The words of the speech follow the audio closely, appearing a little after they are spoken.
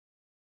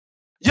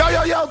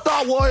Yo,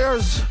 Thought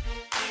Warriors.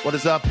 What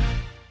is up?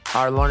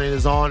 Our learning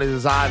is on. It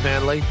is I,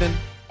 Van Lathan.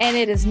 And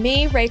it is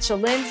me, Rachel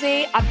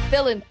Lindsay. I'm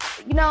feeling,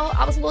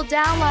 I was a little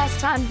down last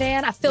time,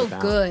 Van. I feel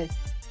good.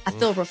 I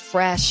feel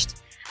refreshed.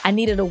 I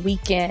needed a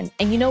weekend.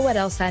 And you know what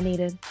else I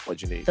needed?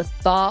 What'd you need? The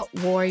Thought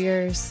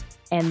Warriors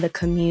and the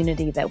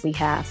community that we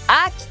have.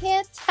 I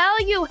can't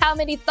tell you how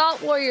many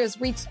Thought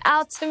Warriors reached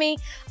out to me,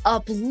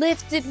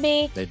 uplifted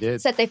me. They did.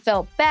 Said they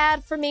felt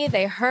bad for me.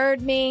 They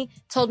heard me,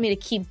 told me to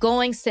keep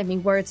going, sent me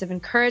words of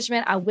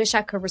encouragement. I wish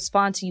I could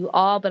respond to you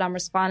all, but I'm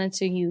responding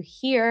to you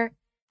here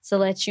to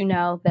let you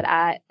know that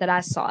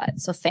I saw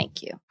it. So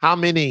thank you. How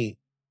many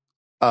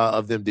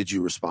of them did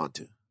you respond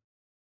to?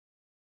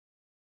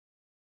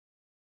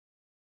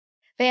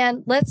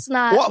 Van, let's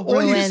not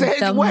ruin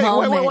the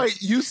moment.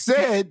 Wait. You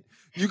said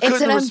you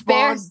couldn't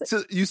respond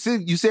to. You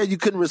said you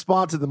couldn't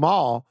respond to them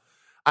all.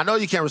 I know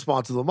you can't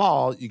respond to them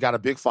all. You got a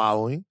big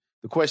following.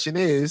 The question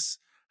is,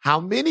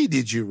 how many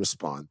did you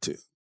respond to?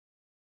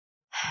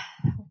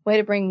 Way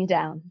to bring me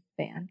down,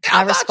 Van.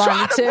 I'm not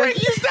trying to bring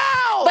you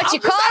down. But you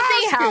called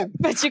me out.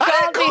 But you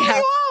called me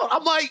out.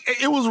 I'm like,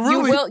 it was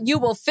really. You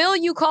will feel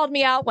you called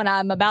me out when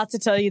I'm about to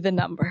tell you the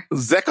number.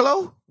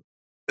 Zekalo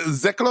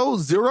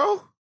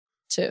 0?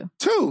 2.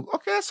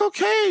 Okay, that's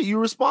okay. You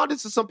responded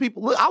to some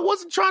people. Look, I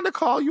wasn't trying to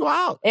call you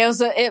out. It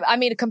was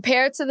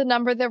compared to the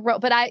number that wrote,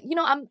 but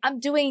I'm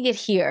doing it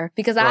here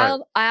because right.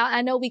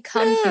 I know we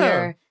come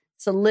here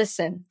to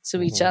listen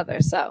to each other.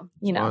 So,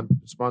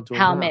 respond to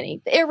how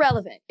many?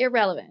 Irrelevant.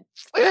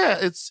 Yeah,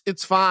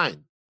 it's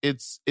fine.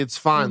 It's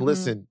fine. Mm-hmm,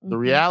 listen, the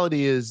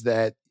reality is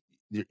that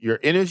your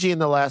energy in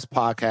the last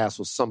podcast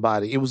was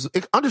somebody, it was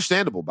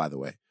understandable, by the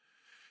way.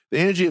 The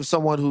energy of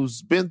someone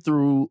who's been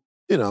through,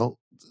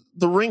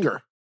 the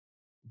ringer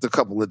a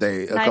couple of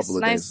days.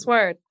 Nice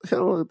word.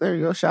 There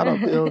you go. Shout out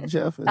Bill and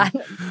Jeff. I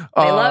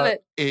love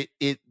it.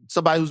 It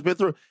somebody who's been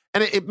through,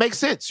 and it makes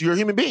sense. You're a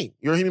human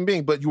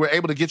being, but you were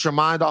able to get your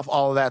mind off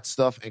all of that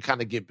stuff and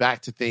kind of get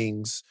back to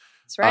things.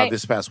 That's right.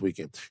 This past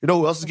weekend. You know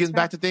who else is getting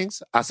back to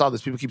things? I saw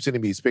this. People keep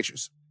sending me these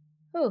pictures.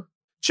 Who?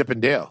 Chip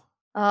and Dale.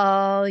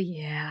 Oh,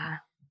 yeah.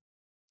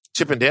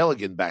 Chip and Dale are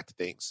getting back to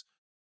things.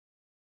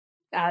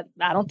 I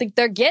don't think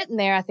they're getting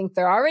there. I think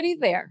they're already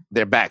there.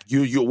 They're back.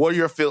 What are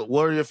your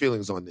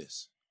feelings on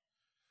this?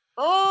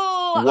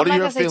 Oh, I'm not going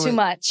to say too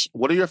much.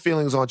 What are your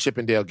feelings on Chip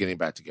and Dale getting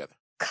back together?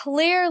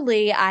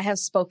 Clearly, I have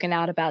spoken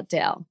out about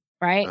Dale,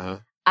 right? Uh-huh.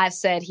 I've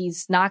said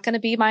he's not going to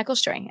be Michael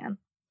Strahan.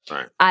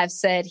 Right. I've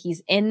said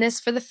he's in this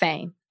for the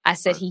fame. I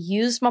said he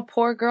used my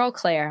poor girl,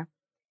 Claire.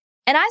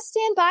 And I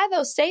stand by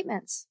those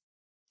statements.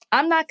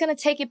 I'm not going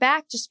to take it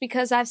back just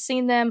because I've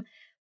seen them,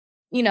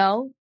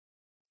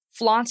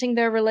 flaunting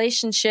their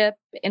relationship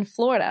in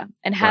Florida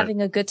and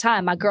having a good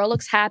time. My girl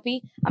looks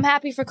happy. I'm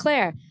happy for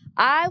Claire.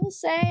 I will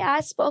say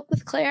I spoke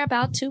with Claire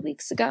about 2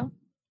 weeks ago.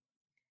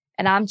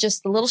 And I'm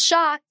just a little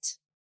shocked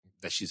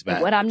that she's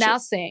back. What I'm now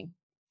seeing.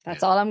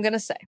 That's all I'm going to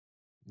say.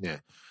 Yeah.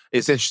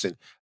 It's interesting.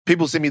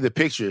 People send me the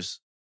pictures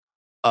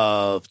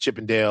of Chip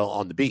and Dale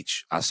on the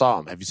beach. I saw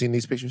them. Have you seen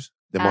these pictures?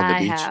 Them on the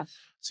beach? I have.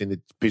 Seen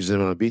the pictures of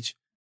them on the beach?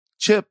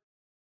 Chip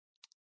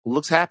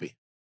looks happy.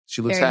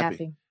 She looks Very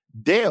happy.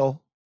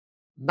 Dale,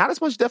 not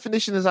as much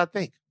definition as I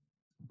think.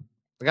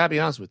 I gotta be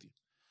honest with you.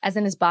 As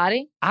in his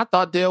body? I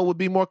thought Dale would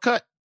be more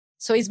cut.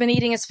 So he's been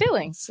eating his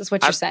feelings, is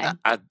what you're saying.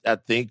 I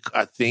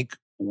think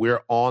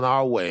we're on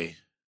our way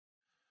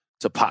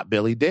to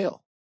Potbelly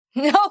Dale.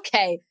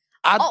 Okay.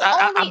 I'm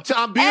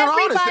being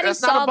honest. Everybody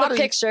saw the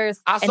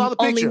pictures. I saw the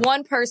picture. Only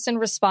one person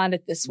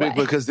responded this way.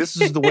 Because this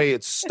is the way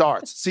it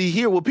starts. See,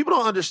 here, what people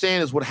don't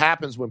understand is what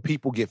happens when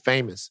people get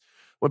famous.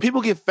 When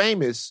people get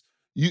famous,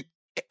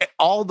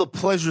 all the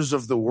pleasures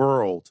of the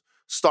world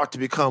start to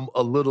become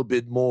a little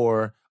bit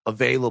more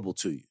available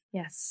to you.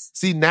 Yes.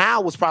 See,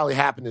 now what's probably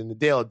happening to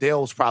Dale.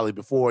 Dale was probably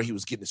before he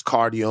was getting his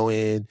cardio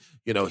in.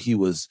 He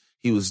was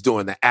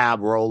doing the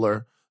ab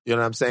roller. You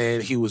know what I'm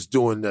saying? He was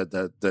doing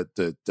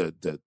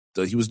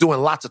he was doing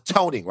lots of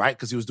toning, right?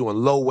 Because he was doing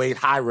low weight,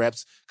 high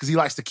reps because he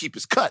likes to keep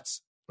his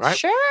cuts, right?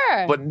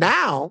 Sure. But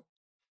now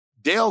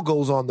Dale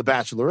goes on The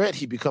Bachelorette.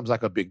 He becomes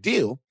like a big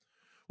deal.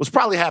 What's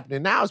probably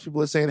happening now is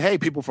people are saying, "Hey,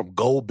 people from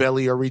Gold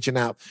Belly are reaching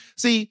out."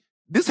 See,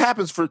 this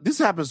happens for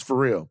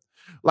real.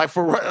 Like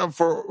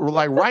for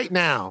right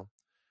now,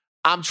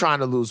 I'm trying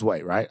to lose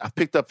weight, right? I've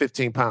picked up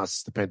 15 pounds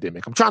since the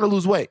pandemic. I'm trying to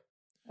lose weight.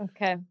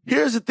 Okay.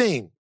 Here's the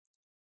thing.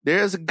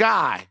 There's a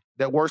guy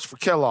that works for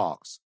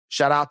Kellogg's.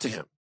 Shout out to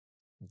him.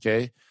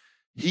 Okay.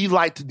 He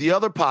liked the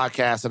other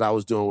podcast that I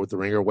was doing with the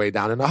Ringer, Way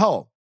Down in the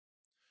Hole.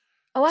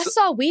 Oh, I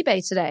saw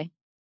Weebay today.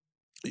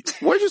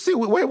 Where'd you see?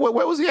 Where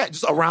was he at?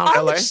 Just around LA?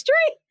 On the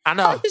street. I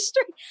know. On the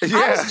street. Yeah.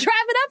 I was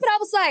driving up and I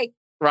was like,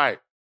 right.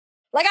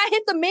 Like I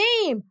hit the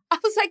meme. I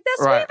was like,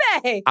 that's right.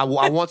 Weebay.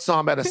 I once saw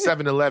him at a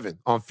 7-Eleven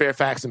on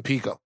Fairfax and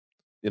Pico.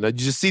 You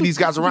just see these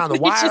guys around. The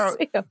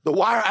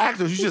Wire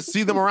actors, you just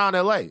see them around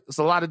LA. It's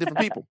a lot of different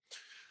people.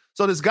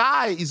 So this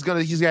guy, he's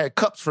got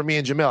cups for me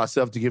and Jamel. I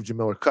still have to give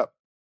Jamel a cup.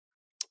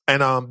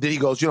 And then he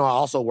goes, I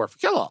also work for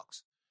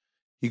Kellogg's.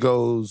 He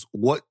goes,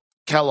 what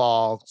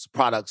Kellogg's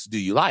products do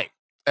you like?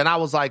 And I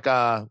was like,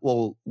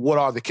 well, what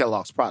are the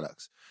Kellogg's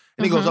products?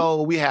 And he goes,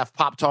 oh, we have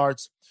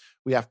Pop-Tarts,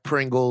 we have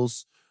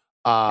Pringles,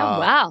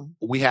 wow.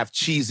 we have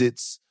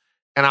Cheez-Its.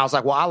 And I was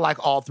like, well, I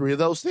like all three of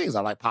those things.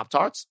 I like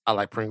Pop-Tarts, I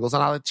like Pringles,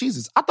 and I like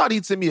Cheez-Its. I thought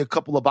he'd send me a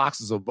couple of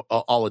boxes of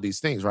all of these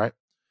things, right?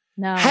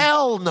 No.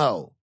 Hell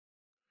no.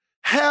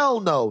 Hell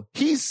no.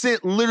 He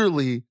sent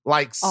literally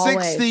like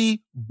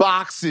 60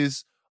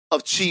 boxes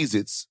of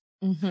Cheez-Its.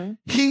 Mm-hmm.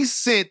 He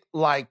sent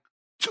like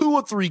 2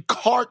 or 3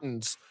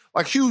 cartons,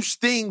 like huge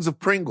things of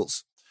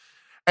Pringles.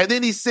 And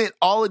then he sent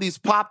all of these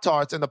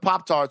Pop-Tarts, and the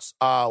Pop-Tarts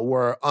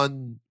were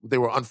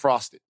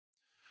unfrosted.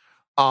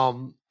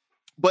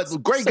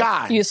 But great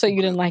guy. So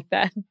you didn't like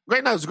that?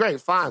 Great, no, it was great.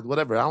 Fine,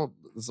 whatever.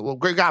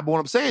 Great guy. But what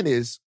I'm saying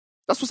is,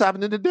 that's what's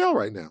happening to Dale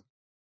right now.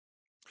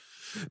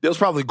 Dale's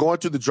probably going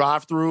through the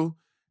drive-thru,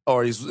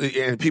 or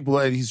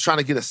he's trying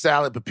to get a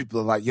salad, but people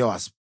are like, yo,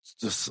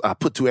 I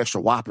put 2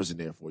 extra Whoppers in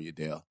there for you,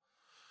 Dale.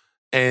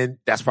 And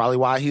that's probably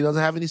why he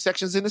doesn't have any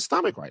sections in his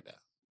stomach right now.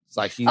 It's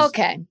like he's...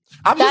 Okay.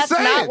 That's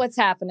not what's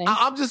happening.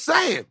 I'm just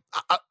saying.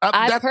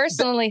 I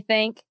personally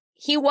think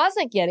he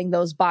wasn't getting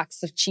those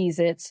boxes of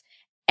Cheez-Its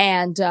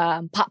and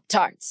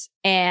Pop-Tarts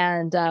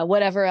and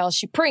whatever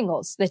else,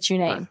 Pringles that you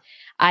name. Right.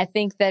 I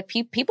think that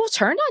people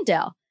turned on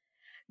Dale.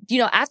 You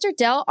know, after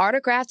Dale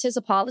autographed his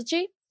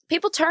apology,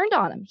 people turned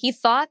on him. He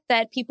thought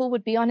that people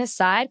would be on his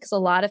side because a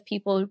lot of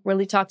people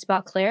really talked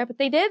about Claire, but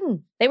they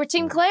didn't. They were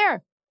Team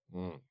Claire.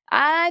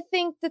 I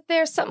think that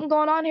there's something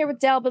going on here with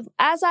Dale, but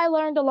as I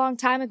learned a long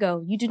time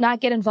ago, you do not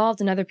get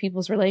involved in other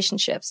people's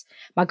relationships.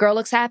 My girl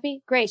looks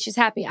happy. Great. She's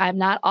happy. I'm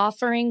not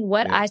offering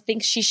what I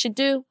think she should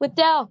do with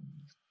Dale.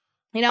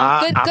 You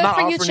know, good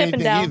for you, Chip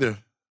and Dale. Either.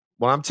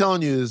 What I'm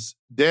telling you is,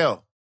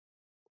 Dale,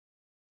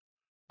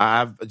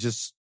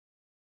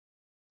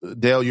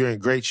 Dale, you're in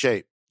great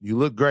shape. You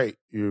look great.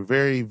 You're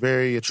very,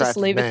 very attractive. Just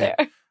leave man. It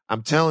there.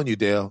 I'm telling you,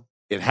 Dale,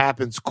 it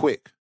happens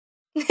quick.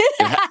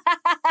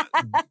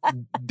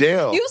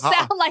 Dale. You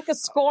sound like a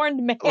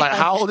scorned man. Like,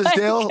 how old is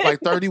Dale? Like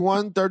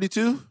 31,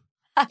 32?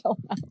 I don't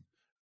know.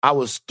 I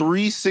was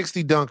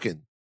 360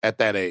 dunking at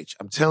that age.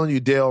 I'm telling you,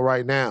 Dale,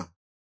 right now.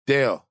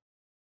 Dale,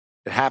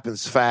 it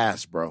happens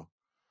fast, bro.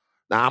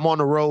 Now, I'm on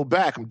the road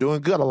back. I'm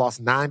doing good. I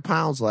lost 9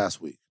 pounds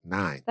last week.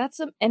 9. That's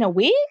in a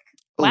week?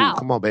 Wow. Ooh,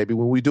 come on, baby.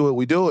 When we do it,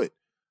 we do it.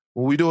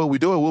 When we do it, we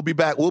do it. We'll be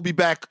back. We'll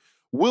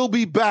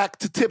be back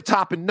to tip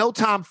top in no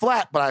time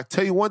flat. But I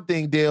tell you one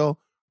thing, Dale.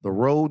 The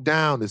road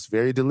down is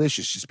very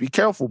delicious. Just be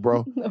careful,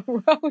 bro. The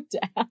road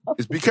down.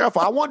 Just be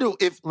careful. I wonder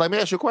if, let me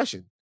ask you a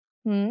question.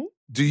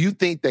 Do you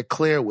think that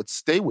Claire would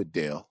stay with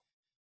Dale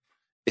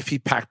if he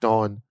packed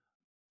on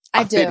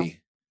a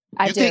fitty?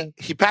 I do. Think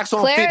he packs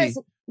on fitty?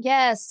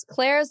 Yes,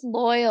 Claire's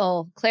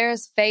loyal.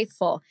 Claire's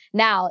faithful.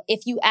 Now,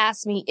 if you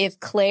ask me if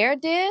Claire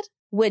did,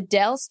 would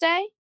Dale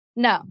stay?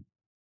 No.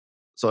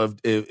 So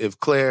if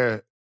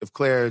Claire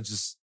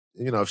just,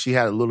 if she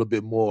had a little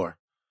bit more,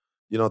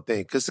 you don't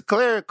think? Because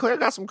Claire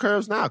got some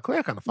curves now.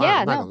 Claire kind of fine.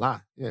 I'm not going to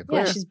lie. Yeah,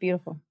 Claire, she's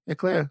beautiful. Yeah,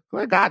 Claire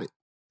got it.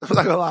 I'm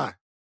not going to lie.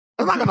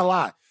 I'm not going to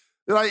lie.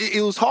 Like,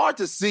 it was hard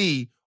to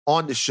see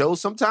on the show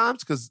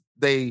sometimes because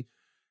I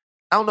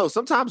don't know,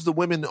 sometimes the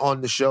women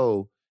on the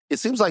show, it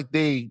seems like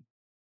they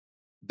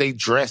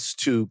dress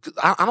too.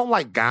 I don't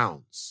like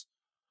gowns.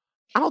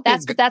 I don't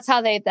think that's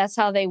how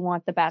they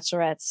want the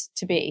bachelorettes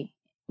to be,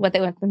 what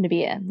they want them to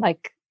be in,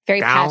 like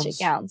very pageant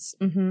gowns.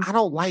 Mm-hmm.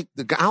 I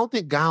don't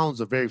think gowns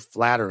are very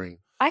flattering.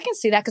 I can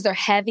see that because they're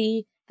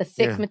heavy, the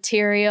thick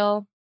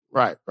material.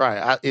 Right.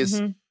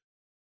 Is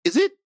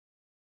it?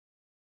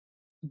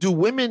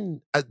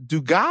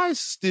 Do guys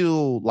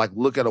still like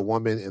look at a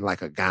woman in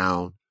like a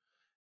gown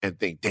and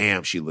think,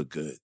 "Damn, she look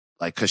good,"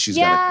 like because she's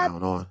got a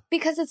gown on?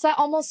 Because it's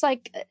almost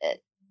like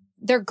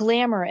they're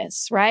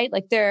glamorous, right?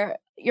 Like you're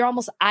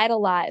almost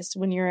idolized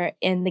when you're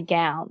in the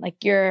gown.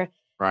 Like you're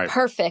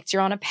perfect.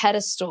 You're on a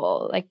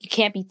pedestal. Like you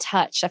can't be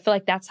touched. I feel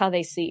like that's how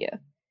they see you.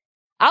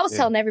 I was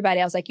telling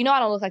everybody, I was like, I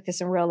don't look like this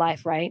in real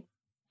life, right?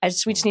 We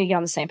just need to get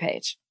on the same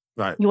page.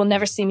 Right. You will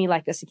never see me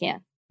like this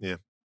again. Yeah.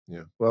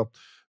 Well,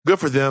 good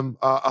for them.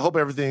 I hope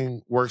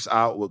everything works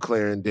out with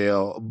Claire and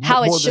Dale.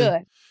 How it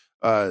should.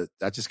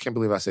 I just can't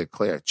believe I said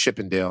Claire, Chip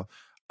and Dale.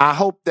 I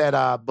hope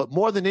that, but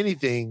more than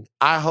anything,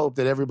 I hope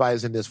that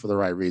everybody's in this for the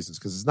right reasons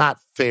because it's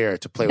not fair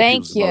to play with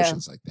people's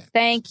emotions like that.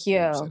 Thank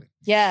you.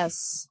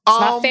 Yes. It's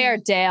not fair,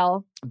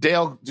 Dale.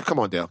 Dale, come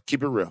on, Dale.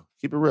 Keep it real.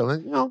 Keep it real.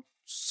 And,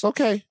 it's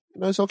okay.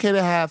 It's okay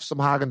to have some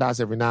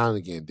Haagen-Dazs every now and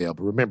again, Dale.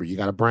 But remember, you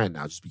got a brand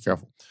now. Just be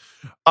careful.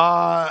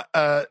 Now,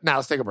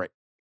 let's take a break.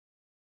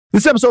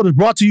 This episode is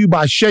brought to you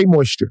by Shea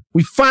Moisture.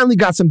 We finally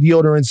got some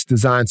deodorants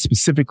designed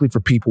specifically for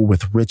people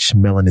with rich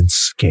melanin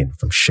skin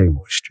from Shea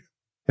Moisture.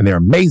 And they're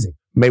amazing.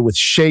 Made with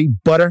shea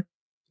butter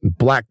and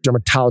black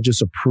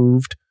dermatologist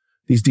approved.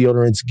 These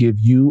deodorants give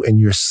you and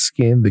your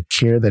skin the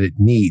care that it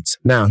needs.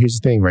 Now, here's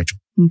the thing, Rachel.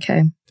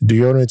 Okay. The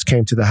deodorants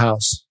came to the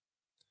house.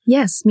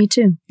 Yes, me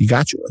too. You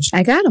got yours.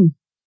 I got them.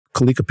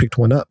 Kalika picked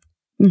one up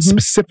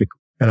specifically.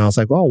 And I was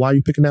like, oh, why are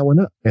you picking that one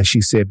up? And she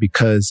said,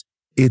 because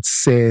it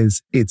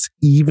says it's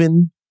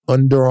even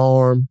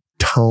underarm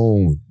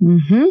tone.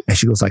 Mm-hmm. And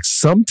she goes like,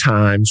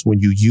 sometimes when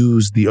you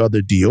use the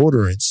other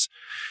deodorants,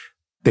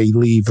 they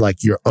leave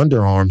like your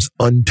underarms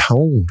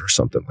untoned or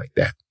something like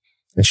that.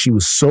 And she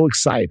was so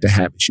excited to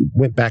have it. She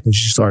went back and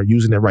she started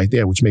using it right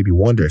there, which made me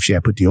wonder if she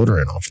had put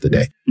deodorant on for the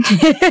day.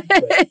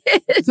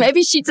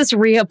 Maybe she just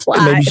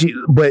reapplied.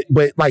 But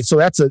like, so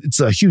it's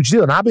a huge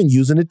deal. And I've been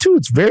using it too.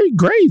 It's very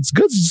great. It's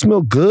good. It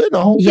smells good.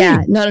 The whole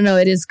thing. No.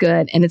 It is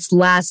good. And it's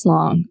lasts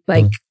long.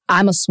 Like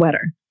I'm a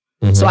sweater.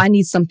 So I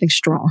need something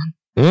strong.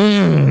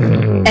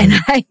 And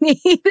I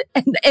need,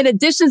 in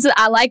addition to,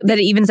 I like that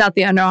it evens out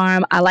the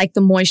underarm. I like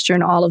the moisture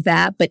and all of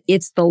that, but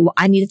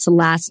I need it to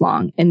last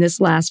long. And this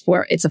lasts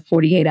it's a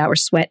 48-hour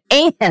sweat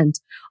and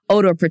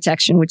odor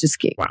protection, which is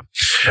key. Wow.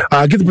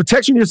 Get the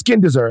protection your skin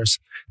deserves.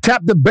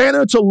 Tap the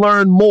banner to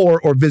learn more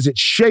or visit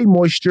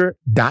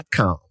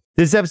SheaMoisture.com.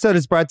 This episode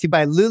is brought to you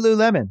by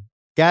Lululemon.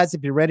 Guys,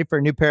 if you're ready for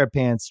a new pair of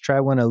pants,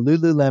 try one of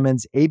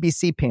Lululemon's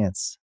ABC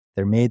pants.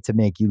 They're made to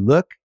make you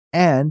look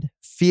and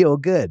feel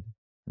good.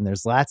 And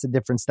there's lots of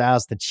different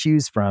styles to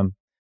choose from.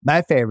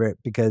 My favorite,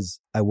 because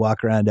I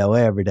walk around LA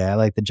every day, I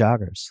like the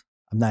joggers.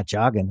 I'm not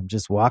jogging, I'm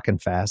just walking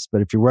fast.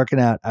 But if you're working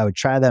out, I would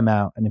try them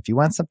out. And if you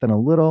want something a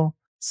little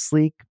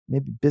sleek,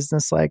 maybe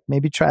business-like,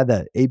 maybe try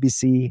the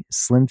ABC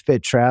Slim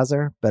Fit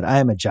trouser. But I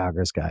am a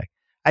joggers guy.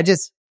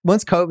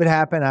 Once COVID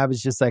happened, I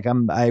was just like,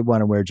 I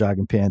want to wear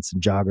jogging pants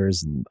and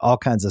joggers and all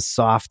kinds of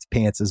soft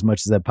pants as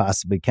much as I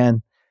possibly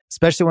can,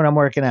 especially when I'm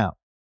working out.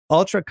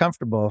 Ultra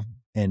comfortable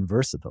and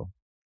versatile.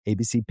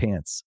 ABC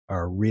pants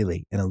are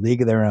really in a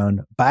league of their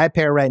own. Buy a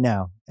pair right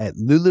now at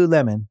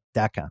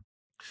Lululemon.com.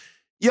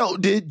 Yo,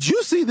 did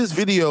you see this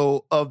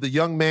video of the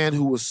young man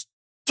who was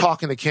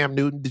talking to Cam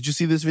Newton? Did you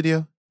see this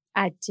video?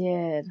 I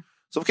did.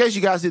 So in case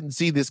you guys didn't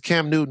see this,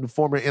 Cam Newton,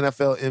 former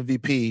NFL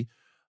MVP,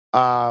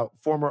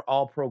 former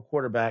all-pro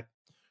quarterback,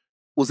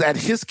 was at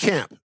his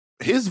camp,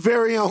 his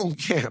very own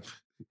camp.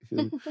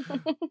 And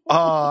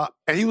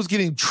he was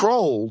getting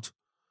trolled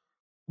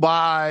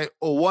by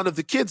one of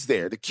the kids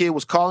there. The kid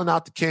was calling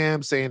out to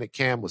Cam, saying that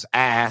Cam was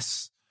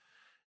ass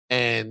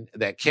and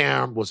that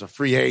Cam was a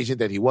free agent,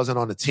 that he wasn't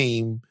on the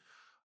team.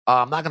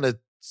 I'm not going to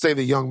say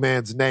the young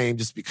man's name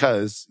just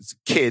because it's a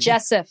kid.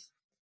 Jessif.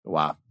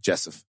 Wow,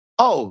 Jessif.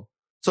 Oh,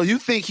 so you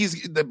think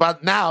he's,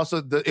 but now,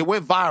 so it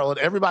went viral and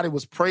everybody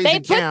was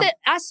praising Cam.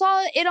 I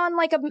saw it on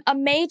like a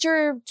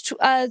major,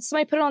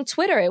 somebody put it on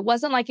Twitter. It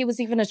wasn't like it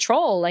was even a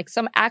troll, like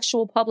some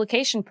actual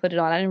publication put it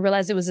on. I didn't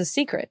realize it was a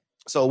secret.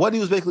 So what he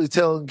was basically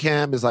telling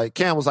Cam is like,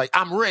 Cam was like,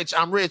 I'm rich.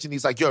 And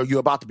he's like, yo, you're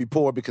about to be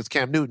poor because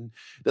Cam Newton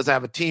doesn't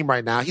have a team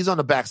right now. He's on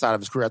the backside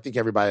of his career. I think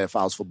everybody that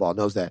follows football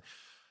knows that.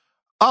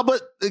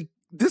 But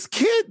this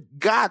kid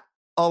got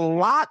a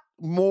lot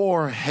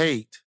more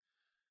hate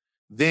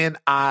than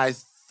I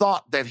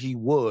thought that he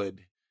would.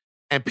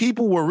 And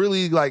people were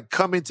really like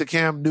coming to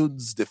Cam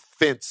Newton's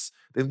defense.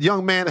 The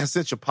young man has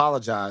since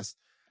apologized.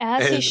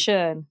 As he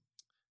should.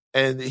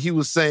 And he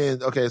was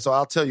saying, okay, so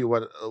I'll tell you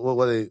what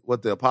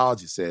the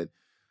apology said.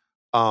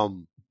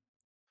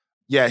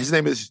 His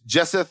name is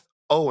Jessif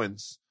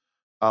Owens,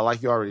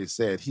 like you already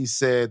said. He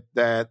said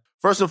that,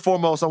 first and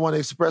foremost, I want to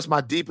express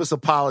my deepest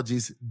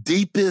apologies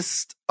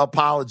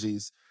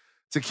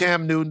to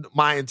Cam Newton,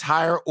 my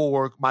entire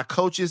org, my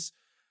coaches,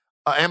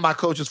 and my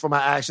coaches for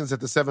my actions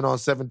at the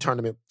 7-on-7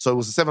 tournament. So it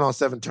was a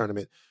 7-on-7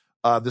 tournament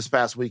this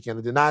past weekend.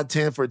 I did not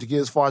intend for it to get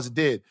as far as it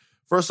did.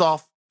 First,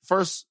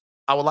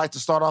 I would like to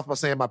start off by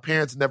saying my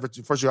parents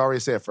first, you already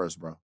said first,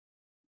 bro.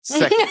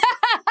 Second.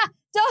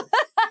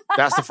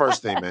 That's the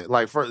first thing, man.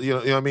 Like, first, you know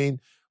what I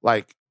mean?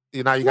 Like,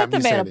 now you got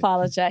me saying it. Let the man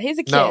apologize. He's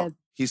a kid. No,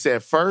 he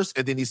said first,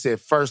 and then he said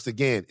first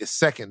again. It's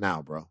second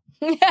now, bro.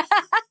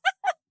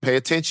 Pay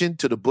attention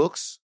to the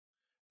books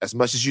as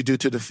much as you do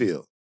to the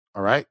field.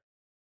 All right?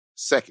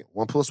 Second.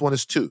 1 + 1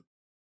 is 2.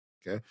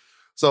 Okay?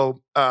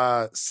 So,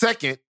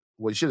 second,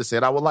 what you should have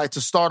said, I would like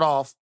to start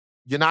off.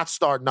 You're not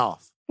starting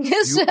off.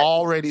 You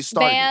already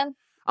started. Man,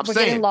 we're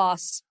getting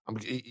lost.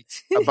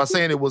 By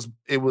saying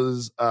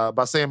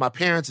by saying my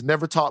parents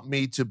never taught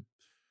me to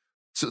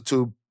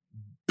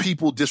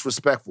people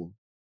disrespectful,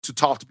 to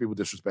talk to people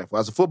disrespectful.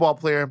 As a football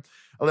player,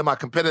 I let my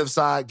competitive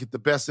side get the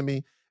best of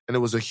me, and it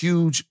was a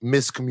huge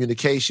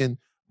miscommunication.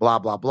 Blah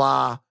blah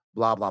blah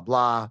blah blah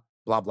blah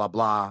blah blah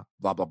blah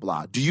blah blah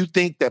blah. Do you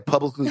think that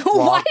publicly?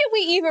 Why did we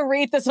even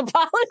read this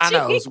apology? I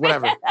know, it's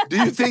whatever. Do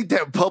you think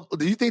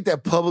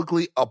that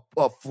publicly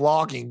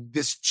flogging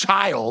this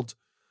child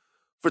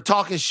for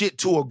talking shit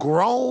to a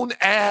grown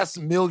ass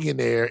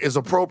millionaire is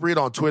appropriate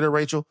on Twitter,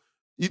 Rachel?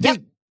 You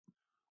think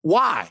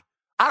why?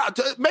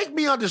 Make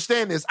me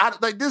understand this.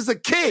 This is a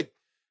kid.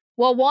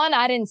 Well, one,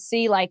 I didn't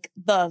see like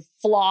the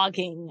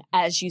flogging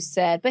as you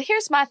said, but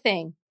here's my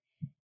thing.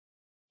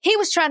 He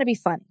was trying to be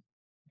funny.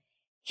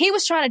 He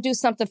was trying to do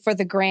something for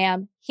the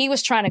gram. He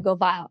was trying to go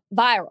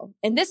viral.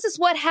 And this is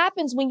what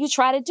happens when you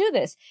try to do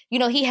this. You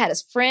know, he had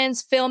his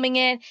friends filming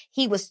it.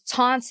 He was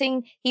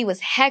taunting. He was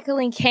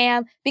heckling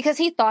Cam because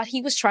he thought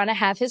he was trying to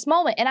have his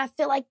moment. And I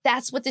feel like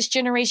that's what this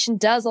generation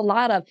does a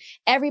lot of.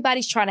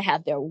 Everybody's trying to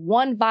have their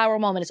one viral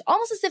moment. It's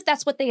almost as if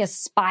that's what they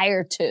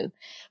aspire to,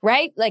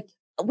 right? Like,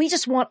 we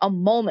just want a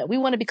moment. We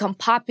want to become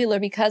popular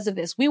because of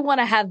this. We want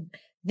to have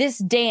this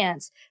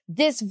dance,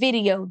 this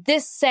video,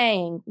 this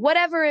saying,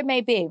 whatever it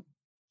may be,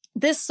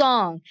 this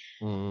song.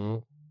 Mm-hmm.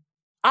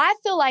 I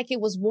feel like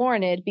it was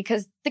warranted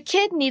because the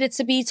kid needed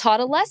to be taught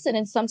a lesson.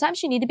 And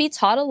sometimes you need to be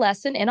taught a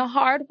lesson in a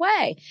hard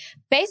way.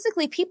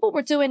 Basically, people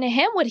were doing to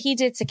him what he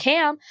did to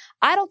Cam.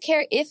 I don't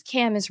care if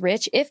Cam is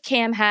rich, if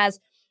Cam has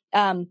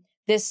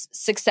this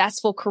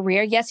successful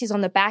career. Yes, he's on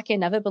the back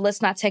end of it, but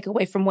let's not take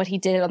away from what he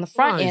did on the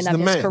front end of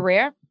his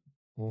career.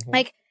 Mm-hmm.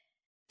 Like,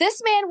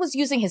 this man was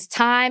using his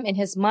time and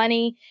his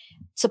money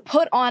to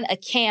put on a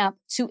camp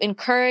to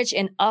encourage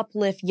and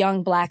uplift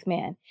young Black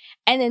men.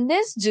 And then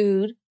this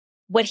dude,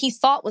 what he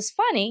thought was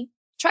funny,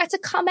 tried to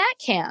come at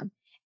Cam,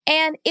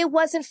 and it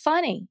wasn't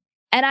funny.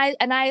 And I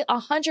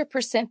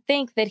 100%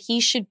 think that he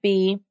should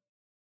be,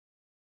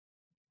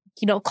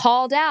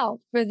 called out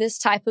for this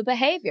type of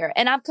behavior.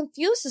 And I'm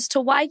confused as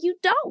to why you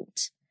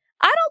don't.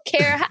 I don't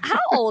care how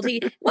old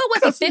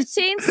what was he,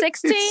 15,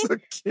 16? He's a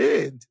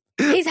kid.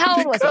 How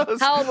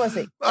old was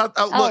he?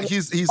 Look,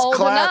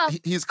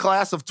 he's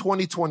class of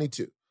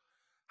 2022.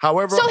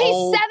 However so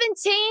old. So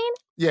he's 17?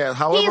 Yeah,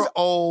 however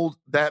old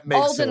that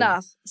makes old him.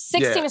 Enough.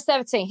 16 or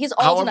 17. He's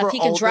old enough. He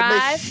can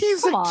drive.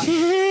 Come on.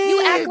 Kid.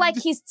 You act like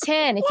he's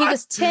 10. If he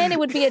was 10, it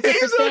would be a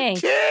different thing.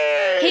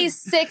 Kid. He's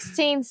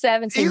 16,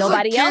 17.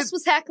 Nobody else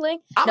was heckling.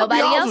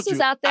 Nobody else was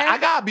out there. I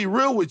gotta be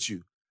real with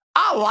you.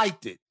 I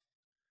liked it.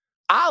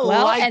 I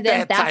like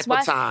that type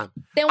of time.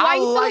 Then why are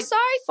you feeling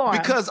sorry for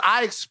him? Because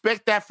I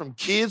expect that from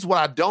kids. What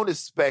I don't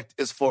expect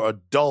is for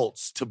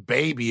adults to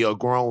baby a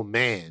grown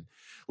man.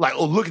 Like,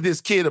 oh, look at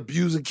this kid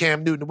abusing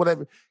Cam Newton or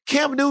whatever.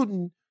 Cam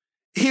Newton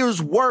hears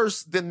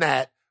worse than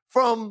that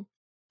from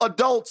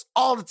adults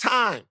all the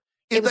time.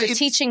 It was a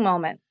teaching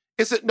moment.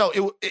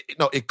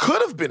 It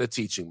could have been a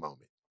teaching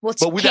moment. Well,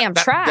 Cam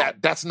tried.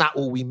 That's not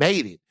what we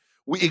made it.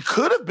 It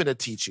could have been a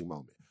teaching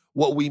moment.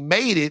 What we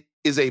made it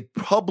is a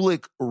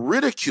public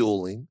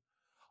ridiculing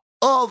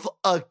of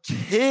a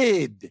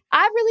kid.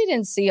 I really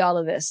didn't see all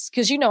of this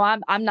because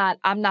I'm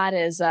not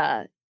as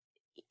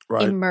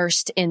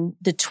immersed in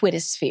the Twitter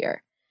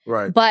sphere.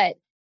 Right. But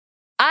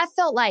I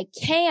felt like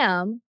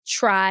Cam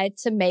tried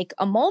to make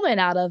a moment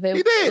out of it.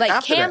 He did.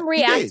 Like Cam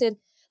reacted.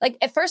 Like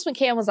at first when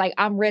Cam was like,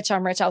 I'm rich, I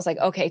was like,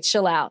 okay,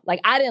 chill out. Like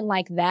I didn't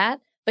like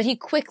that. But he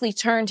quickly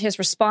turned his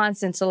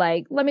response into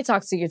like, let me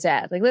talk to your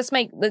dad. Like,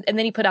 and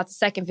then he put out the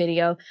second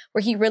video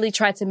where he really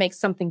tried to make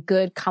something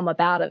good come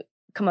about it.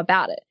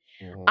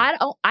 Mm-hmm.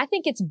 I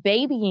think it's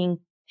babying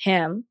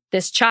him,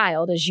 this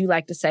child, as you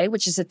like to say,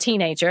 which is a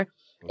teenager.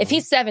 Mm-hmm. If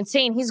he's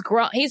 17, he's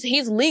grown,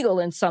 he's legal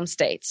in some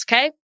states.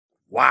 Okay.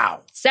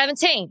 Wow.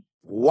 17.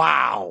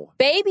 Wow.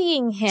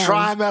 Babying him.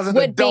 Try him as an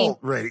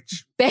adult,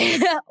 Rach.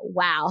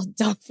 Wow.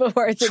 Don't put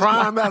words in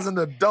Try him as an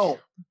adult.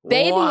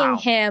 Babying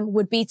him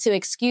would be to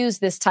excuse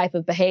this type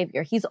of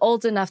behavior. He's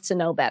old enough to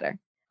know better.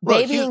 Look,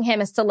 babying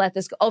him is to let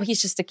this go. Oh,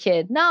 he's just a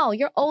kid. No,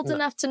 you're old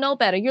enough to know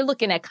better. You're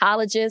looking at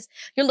colleges.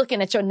 You're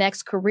looking at your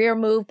next career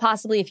move,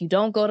 possibly if you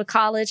don't go to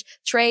college,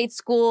 trade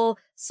school,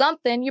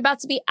 something. You're about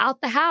to be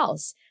out the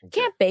house.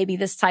 Okay. Can't baby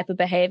this type of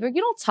behavior.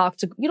 You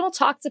don't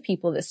talk to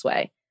people this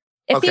way.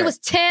 If he was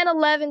 10,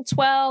 11,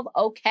 12,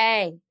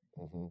 okay.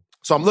 Mm-hmm.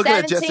 So I'm looking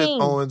 17. at Jesse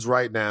Owens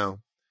right now.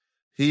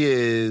 He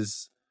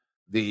is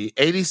the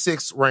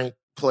 86th ranked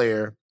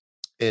player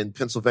in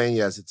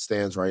Pennsylvania as it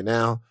stands right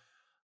now.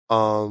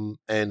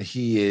 And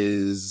he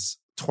is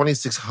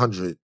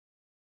 2,600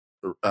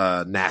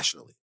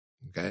 nationally.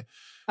 Okay.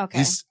 Okay.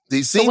 He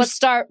seems, so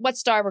what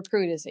star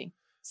recruit is he?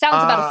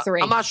 Sounds about a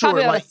 3. I'm not sure.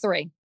 Probably about a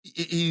 3.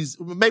 He's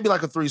maybe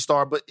like a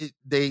 3-star, but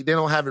they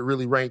don't have it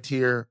really ranked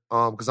here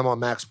because I'm on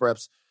Max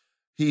Preps.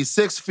 He's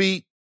 6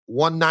 feet,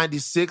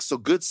 196, so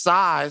good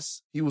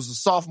size. He was a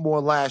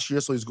sophomore last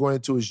year, so he's going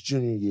into his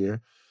junior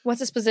year. What's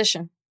his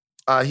position?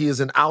 He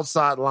is an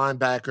outside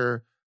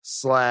linebacker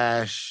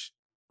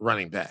 /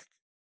 running back.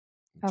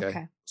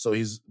 Okay. So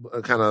he's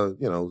kind of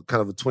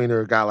a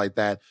tweener, guy like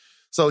that.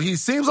 So he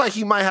seems like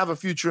he might have a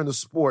future in the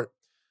sport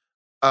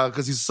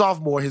because he's a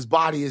sophomore. His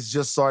body is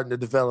just starting to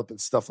develop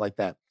and stuff like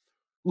that.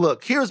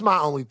 Look, here's my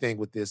only thing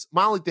with this.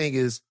 My only thing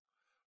is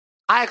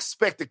I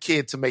expect the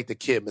kid to make the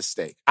kid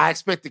mistake. I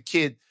expect the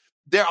kid,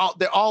 they're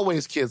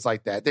always kids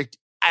like that. And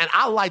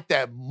I like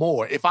that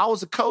more. If I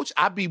was a coach,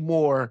 I'd be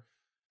more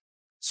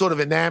sort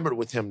of enamored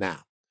with him now.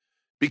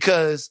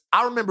 Because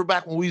I remember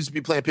back when we used to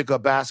be playing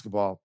pickup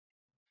basketball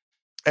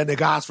and the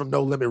guys from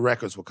No Limit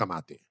Records would come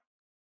out there.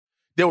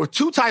 There were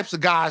two types of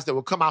guys that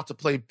would come out to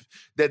play.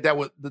 There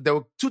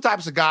were two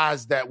types of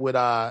guys that would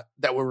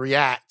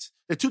react.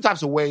 There are two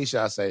types of ways,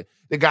 shall I say,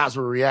 the guys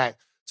would react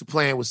to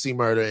playing with C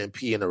Murder and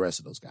P and the rest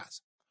of those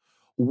guys.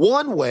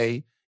 One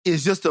way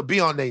is just to be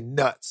on their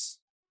nuts.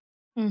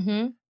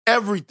 Mm-hmm.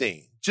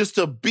 Everything. Just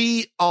to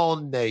be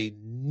on their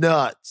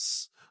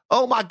nuts.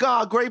 Oh my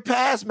God, great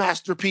pass,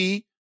 Master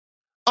P.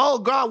 Oh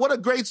God, what a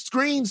great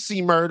screen,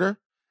 C Murder.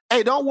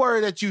 Hey, don't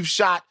worry that you've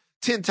shot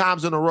 10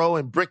 times in a row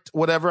and bricked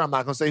whatever. I'm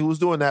not going to say who was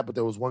doing that, but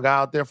there was one guy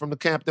out there from the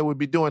camp that would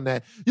be doing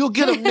that. You'll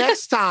get him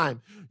next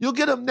time. You'll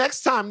get him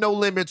next time, No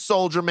Limit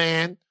Soldier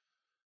Man.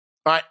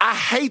 All right, I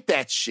hate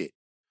that shit.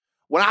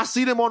 When I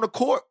see them on the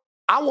court,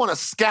 I want a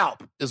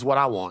scalp is what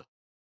I want.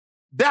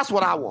 That's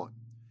what I want.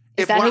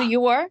 Is that who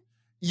you were?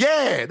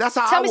 Yeah, that's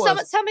how I was.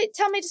 Tell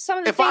me some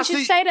of the things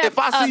you say to if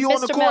I see you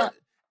on the Mr. court, Miller.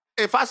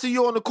 if I see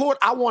you on the court,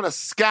 I want a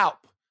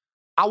scalp.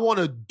 I want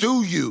to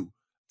do you.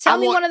 Tell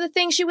me one of the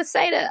things you would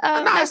say to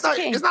Master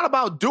King. It's not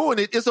about doing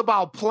it. It's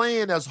about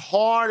playing as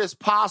hard as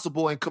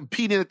possible and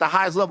competing at the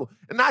highest level.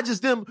 And not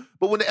just them,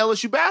 but when the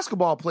LSU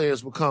basketball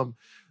players would come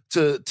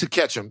to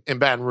catch them in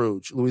Baton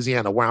Rouge,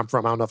 Louisiana, where I'm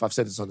from. I don't know if I've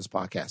said this on this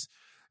podcast.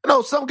 You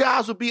know, some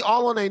guys would be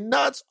all on their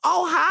nuts.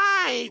 Oh,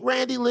 hi,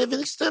 Randy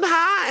Livingston.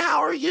 Hi, how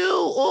are you?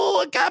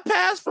 Oh, I got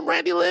passed from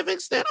Randy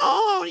Livingston.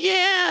 Oh,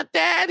 yeah,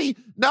 daddy.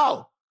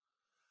 No.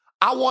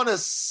 I want to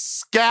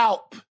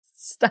scalp.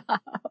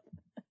 Stop.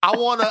 I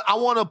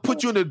wanna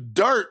put you in the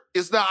dirt.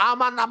 It's not, I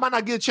might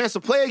not get a chance to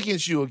play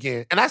against you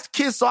again. And that's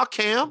kid saw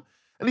Cam,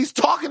 and he's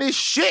talking his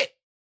shit.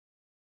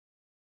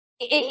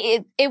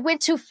 It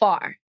went too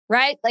far,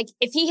 right? Like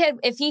if he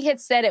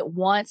had said it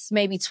once,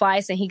 maybe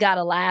twice, and he got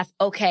a laugh,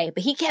 okay.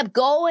 But he kept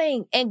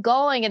going and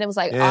going, and it was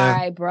like, all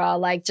right, bro,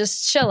 like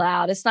just chill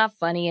out. It's not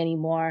funny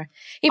anymore.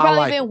 He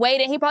probably been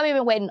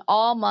waiting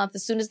all month.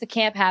 As soon as the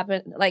camp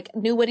happened, like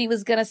knew what he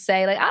was gonna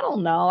say. Like I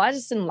don't know, I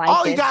just didn't like it.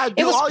 All you gotta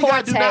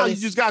do now, you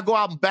just gotta go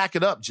out and back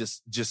it up.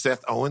 Just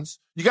Seth Owens,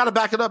 you gotta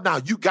back it up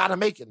now. You gotta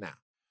make it now.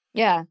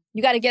 Yeah,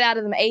 you got to get out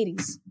of them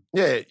 80s.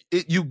 Yeah,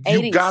 you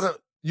gotta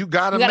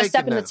make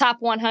step it in now. the top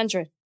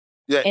 100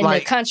 yeah, in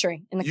the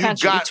country.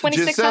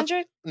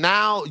 2,600.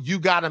 Now you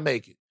gotta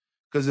make it,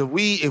 because if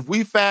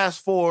we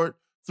fast forward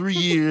 3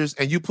 years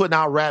and you putting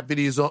out rap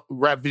videos on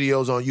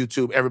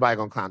YouTube, everybody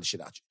gonna clown the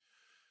shit out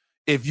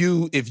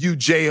you. If you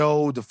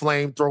J.O., the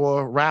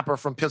flamethrower rapper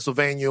from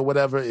Pennsylvania or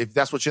whatever, if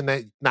that's what your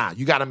name,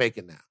 you gotta make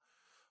it now.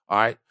 All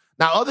right.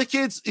 Now, other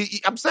kids,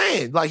 I'm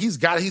saying, like, he's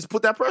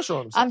put that pressure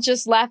on himself. I'm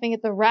just laughing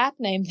at the rap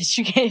name that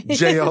you gave.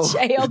 J.O.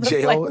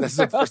 J.O. That's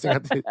the first thing I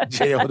did.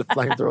 J.O. the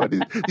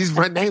flamethrower. These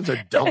names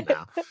are dumb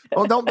now.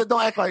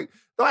 Don't act like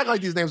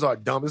these names are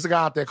dumb. There's a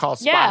guy out there called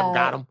Spot 'em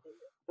Got 'em.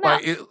 No.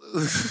 Like,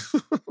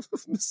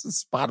 this is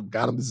Spot 'em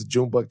Got 'em. This is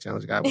Junebug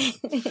Challenge guy.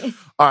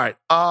 All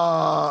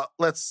right.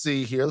 Let's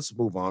see here. Let's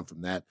move on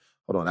from that.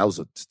 Hold on. That was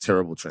a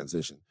terrible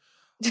transition.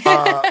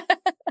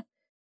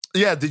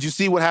 Yeah, did you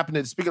see what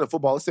happened? Speaking of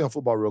football, let's stay on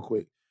football real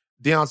quick.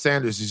 Deion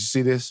Sanders, did you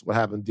see this? What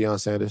happened to Deion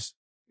Sanders?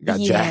 He got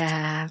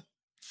jacked.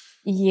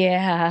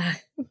 Yeah.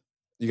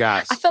 You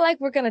guys. I feel like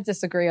we're going to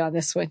disagree on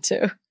this one,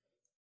 too.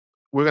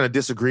 We're going to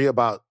disagree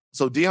about...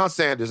 So Deion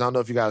Sanders, I don't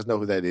know if you guys know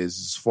who that is.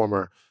 He's a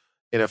former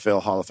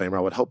NFL Hall of Famer. I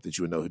would hope that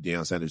you would know who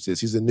Deion Sanders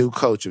is. He's the new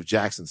coach of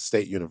Jackson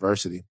State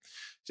University.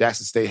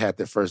 Jackson State had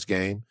their first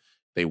game.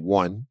 They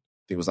won.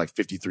 I think it was like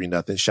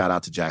 53-0. Shout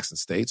out to Jackson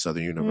State.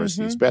 Southern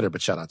University is better,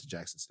 but shout out to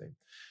Jackson State.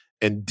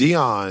 And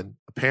Deion,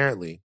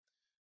 apparently,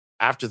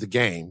 after the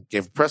game,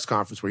 gave a press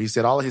conference where he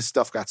said all of his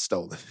stuff got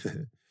stolen.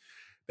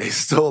 They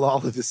stole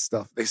all of his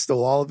stuff. They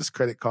stole all of his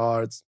credit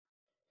cards.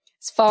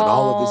 His phone. And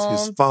all of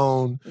his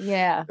phone.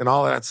 Yeah. And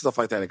all of that stuff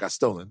like that. It got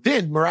stolen.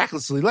 Then,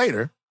 miraculously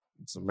later,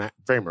 it's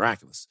very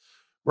miraculous.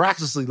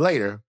 Miraculously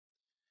later,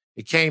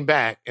 it came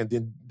back, and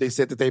then they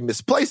said that they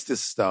misplaced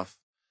this stuff.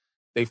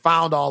 They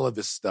found all of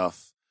his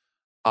stuff,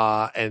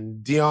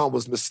 and Deion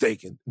was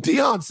mistaken.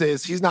 Deion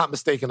says he's not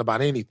mistaken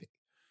about anything.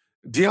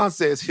 Deion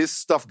says his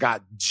stuff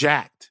got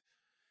jacked.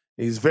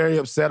 He's very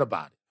upset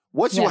about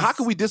it. How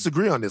can we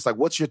disagree on this? Like,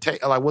 what's your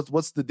take? Like,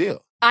 what's the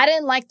deal? I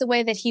didn't like the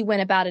way that he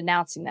went about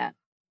announcing that.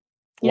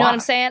 You know what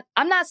I'm saying?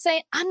 I'm not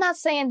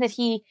saying that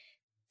he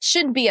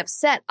shouldn't be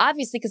upset,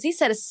 obviously, because he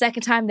said it's the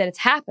second time that it's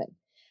happened.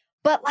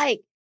 But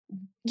like,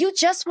 you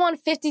just won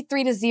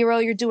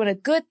 53-0. You're doing a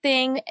good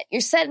thing.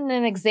 You're setting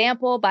an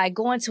example by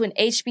going to an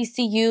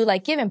HBCU,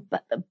 like giving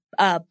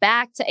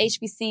back to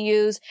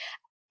HBCUs.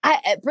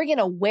 Bringing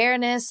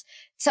awareness,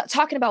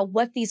 talking about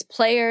what these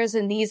players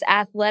and these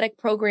athletic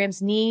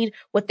programs need,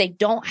 what they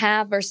don't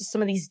have versus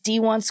some of these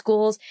D1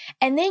 schools.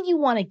 And then you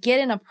want to get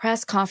in a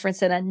press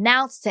conference and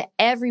announce to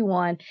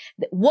everyone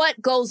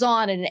what goes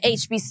on in an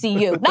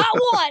HBCU. Not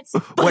once,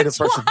 but twice.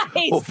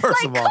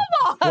 First of all,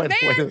 come on,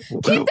 man.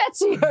 Keep that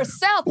to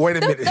yourself. Wait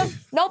a minute.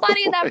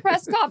 Nobody in that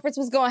press conference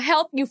was going to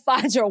help you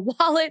find your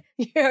wallet,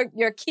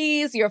 your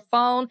keys, your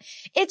phone.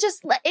 It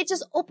just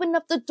opened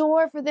up the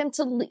door for them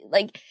to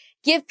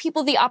give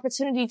people the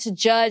opportunity to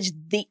judge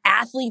the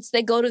athletes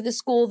that go to the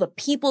school, the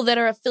people that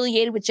are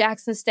affiliated with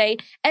Jackson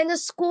State, and the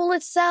school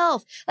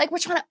itself. Like, we're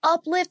trying to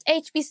uplift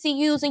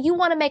HBCUs, and you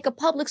want to make a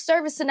public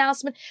service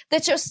announcement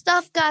that your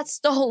stuff got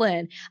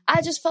stolen.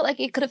 I just felt like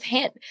it could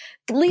have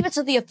leave it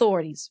to the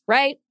authorities,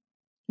 right?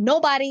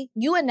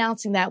 You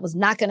announcing that was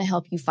not going to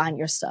help you find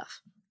your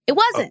stuff. It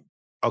wasn't.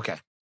 Oh, okay.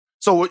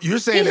 So what you're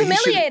saying he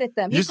humiliated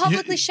them. He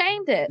publicly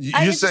shamed it.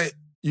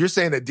 You're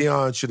saying that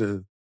Deion should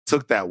have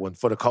took that one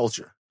for the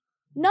culture.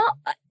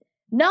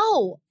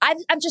 No.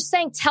 I'm just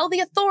saying, tell the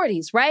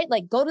authorities, right?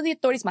 Like, go to the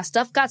authorities. My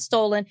stuff got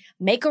stolen.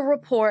 Make a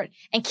report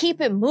and keep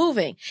it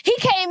moving. He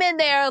came in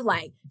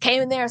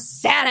there,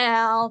 sat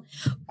down,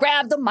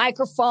 grabbed the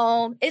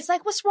microphone. It's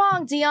like, what's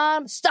wrong,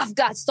 Deion? Stuff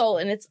got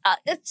stolen. It's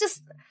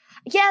just,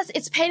 Yes,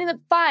 it's painting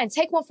them fine.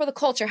 Take one for the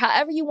culture.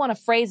 However you want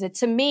to phrase it.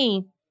 To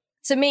me,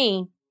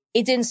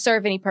 it didn't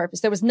serve any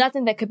purpose. There was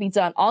nothing that could be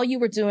done. All you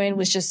were doing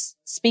was just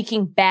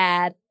speaking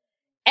bad.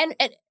 And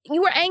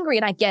you were angry,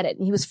 and I get it.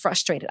 And he was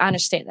frustrated. I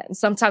understand that. And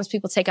sometimes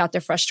people take out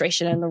their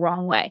frustration in the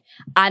wrong way.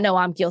 I know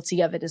I'm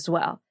guilty of it as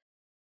well.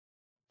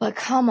 But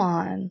come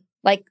on.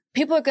 Like,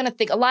 people are going to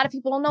think, a lot of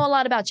people don't know a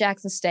lot about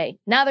Jackson State.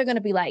 Now they're going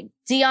to be like,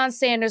 Deion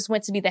Sanders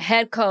went to be the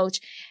head coach,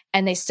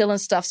 and they stealing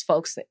stuff,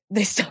 folks.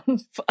 They stealing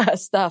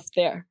stuff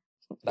there.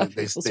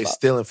 They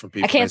stealing from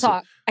people. I can't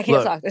talk.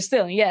 They're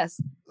stealing,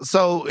 yes.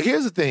 So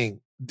here's the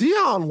thing.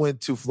 Deion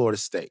went to Florida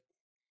State.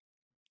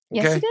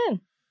 Okay? Yes, he did.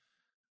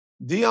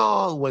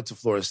 Deion went to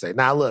Florida State.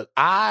 Now, look,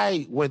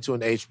 I went to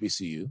an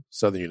HBCU,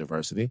 Southern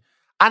University.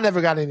 I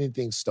never got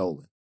anything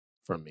stolen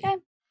from me. Okay. All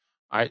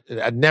right?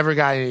 I never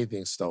got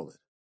anything stolen.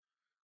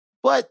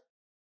 But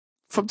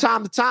from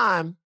time to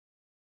time,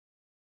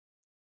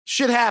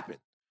 shit happens.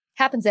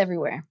 Happens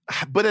everywhere.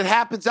 But it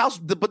happens else.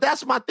 But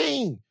that's my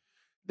thing.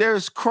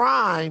 There's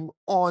crime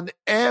on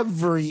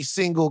every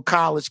single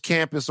college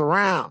campus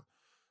around.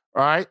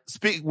 All right?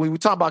 When we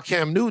talk about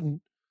Cam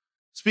Newton,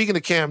 speaking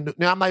of Cam Newton,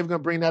 now I'm not even going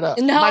to bring that up.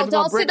 No,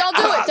 don't do it. Don't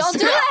do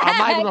that. I'm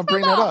not even going to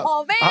bring that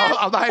up. Man.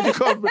 I'm not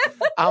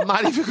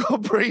even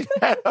going to bring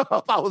that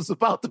up. I was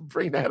about to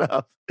bring that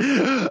up.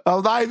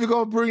 I'm not even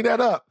going to bring that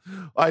up.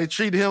 I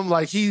treat him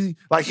like he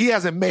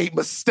hasn't made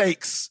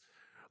mistakes.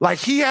 Like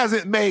he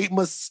hasn't made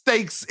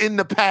mistakes in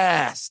the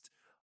past.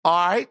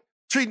 All right?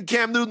 Treating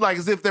Cam Newton like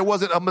as if there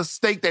wasn't a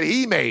mistake that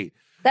he made.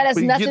 That has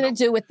nothing to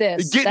do with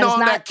this. Getting on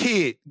that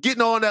kid.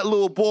 Getting on that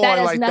little boy like that.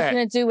 That has nothing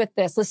to do with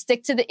this. Let's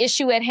stick to the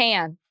issue at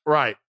hand.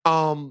 Right.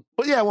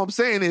 But yeah, what I'm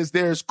saying is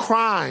there's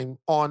crime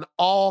on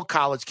all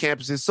college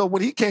campuses. So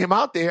when he came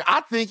out there,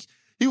 I think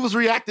he was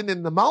reacting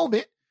in the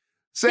moment,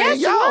 saying,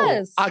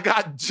 yes, I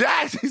got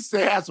jacked. He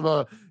said,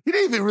 he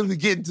didn't even really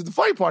get into the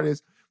funny part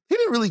is, he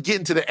didn't really get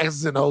into the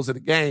X's and O's of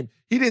the game.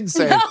 He didn't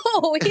say.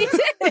 No, he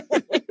didn't.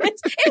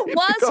 It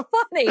was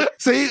funny.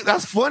 See,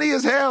 that's funny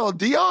as hell.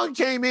 Deion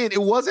came in.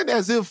 It wasn't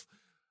as if,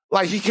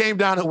 like, he came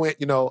down and went,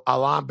 our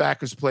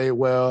linebackers played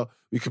well.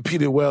 We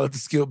competed well at the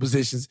skill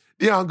positions.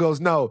 Deion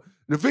goes, no,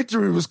 the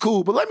victory was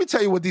cool, but let me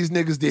tell you what these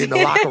niggas did in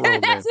the locker room,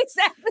 man. That's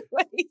exactly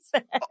what he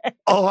said.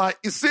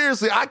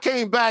 Seriously, I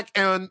came back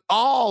and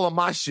all of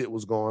my shit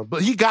was gone,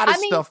 but he got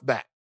his stuff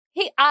back.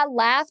 I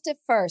laughed at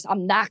first.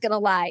 I'm not going to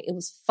lie. It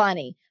was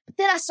funny. But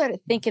then I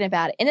started thinking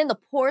about it. And then the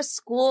poor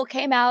school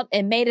came out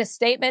and made a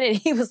statement and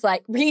he was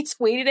like,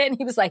 retweeted it. And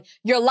he was like,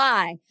 you're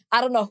lying.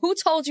 I don't know who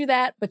told you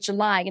that, but you're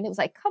lying. And it was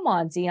like, come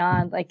on,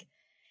 Deion. Like,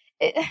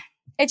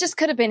 it just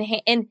could have been.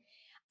 And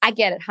I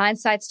get it.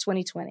 Hindsight's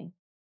 2020.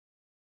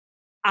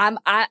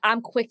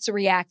 I'm quick to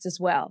react as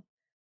well.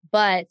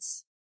 But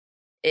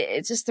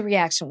it's just the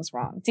reaction was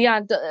wrong.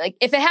 Deion, like,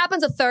 if it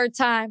happens a third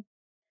time,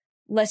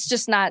 let's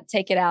just not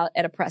take it out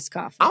at a press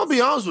conference. I'm going to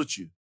be honest with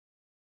you.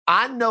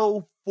 I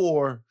know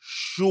for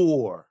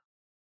sure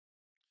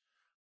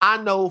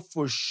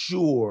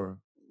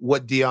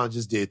what Deion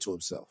just did to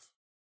himself.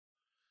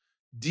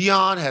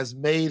 Deion has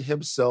made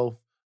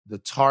himself the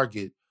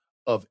target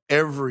of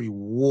every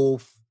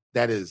wolf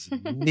that is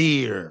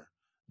near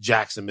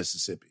Jackson,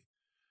 Mississippi.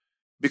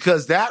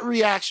 Because that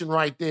reaction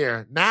right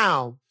there,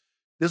 now,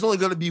 there's only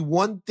going to be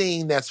one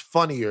thing that's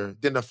funnier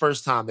than the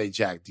first time they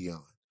jacked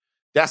Deion.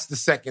 That's the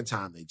second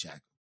time they jacked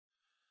him.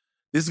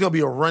 This is going to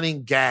be a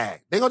running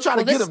gag. They're going to try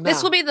to get him now.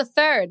 This will be the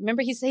third.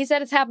 Remember, he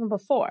said it's happened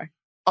before.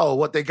 Oh,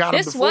 what, they got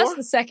him before? This was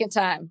the second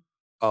time.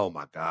 Oh,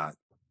 my God.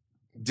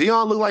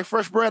 Deion looked like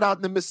fresh bread out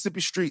in the Mississippi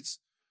streets.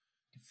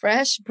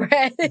 Fresh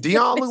bread.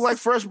 Deion looked like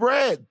fresh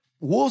bread.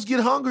 Wolves get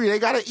hungry. They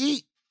got to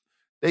eat.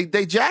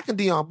 They jacking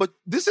Deion. But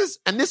this is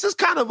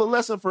kind of a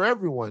lesson for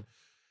everyone.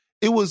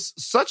 It was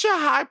such a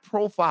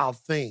high-profile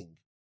thing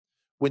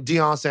when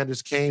Deion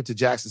Sanders came to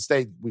Jackson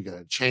State. We're going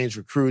to change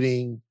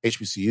recruiting,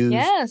 HBCUs.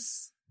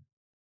 Yes.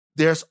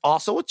 There's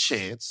also a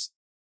chance,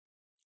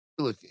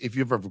 look, if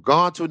you've ever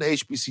gone to an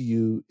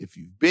HBCU, if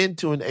you've been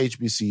to an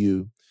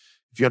HBCU,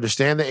 if you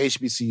understand the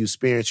HBCU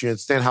experience, you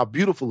understand how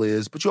beautiful it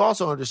is, but you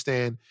also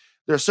understand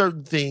there are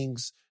certain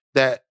things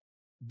that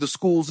the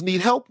schools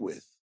need help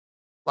with.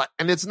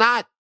 And it's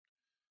not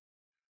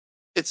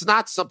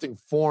something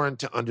foreign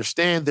to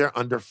understand. They're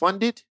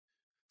underfunded,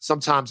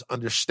 sometimes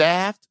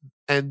understaffed,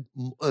 and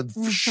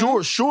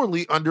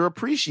surely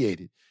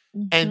underappreciated.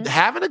 Mm-hmm. And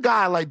having a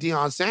guy like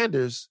Deion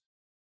Sanders,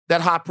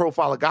 that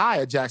high-profile guy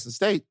at Jackson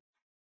State,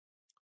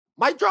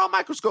 might draw a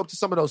microscope to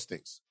some of those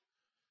things.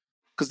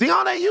 Because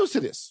Deion ain't used to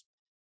this.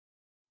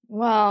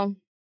 Well,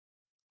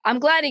 I'm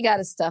glad he got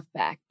his stuff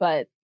back,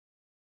 but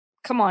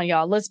come on,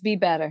 y'all. Let's be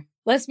better.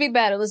 Let's be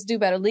better. Let's do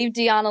better. Leave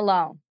Deion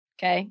alone,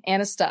 okay?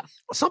 And his stuff.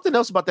 Something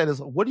else about that is,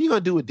 what are you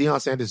going to do with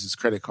Deion Sanders'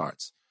 credit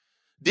cards?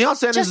 Deion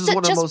Sanders is one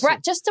of the most...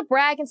 just to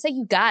brag and say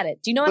you got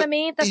it. Do you know what I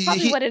mean? That's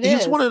probably what it is.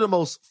 He's one of the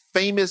most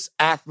famous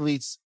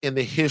athletes in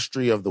the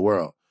history of the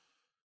world.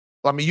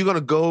 I mean, you're going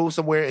to go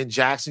somewhere in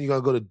Jackson, you're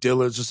going to go to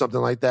Dillard's or something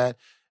like that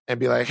and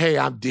be like, hey,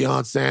 I'm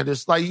Deion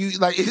Sanders.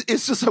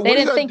 It's just like... They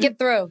didn't think it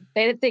through.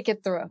 They didn't think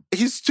it through.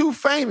 He's too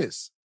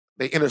famous.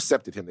 They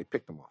intercepted him. They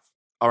picked him off.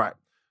 All right.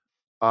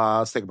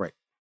 Let's take a break.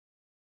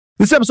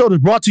 This episode is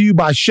brought to you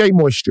by Shea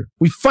Moisture.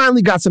 We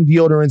finally got some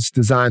deodorants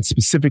designed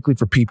specifically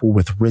for people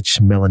with rich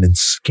melanin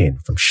skin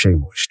from Shea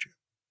Moisture.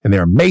 And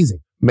they're amazing.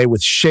 Made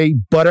with shea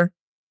butter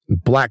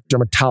and black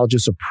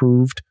dermatologist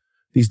approved.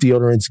 These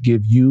deodorants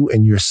give you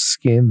and your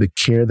skin the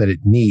care that it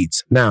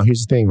needs. Now,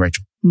 here's the thing,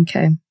 Rachel.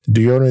 Okay. The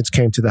deodorants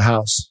came to the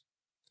house.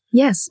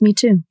 Yes, me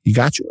too. You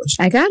got yours.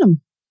 I got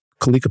them.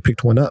 Kalika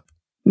picked one up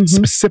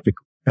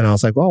specifically. And I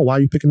was like, oh, why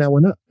are you picking that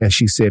one up? And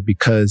she said,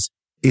 because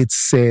it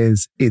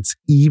says it's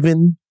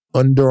even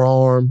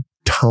underarm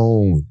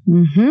tone.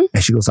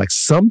 And she goes like,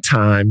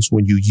 sometimes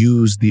when you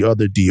use the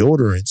other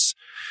deodorants,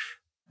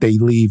 they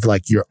leave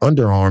like your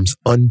underarms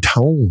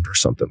untoned or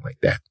something like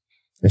that.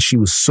 And she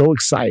was so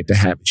excited to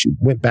have it. She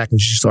went back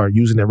and she started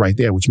using it right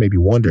there, which made me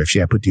wonder if she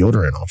had put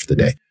deodorant on for the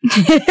day.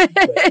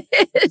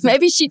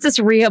 Maybe she just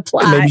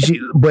reapplied.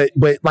 But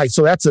like,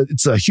 so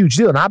it's a huge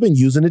deal. And I've been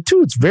using it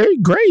too. It's very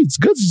great. It's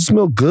good. It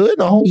smells good.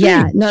 The whole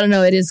thing.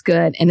 No, it is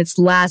good. And it's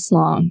lasts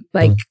long.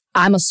 Like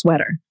I'm a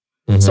sweater.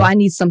 So I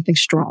need something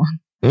strong.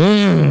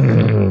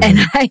 And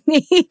I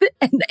need,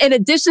 and in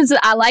addition to,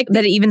 I like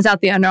that it evens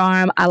out the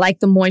underarm. I like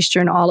the moisture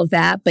and all of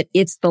that, but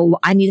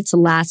I need it to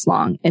last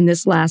long. And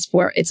this lasts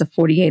it's a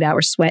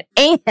 48-hour sweat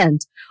and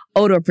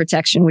odor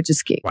protection, which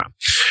is key. Wow.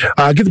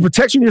 Get the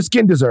protection your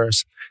skin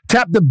deserves.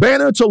 Tap the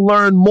banner to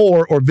learn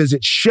more or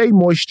visit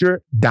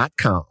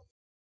SheaMoisture.com.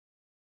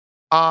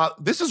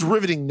 This is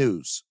riveting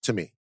news to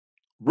me.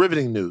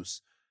 Riveting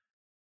news.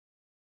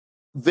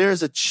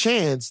 There's a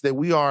chance that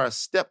we are a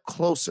step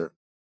closer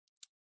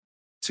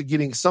to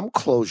getting some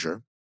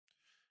closure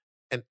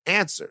and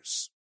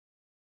answers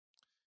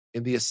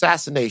in the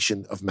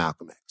assassination of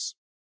Malcolm X.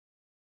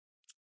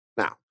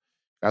 Now,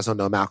 you guys don't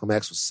know Malcolm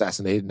X was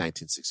assassinated in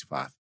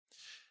 1965.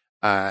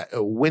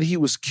 When he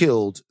was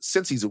killed,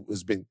 since he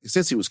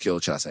was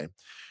killed, shall I say,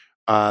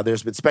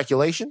 there's been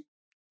speculation.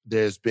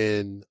 There's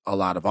been a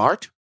lot of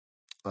art.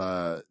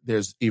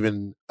 There's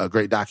even a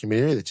great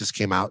documentary that just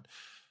came out,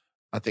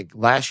 I think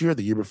last year,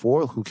 the year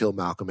before, Who Killed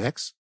Malcolm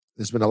X.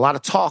 There's been a lot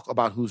of talk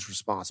about who's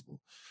responsible.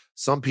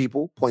 Some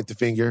people point the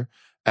finger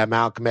at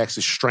Malcolm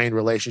X's strained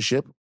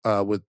relationship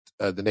with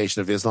the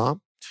Nation of Islam.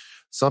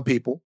 Some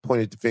people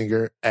pointed the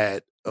finger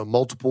at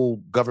multiple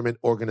government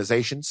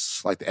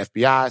organizations like the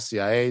FBI,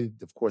 CIA.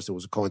 Of course, there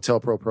was a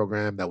COINTELPRO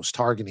program that was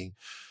targeting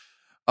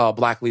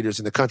Black leaders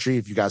in the country.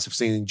 If you guys have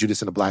seen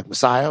Judas and the Black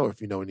Messiah, or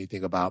if you know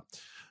anything about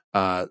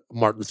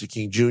Martin Luther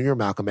King Jr.,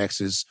 Malcolm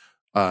X's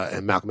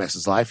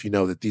life, you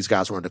know that these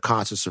guys were under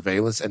constant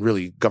surveillance and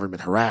really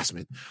government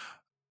harassment.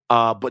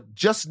 But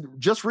just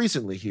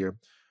recently here,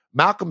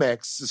 Malcolm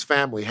X's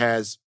family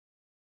has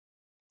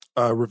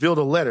revealed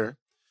a letter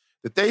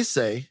that they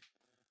say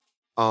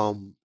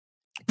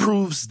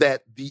proves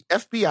that the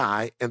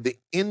FBI and the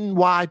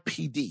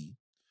NYPD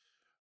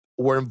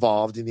were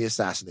involved in the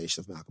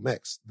assassination of Malcolm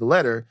X. The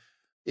letter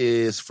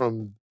is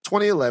from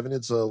 2011.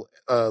 It's a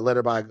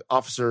letter by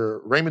Officer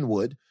Raymond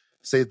Wood,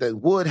 saying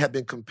that Wood had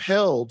been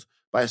compelled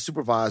by his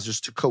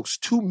supervisors to coax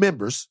two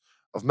members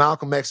of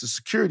Malcolm X's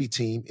security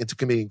team into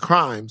committing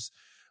crimes,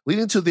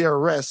 leading to their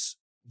arrests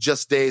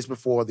just days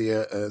before the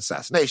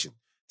assassination,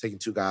 taking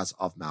two guys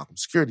off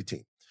Malcolm's security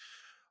team.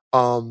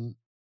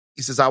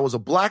 He says, I was a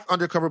Black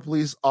undercover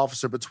police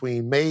officer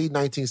between May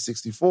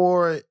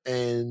 1964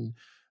 and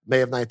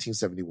May of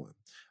 1971.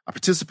 I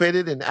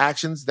participated in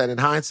actions that in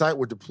hindsight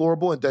were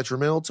deplorable and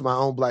detrimental to my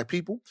own Black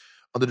people.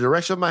 Under the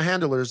direction of my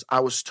handlers,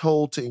 I was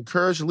told to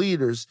encourage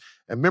leaders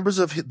and members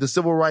of the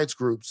civil rights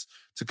groups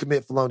to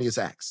commit felonious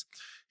acts.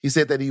 He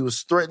said that he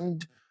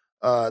threatened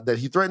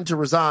to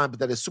resign, but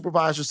that his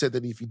supervisor said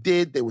that if he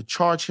did, they would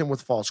charge him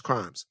with false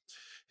crimes.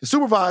 His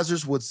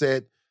supervisors would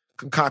said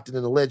concocted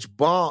an alleged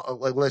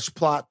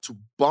plot to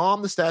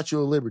bomb the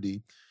Statue of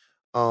Liberty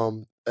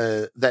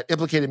that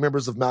implicated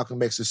members of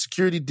Malcolm X's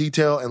security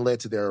detail and led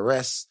to their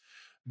arrests,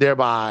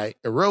 thereby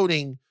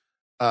eroding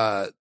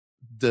the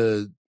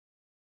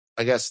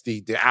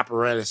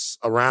apparatus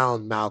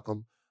around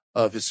Malcolm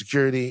of his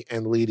security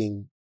and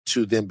leading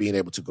to them being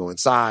able to go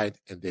inside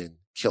and then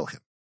kill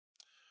him.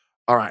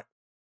 All right.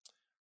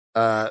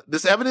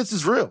 This evidence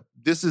is real.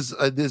 This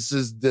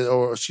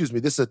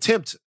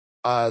attempt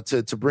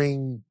to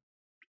bring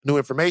new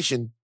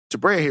information to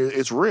bear here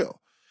is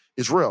real.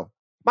 It's real.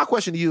 My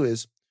question to you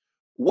is,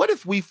 what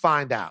if we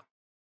find out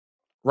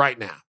right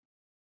now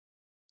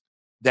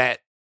that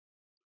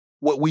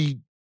what we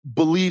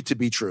believe to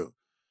be true,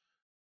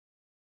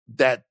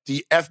 that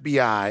the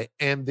FBI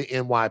and the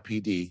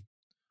NYPD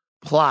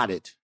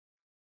plotted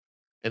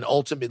and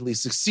ultimately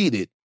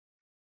succeeded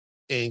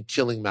in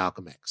killing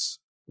Malcolm X?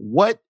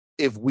 What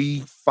if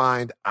we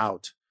find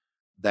out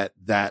that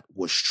that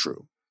was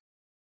true?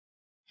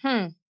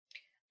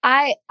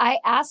 I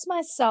asked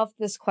myself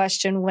this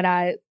question when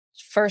I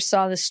first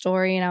saw the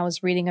story and I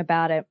was reading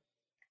about it.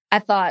 I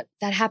thought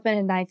that happened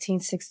in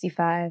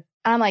 1965.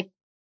 I'm like,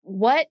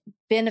 what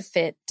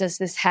benefit does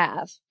this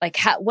have? Like,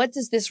 what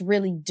does this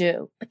really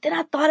do? But then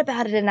I thought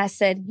about it and I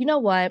said, you know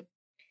what?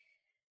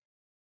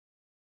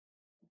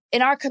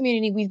 in our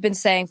community, we've been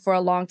saying for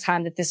a long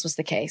time that this was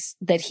the case,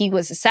 that he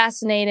was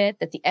assassinated,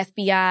 that the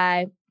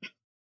FBI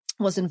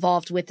was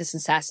involved with this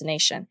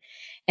assassination.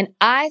 And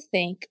I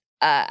think,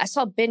 I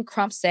saw Ben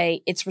Crump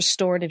say it's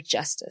restorative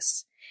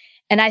justice.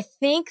 And I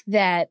think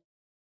that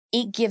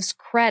it gives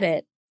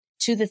credit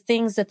to the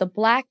things that the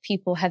Black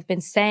people have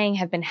been saying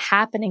have been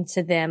happening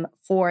to them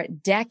for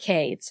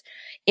decades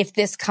if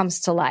this comes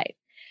to light.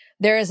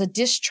 There is a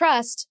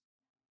distrust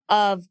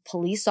of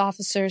police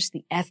officers,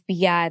 the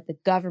FBI, the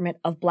government,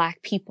 of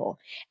Black people.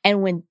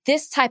 And when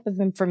this type of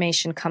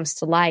information comes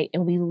to light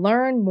and we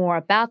learn more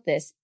about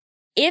this,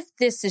 if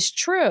this is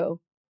true,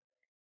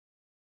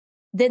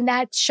 then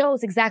that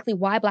shows exactly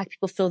why Black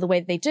people feel the way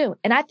they do.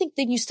 And I think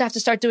that you have to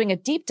start doing a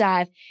deep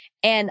dive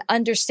and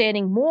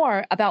understanding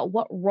more about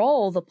what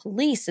role the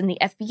police and the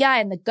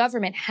FBI and the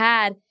government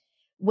had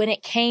when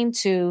it came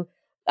to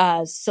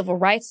civil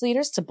rights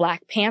leaders, to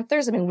Black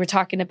Panthers. I mean, we're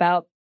talking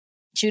about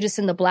Judas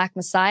and the Black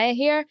Messiah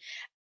here.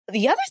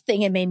 The other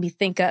thing it made me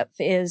think of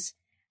is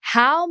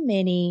how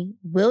many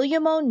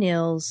William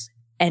O'Neills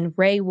and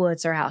Ray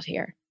Woods are out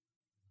here,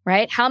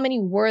 right? How many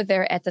were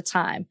there at the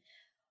time?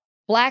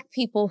 Black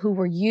people who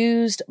were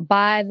used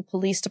by the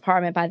police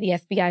department, by the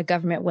FBI,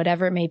 government,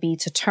 whatever it may be,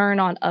 to turn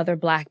on other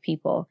Black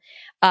people,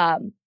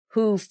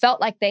 who felt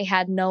like they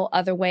had no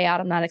other way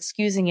out. I'm not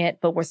excusing it,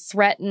 but were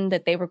threatened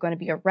that they were going to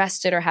be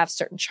arrested or have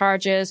certain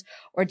charges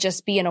or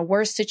just be in a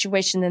worse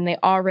situation than they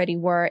already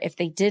were if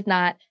they did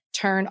not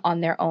turn on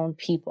their own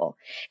people.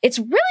 It's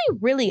really,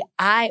 really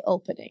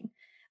eye-opening.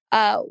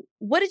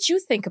 What did you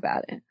think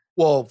about it?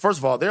 Well, first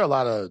of all, there are a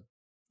lot of,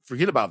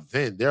 forget about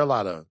then, there are a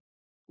lot of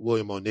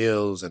William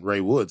O'Neills and Ray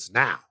Woods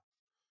now.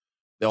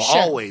 There'll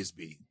always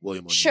be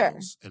William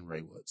O'Neills and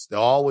Ray Woods.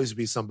 There'll always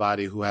be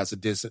somebody who has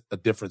a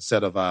different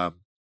set of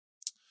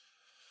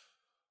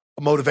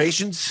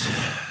motivations.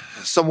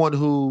 Someone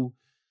who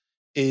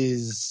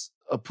is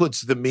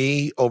puts the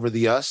me over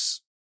the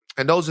us.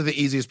 And those are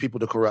the easiest people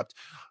to corrupt.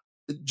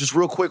 Just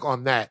real quick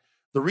on that.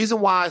 The reason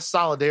why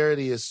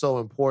solidarity is so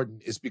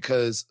important is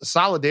because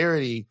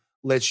solidarity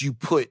lets you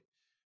put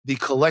the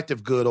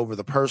collective good over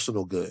the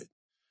personal good.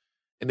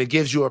 And it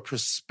gives you a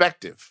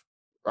perspective,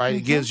 right?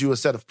 Mm-hmm. It gives you a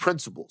set of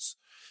principles.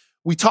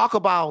 We talk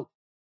about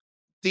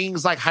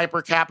things like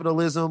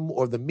hypercapitalism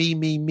or the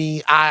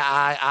me,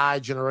 I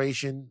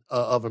generation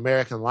of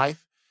American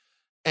life.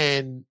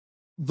 And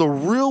the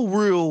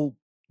real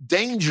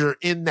danger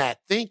in that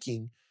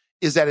thinking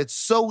is that it's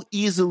so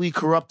easily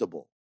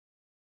corruptible.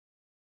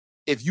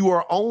 If you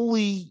are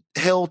only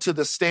held to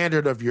the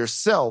standard of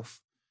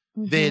yourself,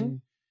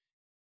 then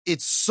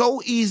it's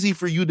so easy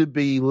for you to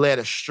be led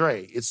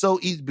astray. It's so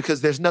easy because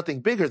there's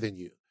nothing bigger than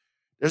you.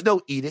 There's no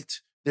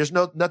edict. There's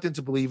nothing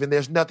to believe in.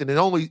 There's nothing.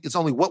 It's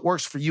only what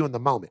works for you in the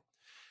moment.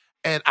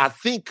 And I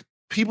think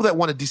people that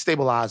want to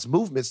destabilize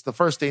movements, the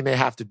first thing they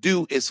have to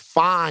do is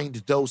find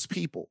those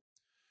people.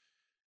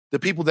 The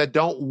people that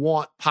don't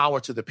want power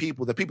to the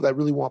people that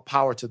really want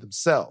power to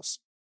themselves.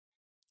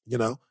 You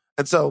know?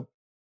 And so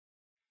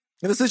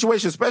in a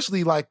situation,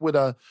 especially like with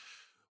a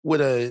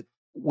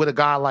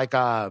guy like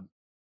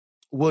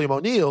William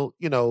O'Neill,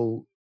 you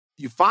know,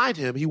 you find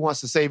him, he wants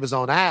to save his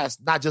own ass.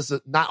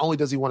 Not only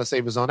does he want to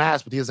save his own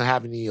ass, but he doesn't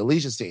have any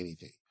allegiance to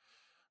anything.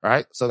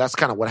 Right? So that's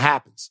kind of what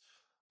happens.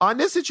 On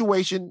this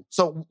situation,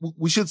 so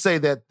we should say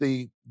that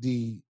the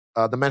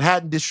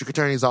Manhattan District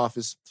Attorney's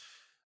Office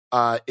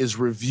is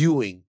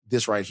reviewing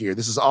this right here.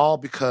 This is all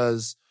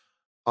because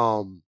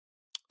a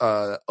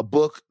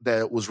book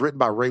that was written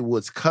by Ray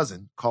Wood's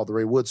cousin called The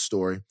Ray Woods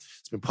Story.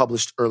 It's been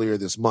published earlier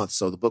this month.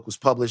 So the book was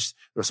published.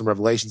 There were some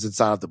revelations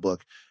inside of the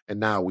book. And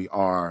now we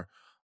are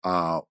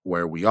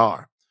where we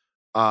are.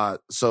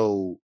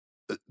 So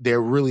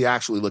they're really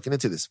actually looking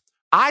into this.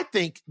 I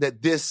think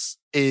that this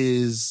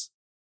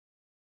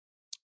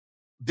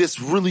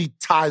really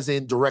ties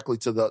in directly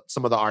to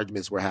some of the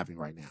arguments we're having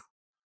right now.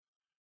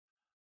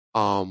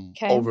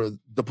 Over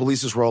the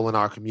police's role in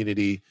our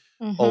community,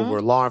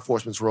 over law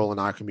enforcement's role in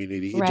our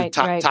community. It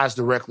ties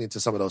directly into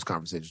some of those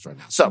conversations right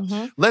now. So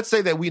let's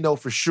say that we know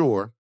for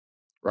sure,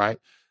 right,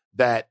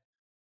 that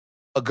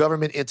a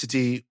government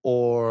entity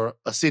or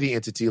a city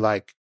entity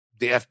like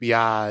the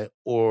FBI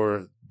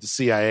or the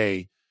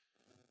CIA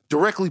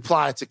directly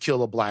plotted to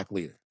kill a Black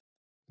leader.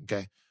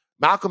 Okay.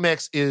 Malcolm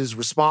X is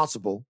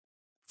responsible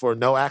for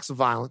no acts of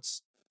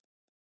violence.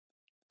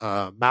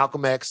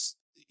 Malcolm X,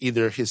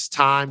 either his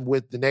time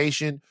with the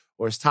nation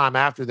or his time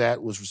after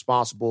that, was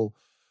responsible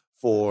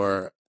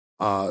for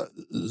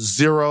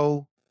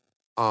zero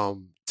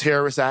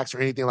terrorist acts or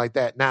anything like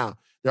that. Now,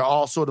 there are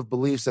all sort of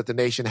beliefs that the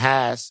nation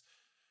has.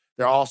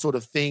 There are all sort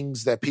of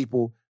things that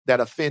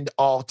offend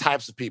all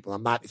types of people.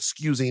 I'm not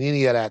excusing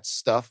any of that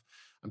stuff.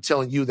 I'm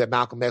telling you that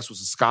Malcolm X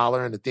was a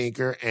scholar and a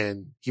thinker,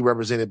 and he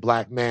represented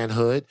Black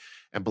manhood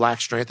and Black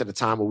strength at a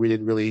time where we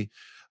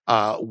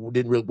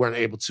weren't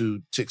able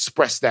to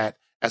express that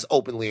as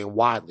openly and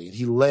widely. And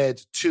he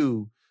led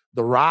to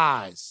the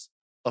rise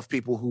of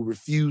people who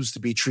refuse to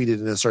be treated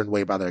in a certain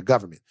way by their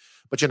government.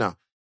 But, you know,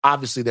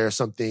 obviously there are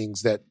some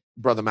things that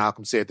Brother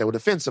Malcolm said that would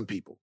offend some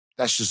people.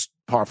 That's just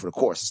par for the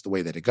course. It's the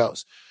way that it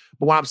goes.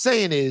 But what I'm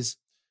saying is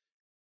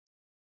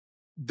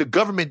the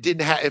government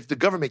if the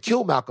government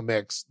killed Malcolm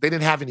X, they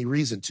didn't have any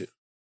reason to.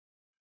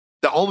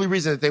 The only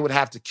reason that they would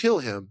have to kill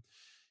him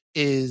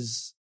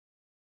is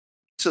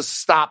to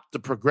stop the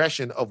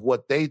progression of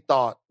what they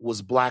thought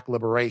was Black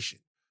liberation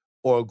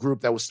or a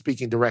group that was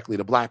speaking directly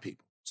to Black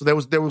people. So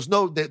there was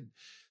no.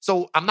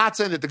 So I'm not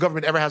saying that the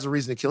government ever has a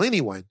reason to kill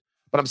anyone,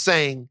 but I'm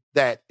saying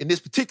that in this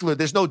particular,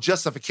 there's no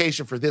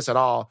justification for this at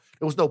all.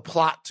 There was no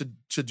plot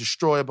to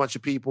destroy a bunch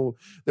of people.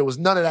 There was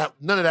none of that.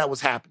 None of that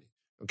was happening.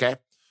 Okay.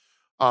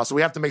 So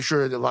we have to make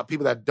sure that a lot of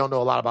people that don't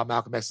know a lot about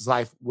Malcolm X's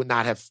life would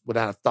not have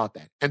thought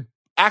that. And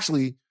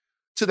actually,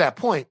 to that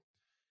point,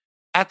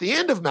 at the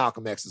end of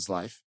Malcolm X's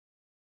life,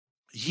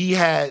 he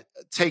had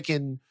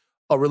taken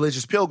a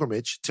religious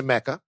pilgrimage to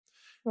Mecca.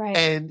 Right.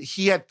 And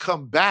he had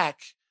come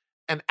back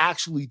and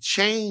actually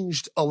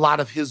changed a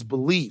lot of his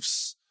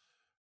beliefs,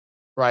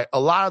 right? A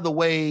lot of the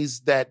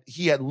ways that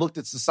he had looked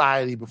at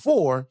society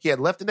before. He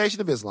had left the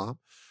Nation of Islam,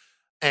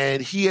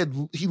 and he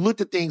looked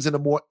at things in a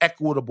more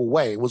equitable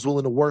way, was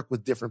willing to work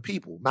with different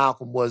people.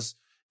 Malcolm was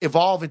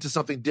evolving to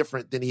something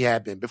different than he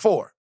had been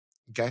before,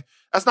 okay?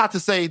 That's not to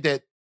say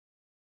that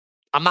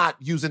I'm not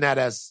using that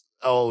as,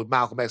 oh,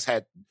 Malcolm X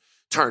had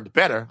turned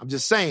better. I'm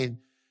just saying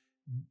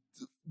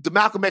the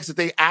Malcolm X that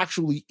they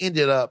actually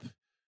ended up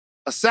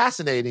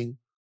assassinating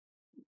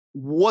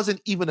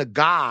wasn't even a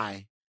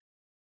guy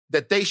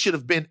that they should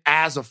have been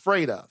as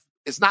afraid of.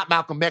 It's not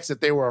Malcolm X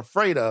that they were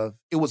afraid of.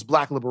 It was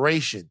Black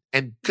liberation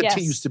and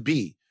continues to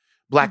be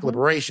Black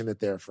liberation that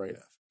they're afraid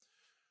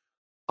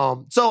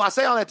of. So I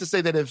say all that to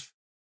say that if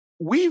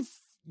we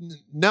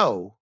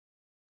know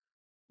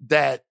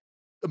that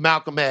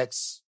Malcolm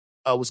X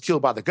was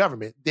killed by the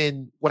government,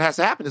 then what has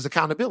to happen is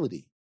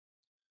accountability.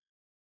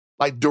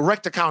 Like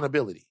direct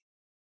accountability.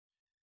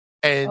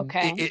 And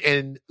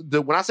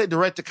when I say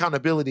direct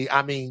accountability,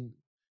 I mean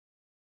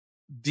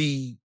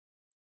the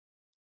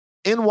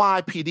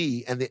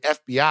NYPD and the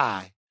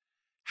FBI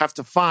have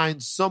to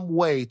find some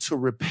way to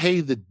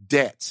repay the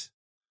debt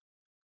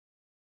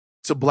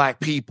to Black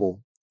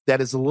people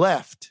that is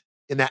left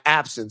in the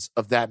absence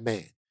of that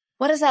man.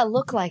 What does that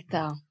look like,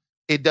 though?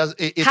 It does.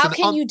 How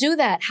can you do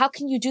that? How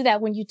can you do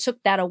that when you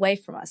took that away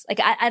from us? Like,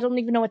 I don't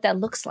even know what that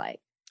looks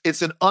like.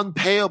 It's an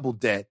unpayable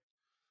debt,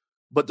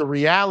 but the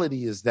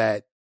reality is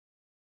that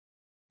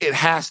it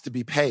has to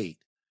be paid.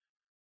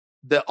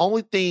 The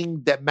only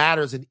thing that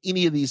matters in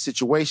any of these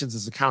situations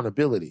is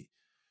accountability.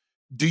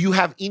 Do you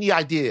have any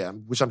idea,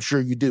 which I'm sure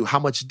you do, how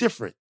much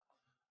different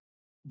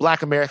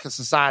Black American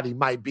society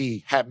might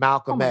be had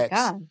Malcolm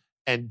X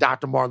and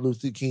Dr. Martin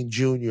Luther King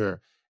Jr.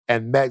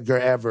 and Medgar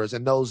Evers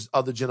and those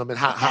other gentlemen,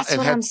 had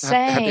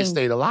they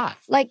stayed alive?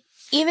 Like,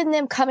 even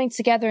them coming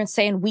together and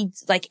saying,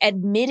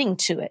 admitting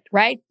to it,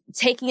 right?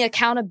 Taking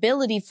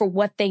accountability for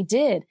what they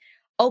did.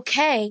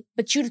 Okay,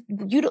 but you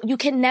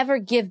can never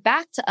give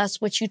back to us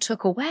what you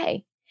took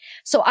away.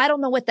 So I don't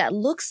know what that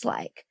looks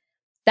like.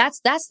 That's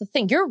the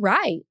thing. You're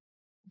right.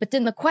 But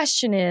then the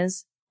question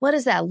is, what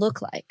does that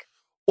look like?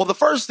 Well, the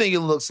first thing it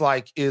looks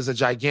like is a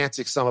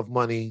gigantic sum of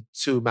money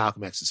to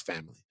Malcolm X's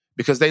family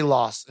because they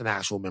lost an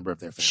actual member of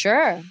their family.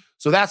 Sure.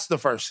 So that's the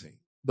first thing.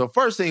 The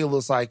first thing it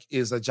looks like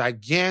is a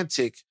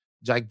gigantic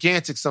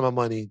sum of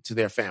money to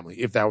their family,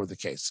 if that were the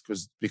case,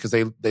 because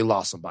they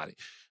lost somebody.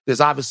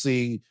 There's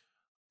obviously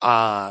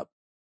a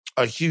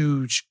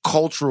huge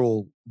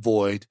cultural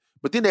void,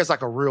 but then there's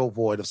like a real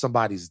void of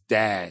somebody's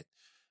dad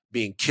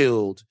being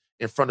killed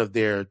in front of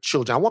their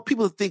children. I want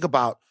people to think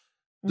about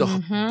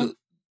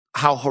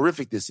how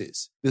horrific this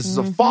is. This is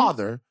a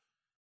father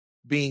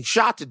being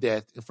shot to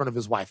death in front of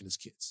his wife and his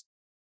kids.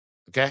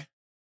 Okay?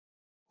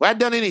 Who hadn't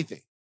done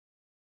anything.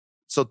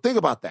 So think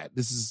about that.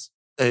 This is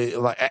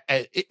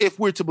if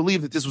we're to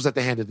believe that this was at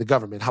the hand of the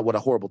government, what a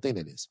horrible thing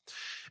that is.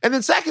 And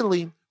then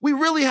secondly, we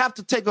really have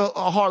to take a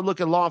hard look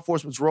at law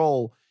enforcement's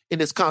role in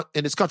this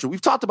country.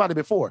 We've talked about it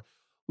before.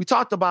 We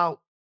talked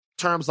about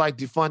terms like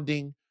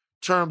defunding,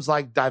 terms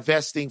like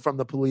divesting from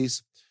the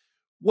police.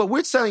 What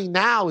we're saying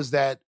now is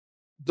that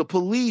the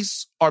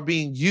police are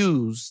being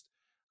used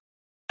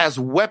as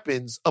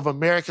weapons of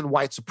American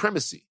white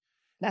supremacy.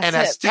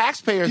 As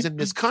taxpayers in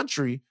this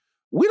country,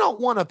 we don't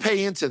want to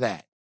pay into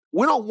that.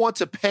 We don't want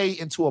to pay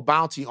into a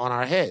bounty on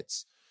our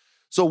heads.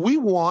 So we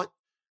want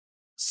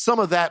some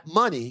of that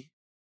money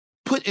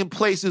put in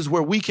places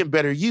where we can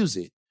better use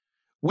it.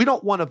 We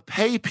don't want to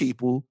pay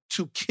people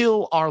to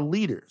kill our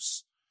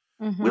leaders.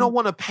 We don't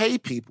want to pay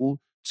people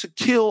to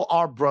kill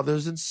our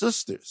brothers and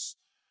sisters.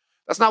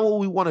 That's not what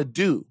we want to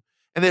do.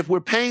 And if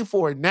we're paying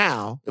for it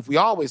now, if we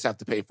always have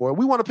to pay for it,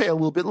 we want to pay a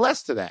little bit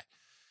less to that.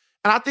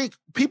 And I think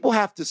people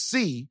have to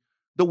see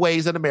the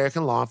ways that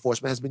American law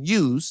enforcement has been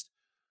used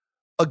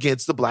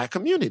against the Black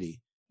community.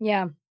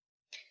 Yeah.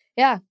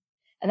 Yeah.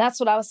 And that's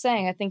what I was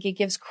saying. I think it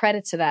gives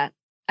credit to that.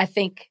 I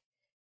think,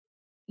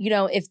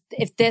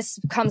 if this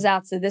comes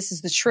out to this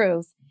is the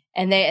truth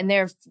and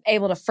they're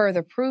able to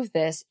further prove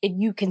this,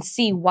 you can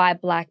see why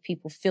Black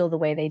people feel the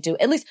way they do.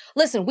 At least,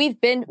 listen,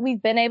 we've been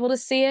able to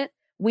see it.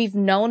 we've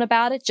known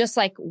about it, just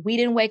like we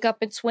didn't wake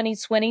up in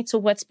 2020 to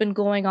what's been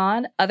going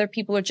on. Other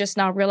people are just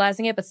now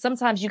realizing it. But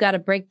sometimes you got to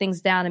break things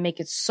down and make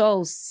it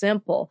so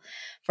simple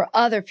for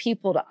other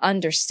people to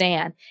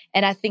understand.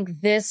 And I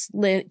think this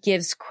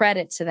gives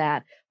credit to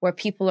that, where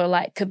people are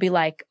like, could be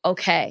like,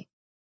 okay,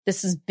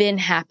 this has been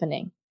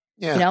happening.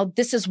 Yeah. You know,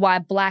 this is why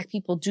Black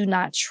people do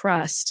not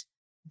trust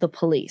the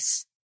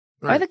police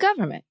or the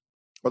government.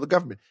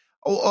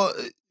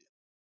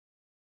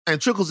 And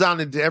it trickles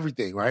down into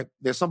everything, right?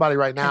 There's somebody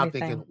right now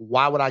thinking,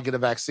 why would I get a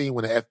vaccine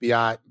when the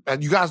FBI,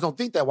 and you guys don't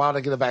think that, why would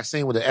I get a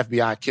vaccine when the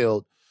FBI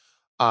killed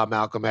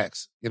Malcolm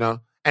X, you know?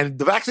 And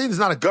the vaccine is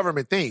not a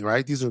government thing,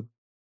 right? These are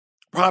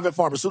private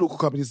pharmaceutical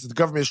companies. The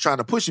government is trying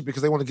to push it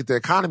because they want to get the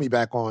economy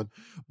back on.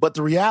 But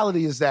the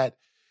reality is that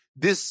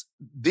this,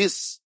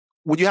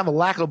 when you have a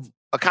lack of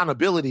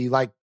accountability,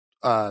 like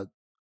the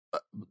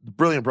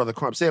brilliant brother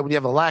Crump said, when you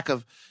have a lack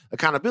of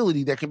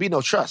accountability, there can be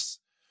no trust.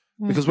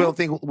 Because we don't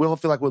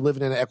feel like we're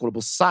living in an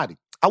equitable society.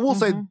 I will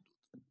say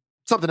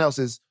something else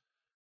is,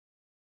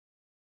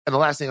 and the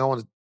last thing I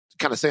want to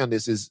kind of say on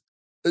this is,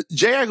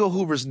 J. Edgar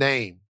Hoover's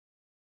name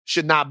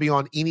should not be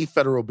on any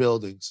federal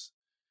buildings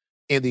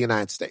in the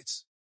United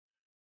States.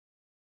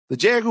 The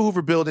J. Edgar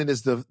Hoover building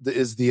is the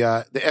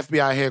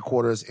FBI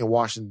headquarters in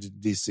Washington,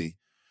 D.C.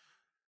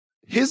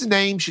 His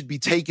name should be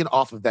taken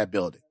off of that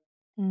building.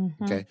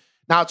 Okay.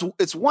 Now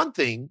it's one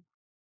thing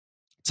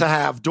to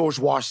have George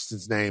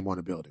Washington's name on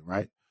a building,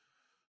 right?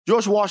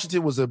 George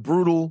Washington was a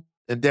brutal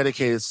and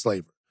dedicated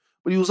slaver,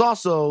 but he was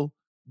also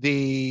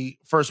the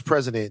first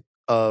president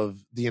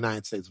of the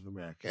United States of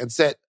America and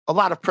set a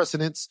lot of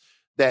precedents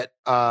that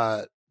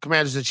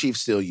commanders-in-chief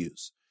still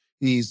use.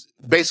 He's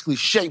basically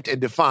shaped and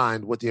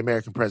defined what the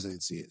American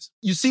presidency is.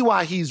 You see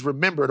why he's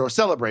remembered or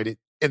celebrated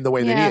in the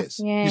way that he is.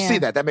 You see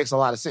that. That makes a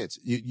lot of sense.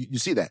 You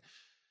see that.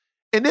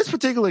 In this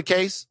particular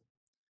case,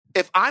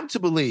 if I'm to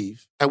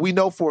believe, and we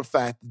know for a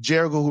fact, J.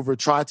 Edgar Hoover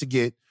tried to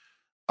get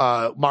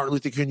Martin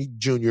Luther King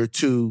Jr.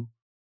 to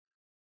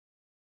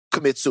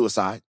commit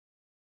suicide.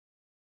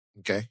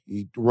 Okay.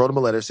 He wrote him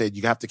a letter, said,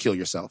 you have to kill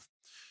yourself.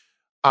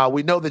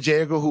 We know that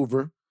J. Edgar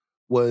Hoover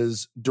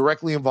was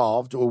directly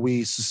involved, or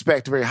we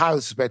suspect, very highly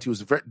suspect, he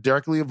was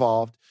directly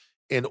involved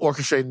in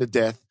orchestrating the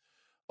death,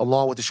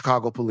 along with the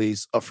Chicago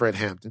police, of Fred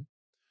Hampton.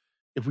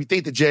 If we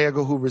think that J.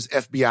 Edgar Hoover's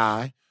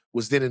FBI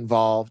was then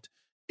involved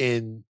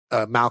in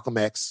Malcolm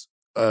X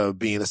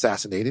being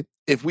assassinated,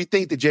 if we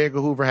think that J.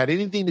 Edgar Hoover had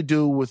anything to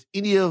do with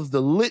any of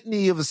the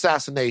litany of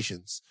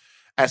assassinations,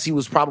 as he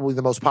was probably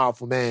the most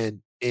powerful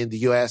man in the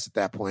U.S. at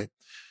that point,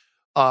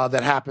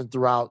 that happened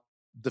throughout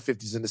the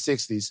 50s and the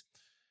 60s,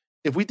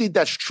 if we think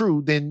that's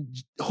true, then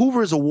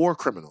Hoover is a war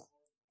criminal.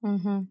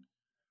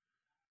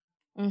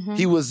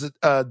 He was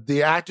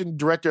the acting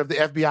director of the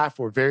FBI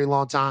for a very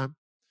long time.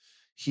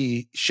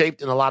 He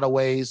shaped in a lot of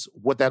ways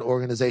what that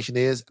organization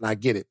is, and I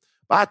get it.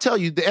 But I tell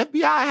you, the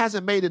FBI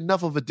hasn't made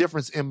enough of a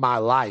difference in my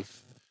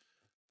life,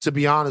 to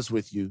be honest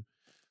with you,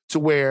 to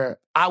where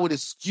I would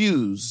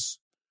excuse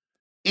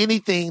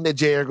anything that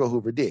J. Edgar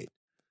Hoover did.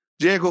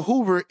 J. Edgar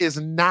Hoover is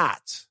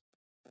not,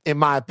 in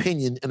my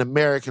opinion, an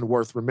American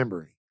worth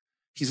remembering.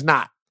 He's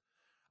not.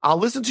 I'll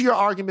listen to your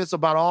arguments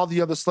about all the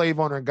other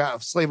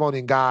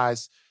slave-owning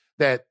guys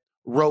that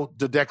wrote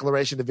the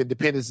Declaration of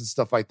Independence and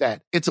stuff like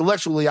that.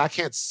 Intellectually, I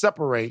can't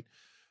separate,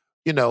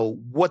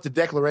 what the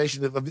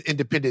Declaration of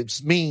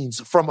Independence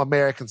means from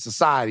American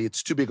society.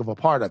 It's too big of a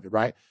part of it,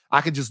 right?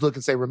 I can just look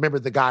and say, remember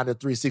the guy in the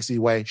 360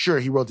 way. Sure,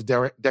 he wrote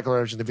the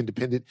Declaration of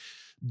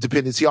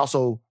Independence. He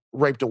also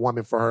raped a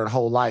woman for her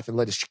whole life and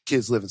let his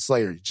kids live in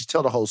slavery. Just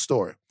tell the whole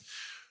story.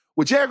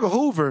 With J. Edgar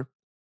Hoover,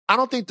 I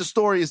don't think the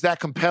story is that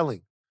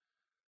compelling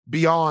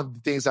beyond the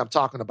things I'm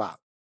talking about.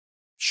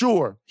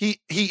 Sure,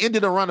 he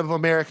ended a run of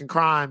American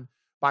crime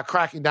by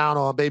cracking down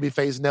on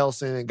Babyface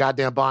Nelson and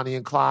goddamn Bonnie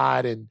and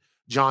Clyde and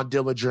John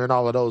Dillinger and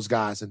all of those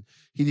guys. And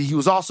he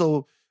was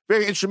also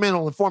very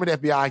instrumental in forming the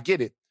FBI. I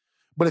get it.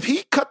 But if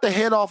he cut the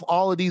head off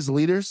all of these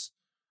leaders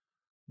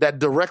that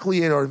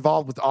directly are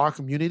involved with our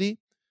community,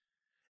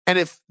 and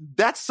if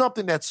that's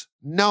something that's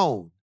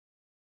known,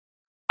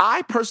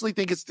 I personally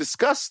think it's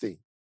disgusting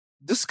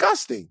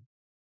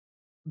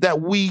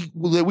that we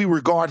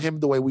regard him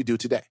the way we do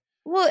today.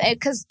 Well,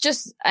 because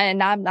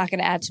and I'm not going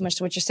to add too much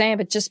to what you're saying,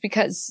 but just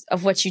because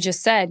of what you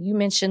just said, you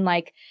mentioned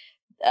like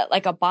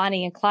a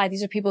Bonnie and Clyde.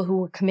 These are people who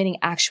were committing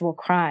actual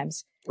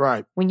crimes.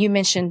 Right. When you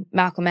mentioned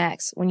Malcolm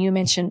X, when you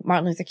mentioned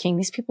Martin Luther King,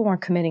 these people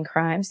weren't committing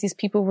crimes. These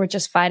people were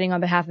just fighting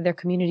on behalf of their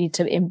community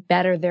to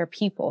better their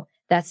people.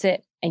 That's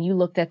it. And you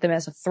looked at them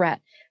as a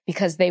threat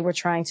because they were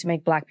trying to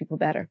make Black people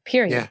better.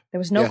 Period. Yeah. There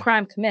was no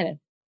crime committed.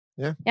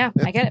 Yeah,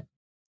 I get it.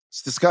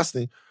 It's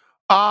disgusting.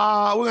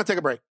 We're going to take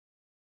a break.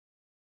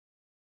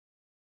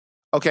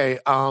 Okay.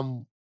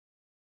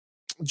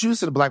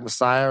 Judas and the Black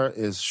Messiah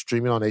is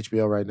streaming on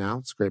HBO right now.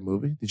 It's a great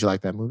movie. Did you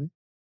like that movie?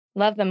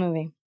 Love the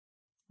movie.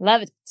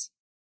 Love it.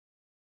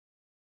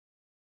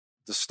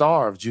 The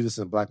star of Judas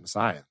and the Black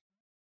Messiah,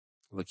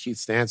 Lakeith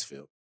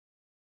Stanfield.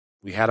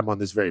 We had him on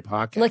this very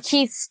podcast.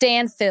 Lakeith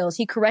Stanfield.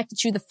 He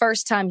corrected you the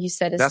first time you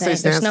said his name. Did I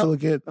say Stanfield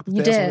again?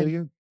 You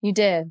did. You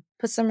did.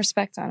 Put some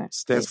respect on it.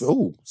 Stanfield.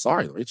 Oh,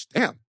 sorry, Rich.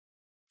 Damn.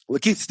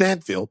 Lakeith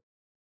Stanfield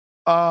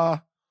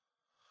posted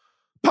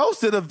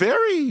a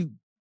very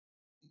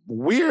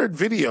weird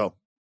video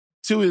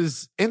to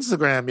his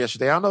Instagram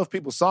yesterday. I don't know if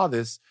people saw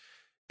this.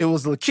 It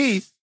was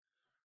Lakeith,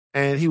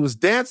 and he was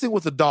dancing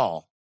with a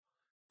doll.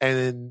 And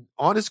then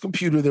on his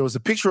computer, there was a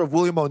picture of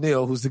William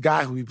O'Neill, who's the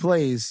guy who he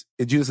plays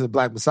in Judas and the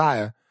Black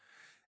Messiah.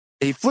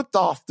 He flipped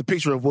off the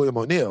picture of William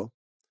O'Neill.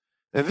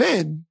 And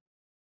then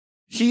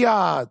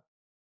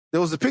there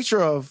was a picture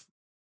of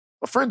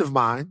a friend of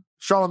mine,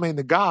 Charlemagne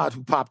the God,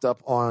 who popped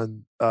up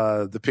on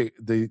why'd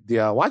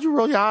you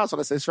roll your eyes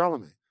when I said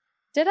Charlemagne?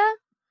 Did I?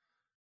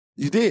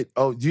 You did.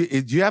 Oh, do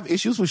you have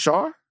issues with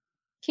Char?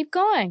 Keep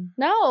going.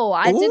 No,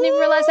 I didn't even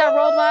realize I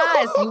rolled my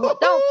eyes.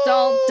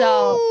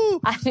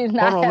 Don't. I do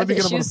not Hold on, have let me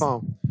issues. get him on the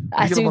phone.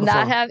 I do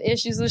not have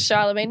issues with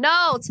Charlemagne.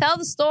 No, tell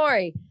the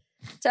story.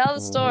 Tell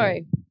the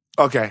story.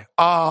 Okay.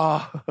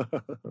 No.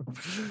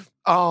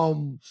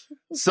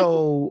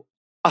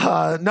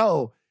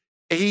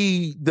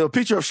 The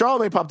picture of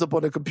Charlemagne popped up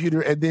on the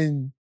computer, and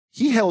then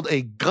he held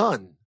a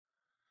gun.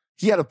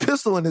 He had a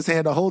pistol in his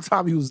hand the whole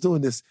time he was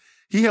doing this.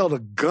 He held a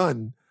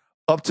gun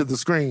up to the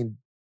screen.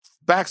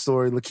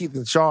 Backstory, Lakeith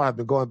and Char have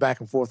been going back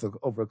and forth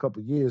over a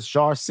couple of years.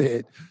 Char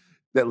said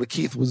that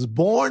Lakeith was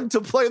born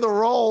to play the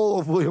role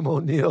of William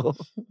O'Neill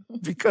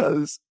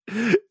because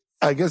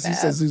I guess he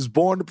says he was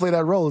born to play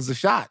that role as a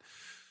shot.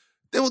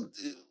 That was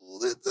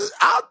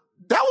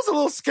a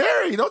little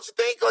scary, don't you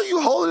think? Like, you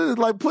holding it,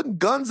 like putting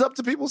guns up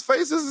to people's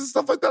faces and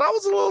stuff like that.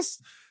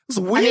 It's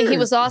weird. I mean, he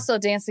was also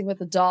dancing with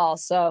a doll.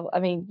 So,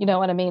 I mean, you know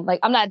what I mean? Like,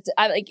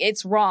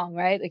 it's wrong,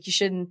 right? Like, he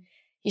shouldn't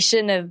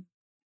have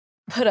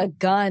put a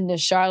gun to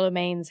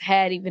Charlemagne's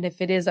head, even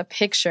if it is a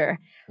picture.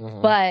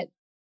 Mm-hmm. But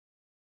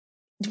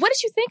what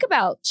did you think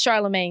about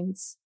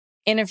Charlemagne's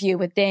interview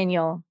with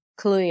Daniel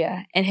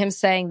Kaluuya and him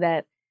saying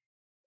that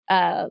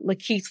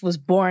Lakeith was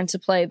born to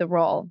play the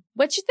role?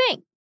 What'd you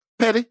think?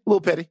 Petty, a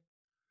little petty.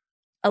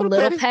 A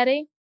little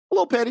petty? A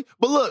little petty.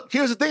 But look,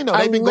 here's the thing, though.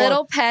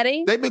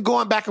 Petty? They've been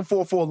going back and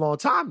forth for a long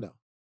time, though.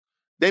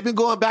 It was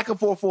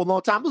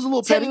a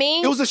little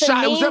petty. It was a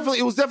shot.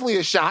 It was definitely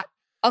a shot.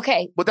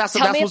 Okay. But that's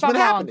Tell me what's if I'm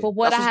been wrong, happening. but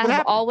what I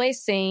have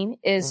always seen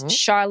is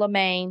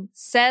Charlemagne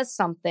says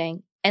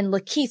something and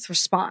Lakeith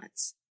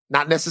responds.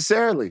 Not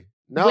necessarily.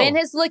 No. When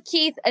has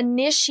Lakeith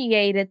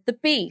initiated the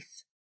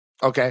beef?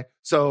 Okay.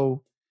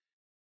 So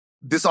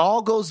this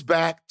all goes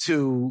back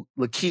to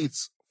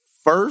Lakeith's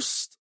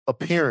first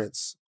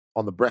appearance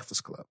on The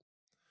Breakfast Club.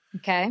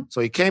 Okay.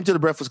 So he came to The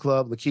Breakfast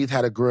Club. Lakeith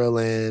had a grill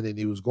in, and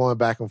he was going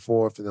back and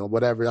forth and then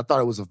whatever. I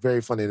thought it was a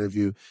very fun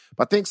interview.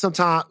 But I think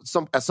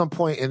at some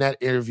point in that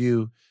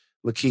interview,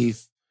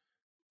 Lakeith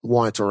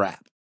wanted to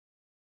rap.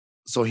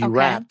 So he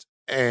rapped,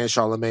 and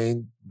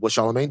what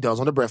Charlemagne does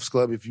on The Breakfast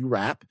Club, if you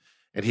rap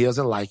and he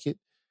doesn't like it,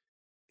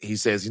 he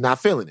says he's not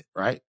feeling it,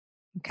 right?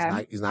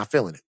 Okay. He's not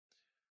feeling it.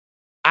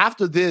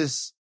 After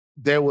this,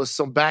 there was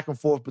some back and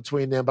forth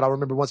between them, but I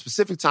remember one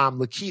specific time,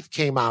 Lakeith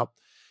came out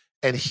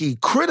and he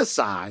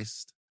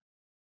criticized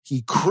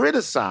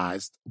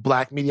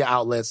black media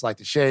outlets like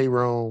the Shade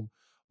Room,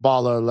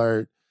 Baller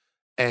Alert,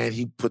 and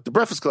he put the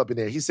Breakfast Club in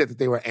there. He said that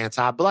they were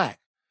anti-black.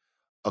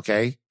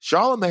 Okay.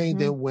 Charlemagne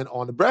then went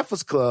on the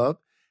Breakfast Club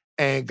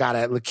and got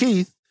at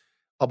Lakeith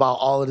about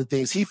all of the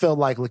things he felt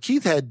like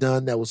Lakeith had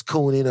done that was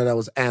cooning or that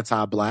was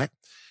anti-black.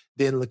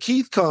 Then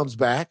Lakeith comes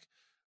back,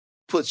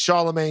 puts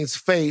Charlemagne's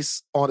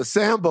face on a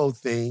Sambo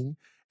thing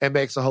and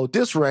makes a whole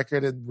diss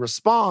record and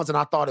responds. And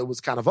I thought it was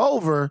kind of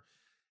over,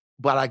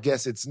 but I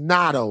guess it's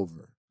not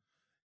over.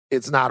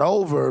 It's not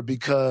over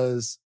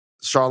because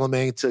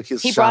Charlemagne took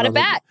his shot. He brought it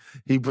back.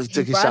 He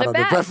took his shot on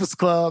The Breakfast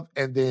Club,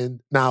 and then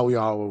now we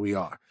are where we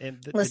are. And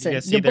listen,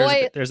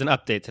 there's an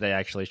update today,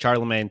 actually.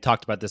 Charlemagne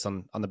talked about this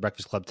on The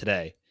Breakfast Club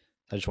today.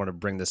 I just want to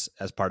bring this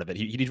as part of it.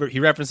 He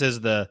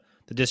references the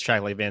diss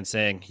track like Van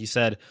saying. He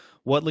said,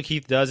 what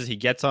Lakeith does is he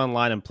gets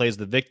online and plays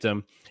the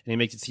victim, and he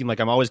makes it seem like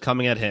I'm always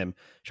coming at him,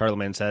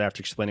 Charlemagne said after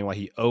explaining why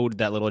he owed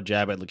that little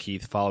jab at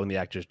Lakeith following the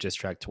actor's diss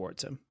track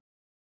towards him.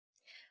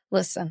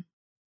 Listen,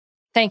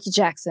 thank you,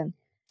 Jackson.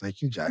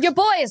 Thank you, Jackson. Your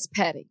boy is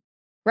petty,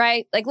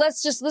 right? Like,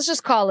 let's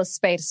just call a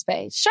spade a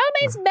spade.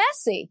 Charlemagne's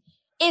messy.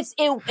 It's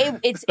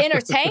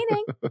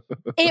entertaining.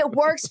 It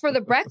works for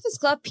the Breakfast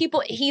Club.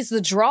 He's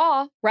the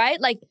draw, right?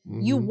 Like,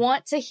 you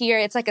want to hear,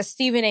 it's like a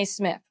Stephen A.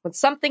 Smith. When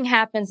something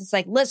happens, it's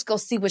like, let's go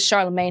see what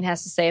Charlemagne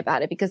has to say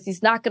about it, because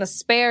he's not going to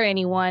spare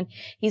anyone.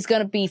 He's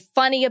going to be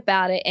funny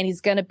about it, and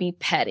he's going to be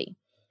petty.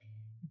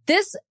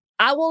 This,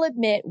 I will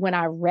admit, when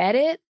I read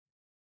it,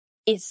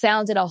 it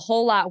sounded a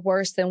whole lot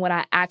worse than when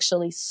I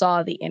actually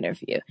saw the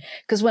interview.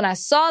 Because when I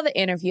saw the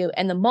interview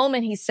and the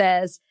moment he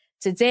says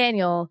to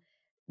Daniel,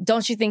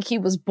 don't you think he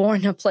was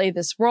born to play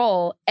this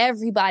role?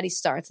 Everybody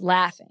starts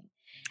laughing.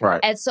 Right.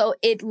 And so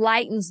it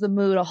lightens the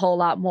mood a whole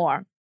lot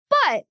more.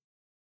 But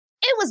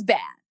it was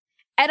bad.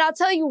 And I'll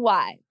tell you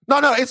why.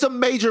 No, it's a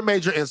major,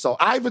 major insult.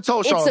 I even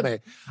told Charlemagne.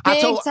 I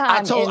told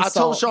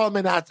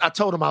Charlemagne, I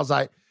told him,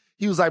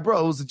 he was like,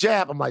 bro, it was a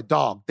jab. I'm like,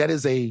 dog, that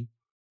is a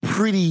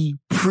pretty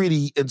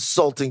pretty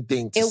insulting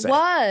thing to say. It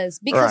was,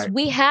 because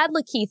we had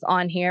Lakeith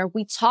on here.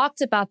 We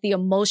talked about the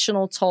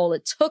emotional toll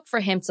it took for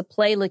him to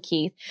play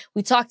Lakeith.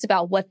 We talked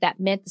about what that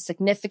meant, the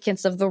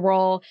significance of the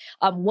role,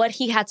 what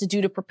he had to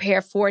do to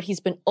prepare for it. He's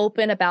been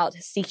open about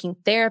seeking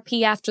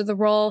therapy after the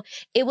role.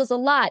 It was a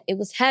lot. It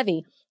was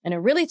heavy. And it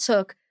really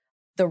took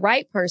the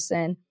right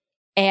person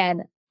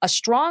and a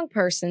strong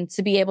person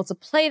to be able to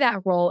play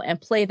that role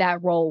and play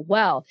that role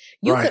well.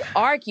 You could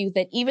argue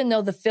that even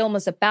though the film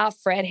is about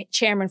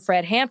Chairman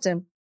Fred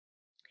Hampton,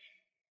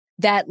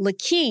 that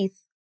Lakeith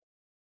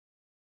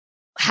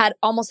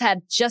almost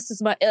had just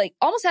as much,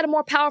 almost had a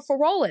more powerful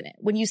role in it.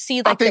 When you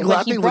see, I think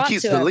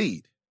Lakeith's the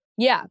lead.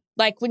 Yeah,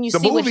 when you see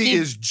the movie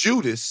is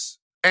Judas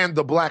and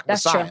the Black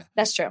Messiah. True.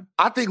 That's true.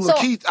 I think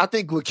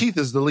Lakeith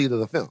is the lead of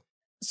the film.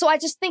 So I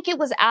just think it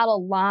was out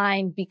of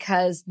line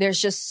because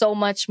there's just so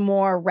much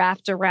more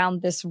wrapped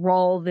around this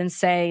role than,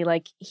 say,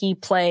 he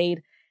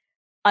played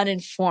an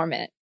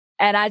informant.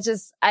 And and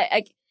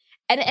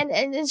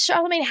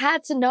Charlamagne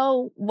had to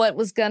know what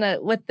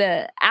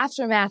the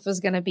aftermath was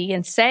gonna be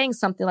in saying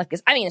something like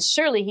this. I mean,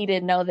 surely he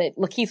didn't know that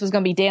Lakeith was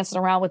gonna be dancing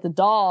around with a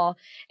doll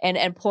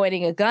and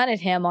pointing a gun at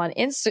him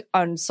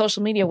on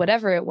social media,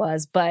 whatever it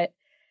was. But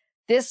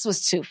this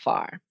was too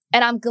far.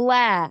 And I'm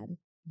glad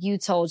you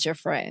told your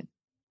friend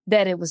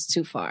that it was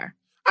too far.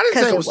 I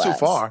didn't say it was too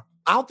far.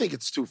 I don't think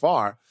it's too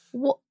far.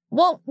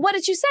 Well, what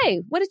did you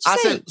say? What did you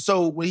say? I said,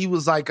 so when he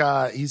was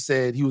he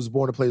said he was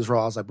born to play this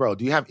role, I was like, bro,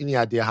 do you have any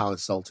idea how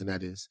insulting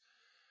that is?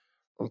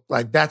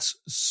 That's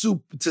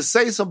super, to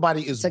say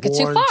somebody is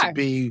born to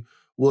be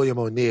William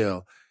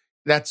O'Neill,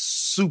 that's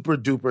super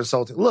duper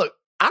insulting. Look,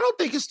 I don't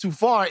think it's too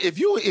far.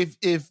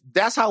 If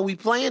that's how we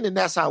playing, then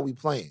that's how we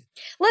playing.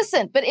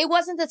 Listen, but it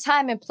wasn't the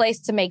time and place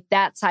to make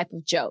that type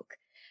of joke.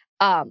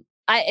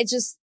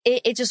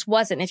 It just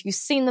wasn't. If you've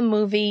seen the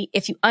movie,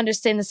 if you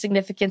understand the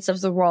significance of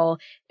the role,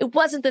 it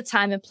wasn't the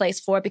time and place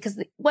for it. Because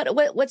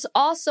what's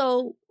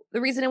also the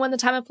reason it wasn't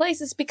the time and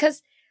place is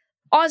because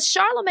on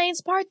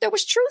Charlamagne's part, there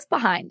was truth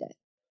behind it.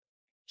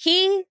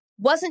 He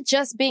wasn't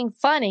just being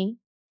funny.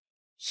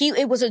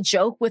 It was a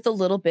joke with a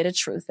little bit of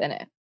truth in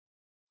it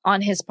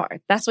on his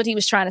part. That's what he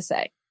was trying to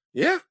say.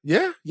 Yeah.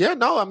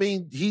 No, I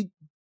mean, he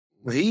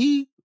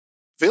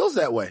feels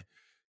that way.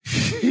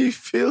 He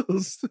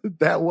feels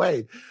that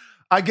way.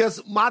 I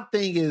guess my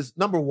thing is,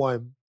 number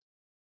one,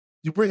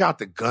 you bring out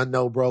the gun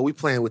though, bro. We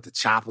playing with the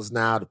choppers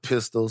now, the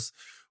pistols.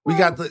 We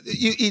got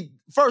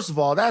first of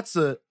all,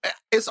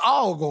 it's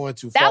all going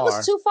too far. That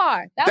was too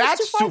far. That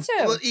was too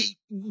far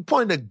too.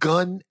 Pointing a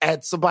gun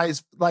at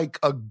somebody's,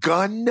 a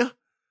gun,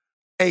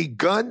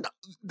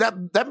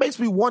 that makes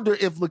me wonder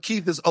if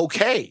Lakeith is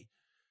okay.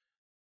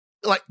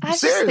 I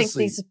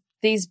seriously. just think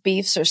these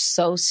beefs are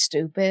so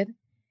stupid.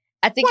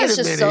 I think Wait it's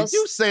a just minute. so.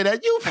 You say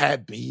that you've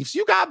had beefs.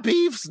 You got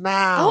beefs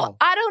now. Oh,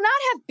 I do not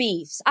have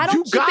beefs. I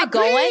don't keep it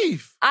going.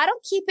 Beef. I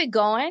don't keep it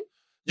going.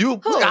 I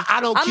don't keep it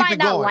going. I might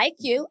not like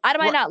you. I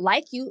might not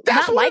like you.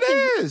 That's not what liking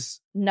it is.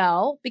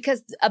 No,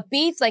 because a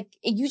beef,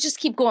 you just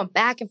keep going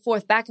back and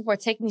forth,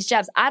 taking these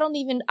jabs. I don't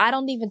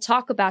even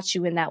talk about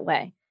you in that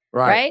way.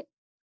 Right?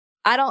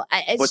 I don't.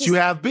 But you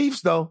have beefs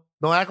though.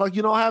 Don't act like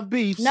you don't have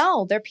beefs.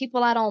 No, they're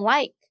people I don't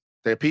like.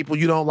 They're people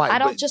you don't like. I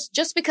don't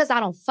just because I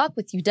don't fuck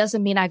with you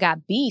doesn't mean I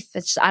got beef.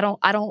 It's I don't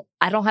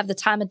have the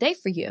time of day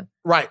for you.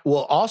 Right.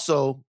 Well,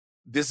 also,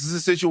 this is a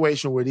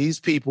situation where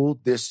there's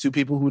two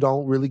people who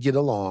don't really get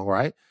along,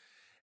 right?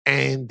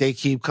 And they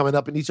keep coming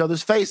up in each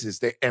other's faces.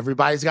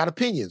 Everybody's got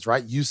opinions,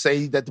 right? You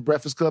say that the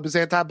Breakfast Club is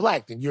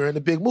anti-black, then you're in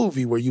a big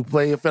movie where you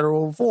play a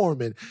federal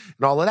informant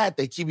and all of that.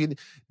 They keep in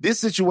this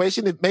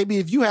situation. Maybe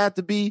if you had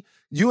to be,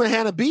 you and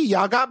Hannah B,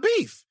 y'all got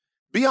beef.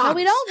 Be honest. No,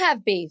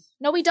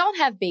 we don't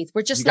have beef.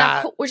 We're just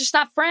we're just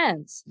not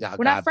friends.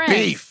 We're not friends.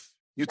 Beef.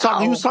 You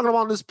was talking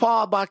about this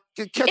pod about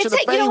catching a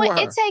fade with her.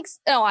 It takes.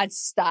 No, I'd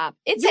stop.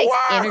 It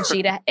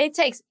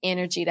takes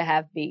energy to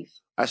have beef.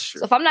 That's true.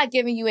 So if I'm not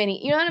giving you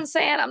any, you know what I'm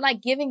saying? I'm not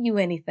giving you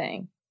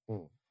anything.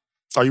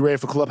 Are you ready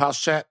for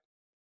Clubhouse Chat?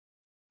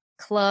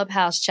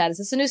 Clubhouse Chat. Is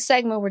this a new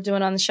segment we're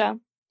doing on the show?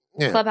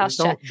 Yeah. Clubhouse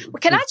Chat.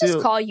 Can I just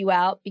call you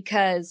out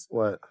because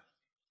what?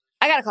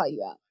 I gotta call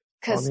you out.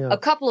 Because a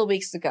couple of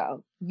weeks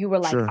ago, you were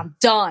like, sure. I'm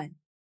done.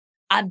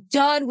 I'm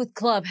done with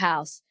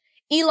Clubhouse.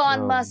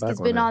 Elon Musk has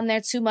been on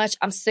there too much.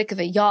 I'm sick of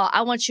it. Y'all,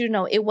 I want you to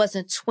know it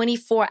wasn't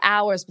 24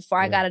 hours before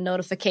I got a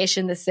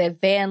notification that said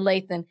Van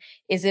Lathan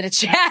is in a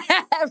chat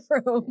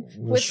room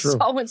with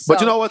so-and-so. But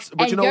you know what's...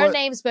 your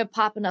name's been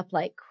popping up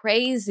like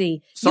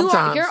crazy.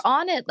 Sometimes. You're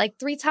on it like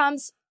 3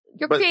 times.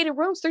 You're creating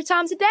rooms 3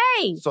 times a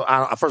day. So,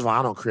 first of all,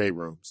 I don't create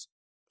rooms.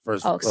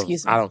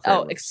 Excuse me. I don't create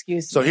rooms.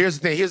 Excuse me. So here's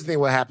the thing.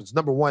 What happens.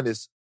 Number one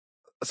is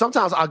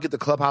sometimes I'll get the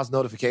Clubhouse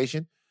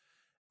notification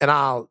and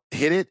I'll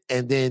hit it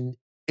and then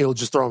it'll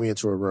just throw me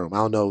into a room. I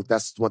don't know.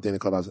 That's one thing in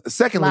Clubhouse.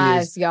 Secondly,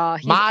 lies, y'all.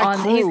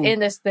 He's in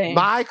this thing.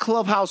 My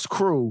Clubhouse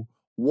crew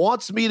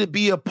wants me to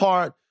be a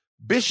part.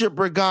 Bishop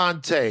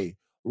Brigante,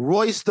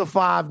 Royce the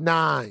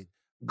 5'9",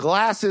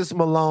 Glasses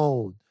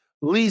Malone,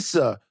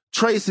 Lisa,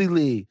 Tracy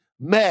Lee,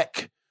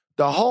 Mech,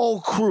 the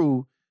whole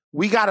crew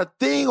we got a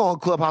thing on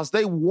Clubhouse.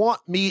 They want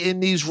me in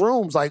these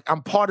rooms. Like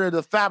I'm part of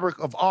the fabric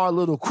of our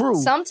little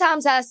crew.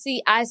 Sometimes I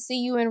see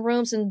you in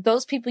rooms and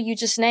those people you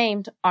just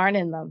named aren't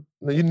in them.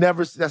 No,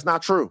 that's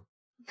not true.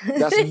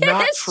 That's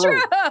not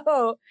true.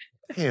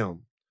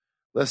 Damn.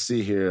 Let's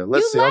see here.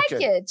 You like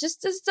it.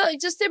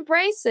 Just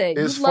embrace it.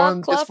 It's you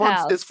fun. love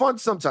Clubhouse. It's fun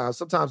sometimes.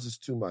 Sometimes it's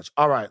too much.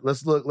 All right,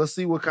 let's look. Let's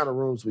see what kind of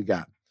rooms we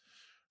got.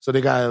 So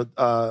they got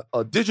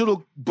a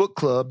digital book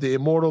club, The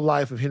Immortal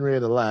Life of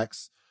Henrietta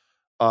Lacks.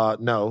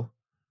 No.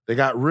 They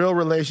got Real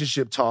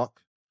Relationship Talk.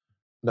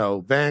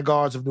 No.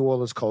 Vanguards of New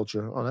Orleans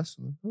Culture. Oh, that's...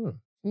 No.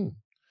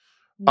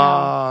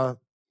 Oh,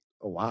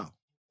 wow.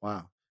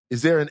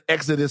 Is there an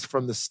exodus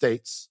from the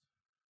States?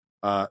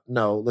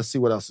 No. Let's see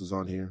what else is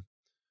on here.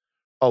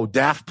 Oh,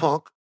 Daft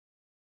Punk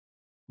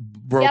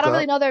broke I don't up.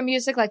 really know their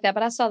music like that,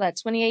 but I saw that.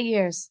 28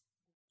 years.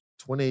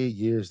 28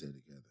 years they're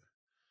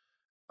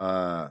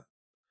together.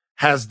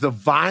 Has the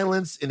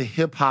violence in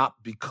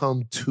hip-hop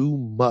become too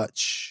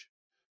much?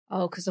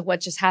 Oh, because of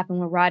what just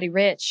happened with Roddy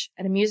Ricch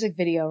at a music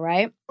video,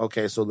 right?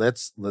 Okay, so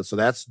that's one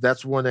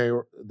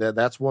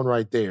that's one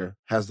right there.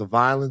 Has the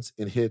violence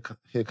in hip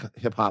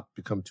hop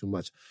become too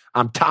much?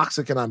 I'm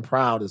Toxic and I'm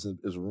Proud is a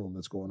room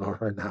that's going on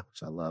right now,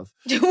 which I love.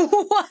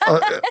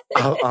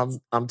 What?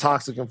 I'm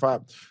Toxic and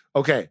Proud.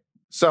 Okay,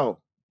 so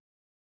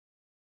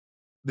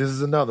this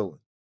is another one.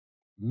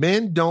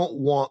 Men don't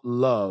want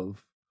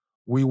love.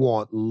 We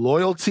want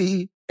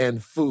loyalty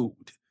and food.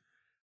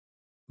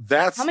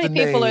 That's how many the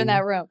people name are in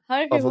that room? How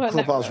many of people a are in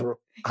that Clubhouse room? room.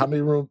 How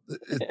many rooms?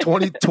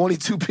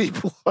 22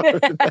 people.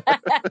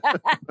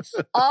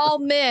 All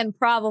men,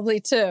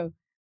 probably too.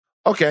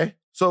 Okay,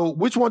 so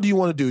which one do you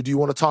want to do? Do you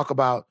want to talk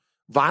about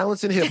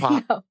violence in hip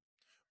hop, No.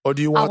 or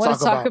do you want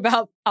to talk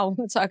about? I want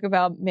to talk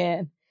about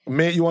men.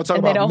 Men, you want to talk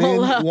And they about don't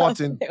men love-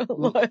 wanting they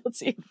want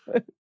loyalty. and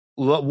food.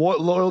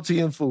 loyalty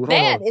and food. Hold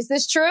Man, on. is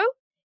this true?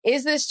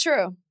 Is this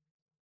true?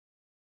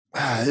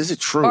 Is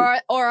it true?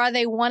 Or are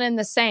they one and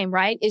the same,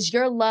 right? Is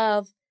your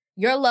love,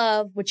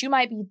 what you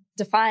might be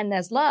defined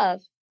as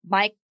love,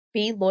 might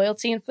be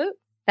loyalty and food.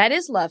 That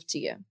is love to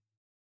you.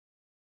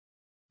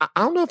 I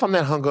don't know if I'm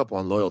that hung up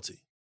on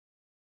loyalty.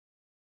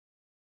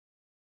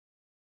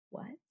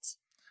 What?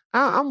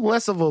 I'm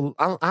less of a.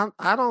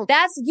 I don't.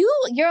 That's you.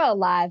 You're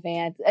alive,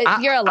 man.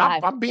 You're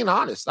alive. I'm being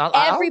honest.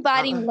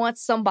 Everybody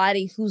wants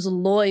somebody who's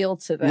loyal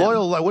to them.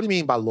 Loyal. Like, what do you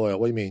mean by loyal?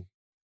 What do you mean?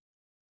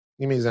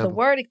 Give me an example.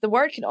 The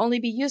word can only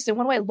be used in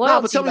one way. Loyalty.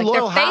 No, but tell me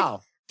loyal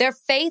how? They're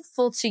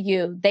faithful to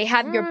you. They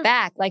have your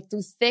back, like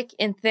through thick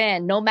and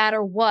thin. No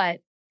matter what,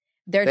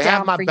 they're they down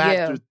have my for back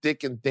you. through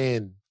thick and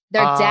thin.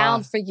 They're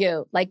down for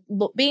you. Like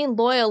being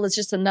loyal is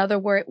just another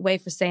way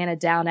for saying a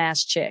down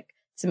ass chick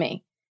to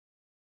me.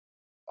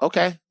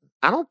 Okay,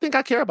 I don't think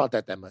I care about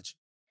that much.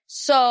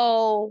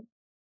 So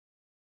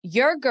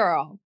your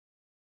girl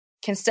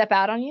can step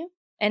out on you,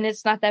 and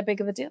it's not that big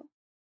of a deal.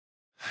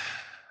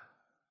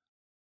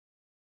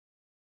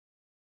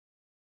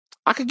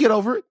 I could get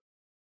over it.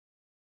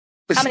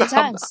 How many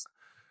times?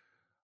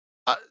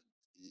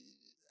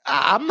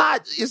 I'm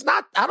not. It's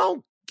not. I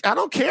don't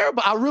care.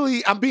 But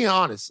I'm being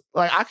honest.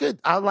 Like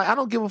I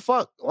don't give a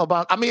fuck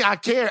about. I mean, I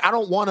care. I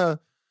don't want to.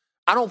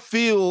 I don't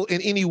feel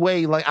in any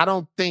way like. I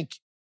don't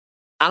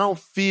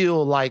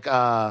feel like.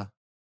 I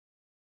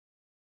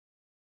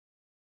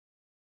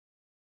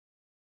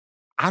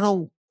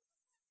don't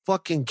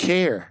fucking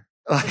care.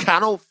 Like I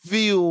don't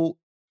feel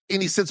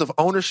any sense of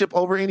ownership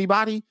over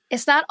anybody.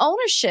 It's not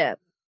ownership.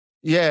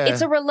 Yeah. It's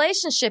a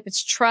relationship.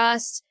 It's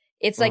trust.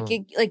 It's like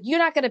you're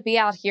not going to be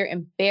out here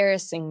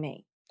embarrassing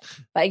me.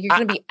 Like you're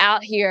going to be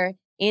out here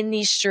in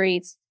these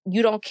streets.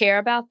 You don't care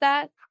about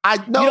that.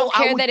 You don't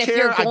care that if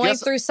you're going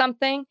through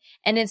something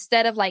and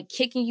instead of like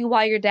kicking you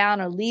while you're down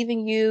or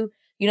leaving you,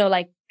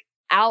 like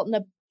out in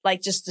the,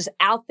 like just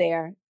out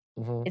there,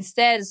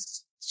 instead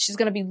she's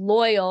going to be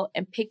loyal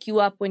and pick you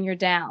up when you're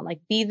down,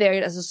 like be there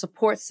as a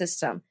support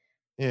system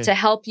to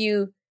help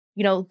you,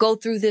 go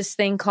through this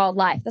thing called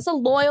life. That's a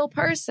loyal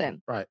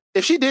person. Right.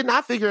 If she didn't,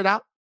 I'd figure it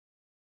out.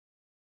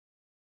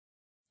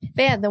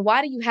 Man, then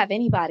why do you have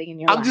anybody in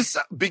your life? I'm just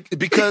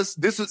because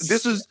this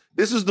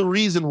is the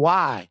reason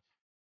why.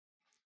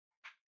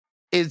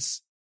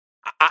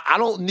 I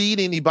don't need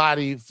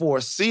anybody for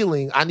a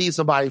ceiling. I need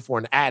somebody for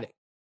an attic,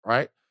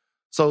 right?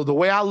 So the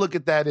way I look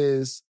at that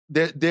is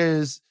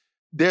there's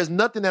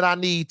nothing that I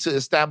need to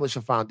establish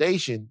a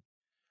foundation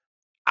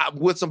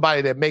with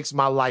somebody that makes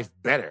my life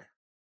better,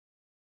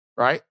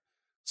 right?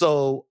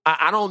 So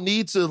I don't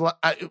need to.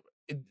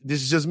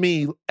 This is just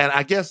me, and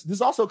I guess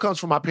this also comes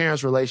from my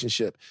parents'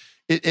 relationship.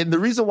 And the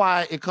reason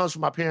why it comes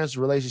from my parents'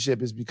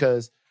 relationship is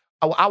because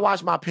I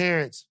watched my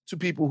parents, two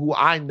people who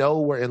I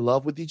know were in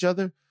love with each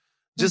other,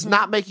 just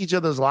not make each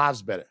other's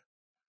lives better.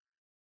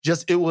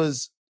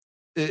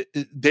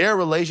 Their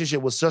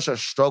relationship was such a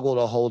struggle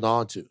to hold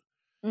on to.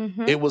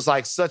 It was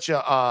like such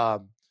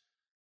a,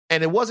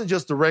 and it wasn't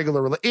just the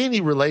regular,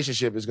 any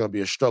relationship is going to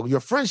be a struggle. Your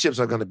friendships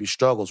are going to be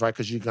struggles, right?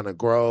 Because you're going to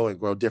grow and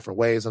grow different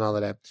ways and all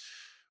of that.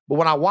 But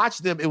when I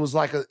watched them, it was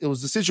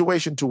a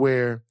situation to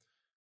where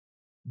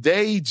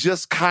they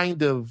just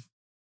kind of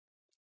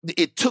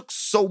it took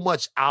so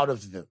much out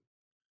of them.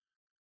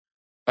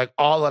 Like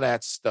all of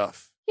that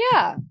stuff.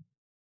 Yeah.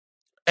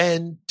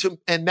 And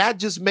that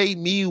just made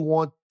me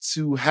want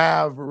to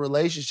have a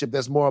relationship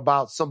that's more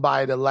about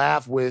somebody to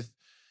laugh with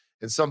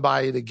and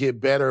somebody to get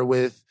better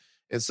with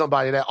and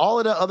somebody that all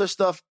of the other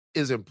stuff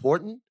is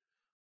important.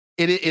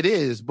 It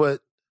is,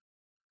 but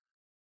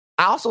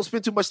I also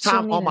spend too much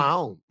time on my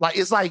own. Like,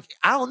 it's like,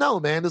 I don't know,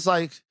 man. It's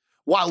like,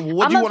 what do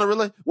you want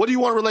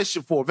a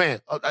relationship for, Van?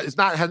 It's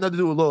not, has nothing to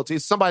do with loyalty.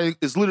 It's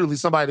literally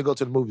somebody to go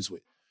to the movies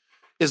with.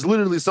 It's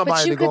literally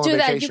somebody to go on vacation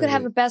with. But you could do that. You could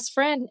have a best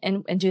friend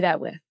and do that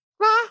with.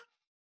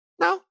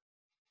 No.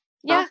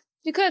 Yeah,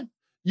 you could.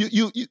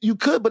 You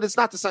could, but it's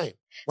not the same.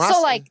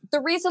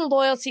 The reason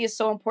loyalty is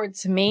so important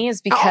to me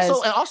is because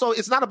also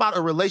it's not about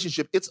a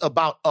relationship. It's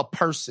about a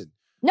person.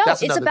 No,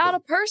 it's about a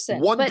person.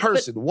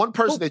 One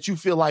person that you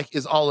feel like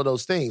is all of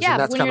those things. Yeah,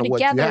 and that's when you're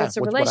together, it's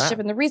a relationship.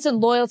 And the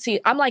reason loyalty,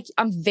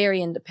 I'm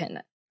very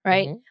independent,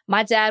 right? Mm-hmm.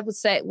 My dad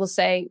will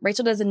say,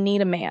 Rachel doesn't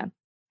need a man,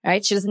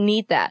 right? She doesn't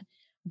need that.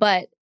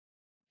 But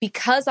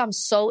because I'm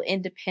so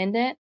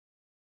independent,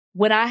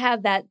 when I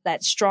have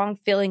that strong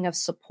feeling of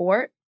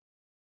support,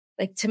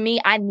 like, to me,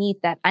 I need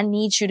that. I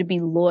need you to be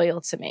loyal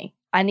to me.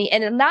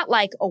 And not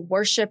like a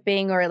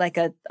worshiping or like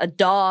a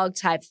dog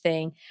type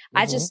thing. Mm-hmm.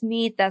 I just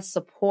need that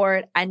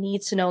support. I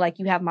need to know, like,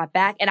 you have my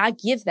back, and I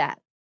give that.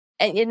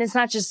 And it's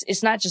not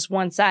just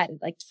one-sided.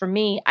 Like, for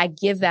me, I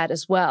give that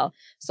as well.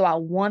 So I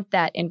want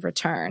that in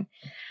return.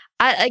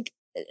 I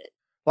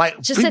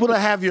just people to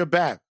have your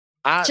back.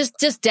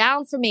 Just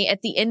down for me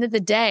at the end of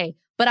the day.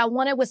 But I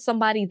want it with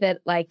somebody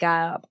that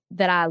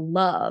that I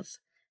love,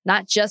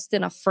 not just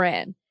in a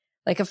friend.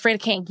 Like, a friend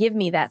can't give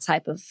me that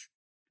type of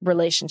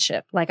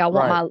relationship. Like, I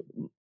want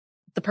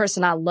the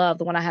person I love,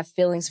 the one I have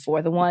feelings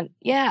for, the one,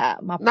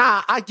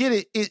 I get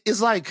it.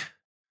 It's like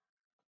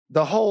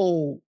the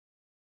whole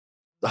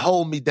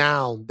me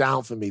down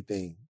for me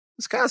thing.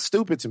 It's kind of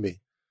stupid to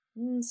me.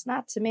 It's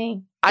not to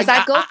me. Because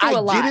I go through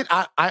a lot. I get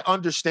it. I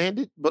understand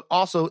it. But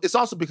also, it's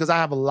also because I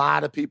have a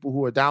lot of people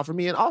who are down for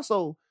me. And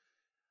also,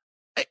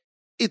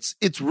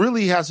 it's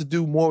really has to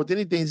do more with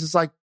anything. It's just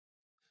like,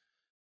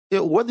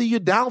 whether you're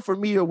down for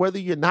me or whether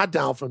you're not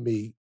down for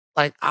me,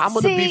 like, I'm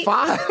going to be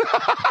fine.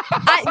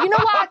 You know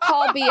why I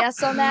call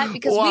BS on that?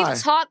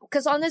 Because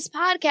because on this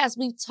podcast,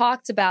 we've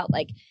talked about,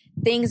 like,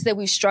 things that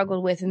we've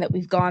struggled with and that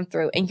we've gone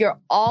through. And you're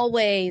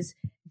always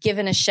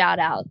giving a shout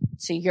out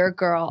to your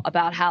girl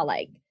about how,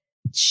 like,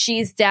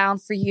 she's down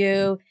for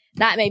you.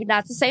 Maybe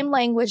not the same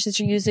language that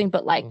you're using,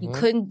 but, like, you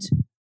couldn't,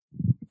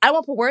 I don't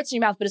want to put words in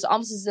your mouth, but it's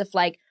almost as if,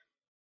 like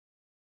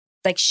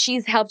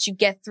she's helped you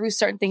get through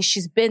certain things.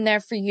 She's been there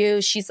for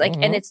you. She's like,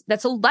 and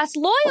that's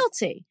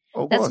loyalty.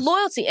 That's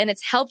loyalty, and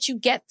it's helped you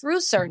get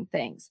through certain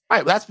things.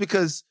 Right. That's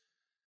because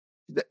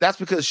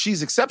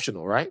she's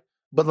exceptional, right?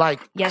 But, like,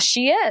 yes,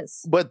 she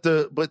is. But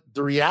the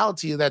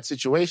reality of that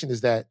situation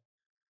is that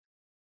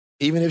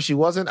even if she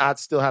wasn't, I'd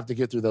still have to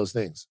get through those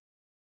things.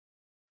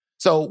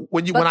 So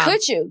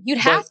could you? You'd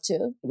have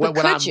to.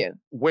 Could you?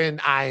 When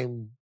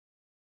I'm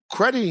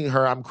crediting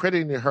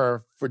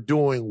her for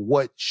doing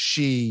what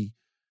she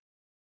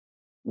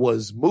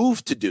was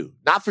moved to do,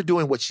 not for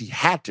doing what she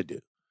had to do.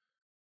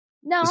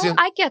 No,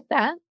 I get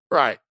that.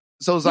 Right.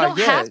 So it's you don't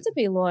have to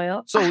be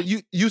loyal. So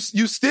you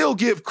still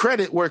give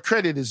credit where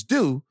credit is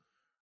due,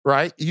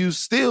 right? You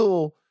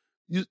still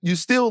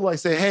like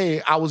say,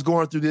 hey, I was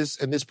going through this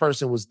and this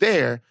person was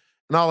there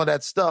and all of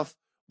that stuff.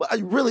 But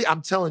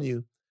I'm telling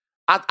you,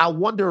 I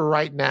wonder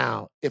right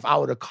now, if I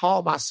were to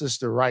call my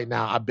sister right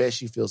now, I bet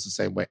she feels the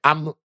same way.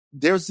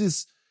 There's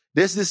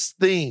this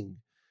thing.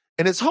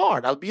 And it's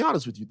hard, I'll be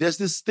honest with you. There's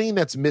this thing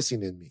that's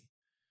missing in me.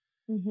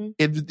 Mm-hmm.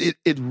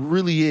 It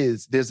really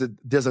is. There's a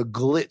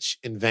glitch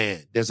in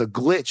Van. There's a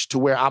glitch to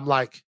where I'm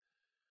like,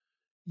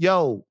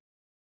 yo,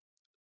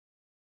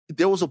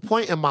 there was a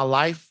point in my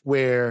life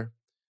where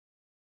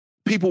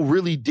people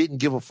really didn't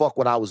give a fuck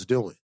what I was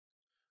doing.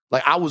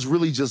 Like, I was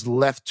really just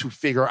left to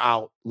figure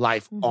out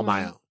life on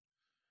my own.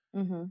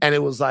 Mm-hmm. And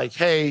it was like,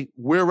 hey,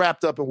 we're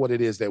wrapped up in what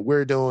it is that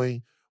we're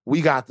doing. We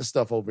got the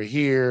stuff over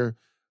here.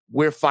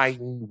 We're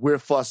fighting, we're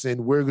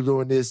fussing, we're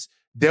doing this.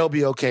 They'll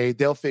be okay.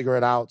 They'll figure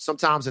it out.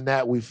 Sometimes in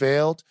that we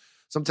failed.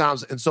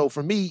 Sometimes. And so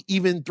for me,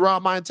 even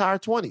throughout my entire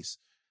 20s,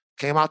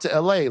 came out to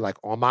LA like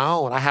on my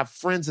own. I have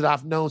friends that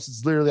I've known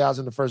since literally I was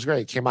in the first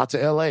grade. Came out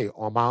to LA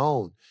on my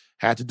own.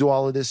 Had to do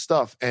all of this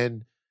stuff.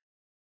 And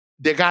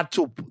it got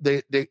to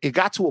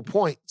a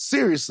point,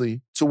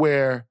 seriously, to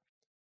where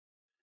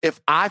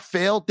if I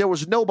failed, there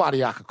was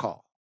nobody I could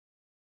call.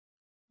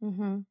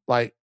 Mm-hmm.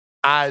 Like,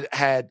 I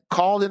had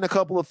called in a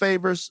couple of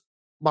favors.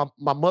 My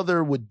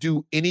mother would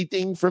do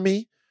anything for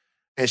me,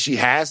 and she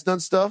has done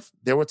stuff.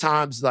 There were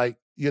times, like,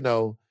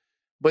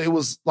 but it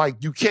was like,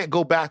 you can't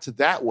go back to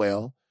that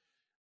well.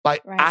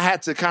 Like, right. I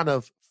had to kind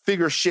of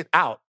figure shit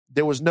out.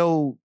 There was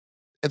no,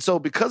 and so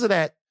because of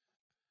that,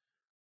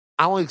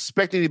 I don't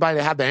expect anybody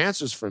to have the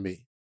answers for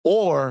me.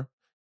 Or,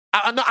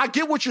 I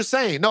get what you're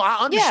saying. No,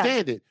 I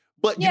understand it.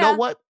 But you know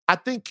what? I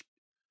think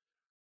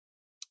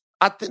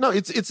no,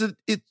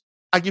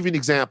 I'll give you an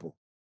example.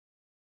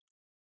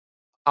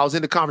 I was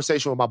in the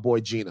conversation with my boy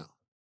Gino,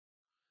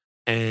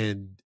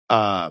 and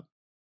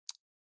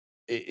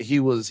he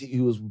was this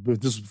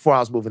was before I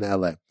was moving to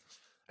LA,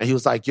 and he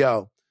was like,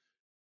 "Yo,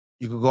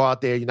 you can go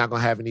out there. You're not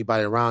gonna have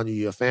anybody around you.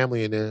 Your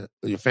family and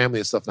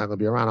stuff not gonna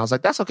be around." I was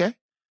like, "That's okay."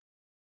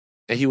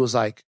 And he was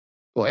like,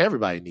 "Well,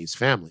 everybody needs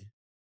family."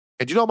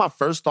 And you know what my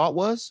first thought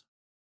was?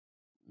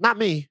 Not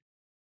me.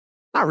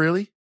 Not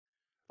really.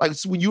 Like,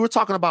 so when you were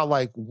talking about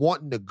like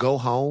wanting to go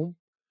home,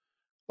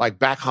 like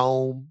back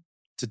home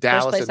to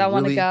Dallas. First place I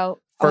want to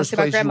go. First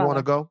place you want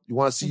to go. You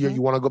want to see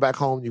you want to go back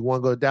home. You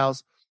want to go to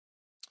Dallas.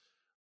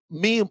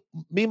 Me,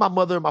 my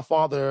mother, my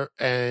father,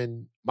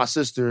 and my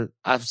sister,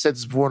 I've said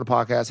this before in the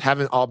podcast,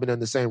 haven't all been in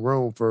the same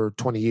room for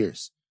 20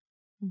 years.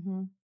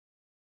 Mm-hmm.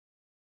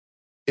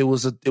 It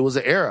was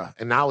an era,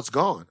 and now it's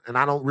gone. And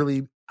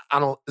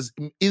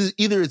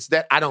either it's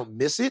that I don't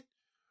miss it,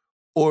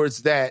 or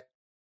it's that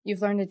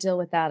you've learned to deal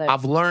without it.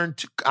 I've learned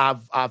to,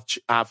 I've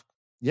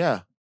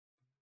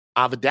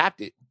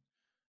adapted.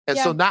 And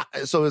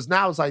so it's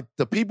like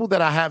the people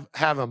that I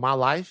have in my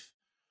life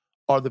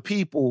are the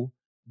people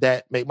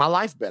that make my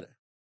life better.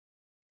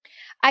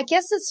 I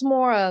guess it's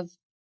more of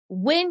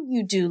when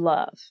you do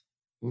love,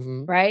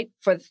 right?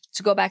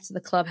 To go back to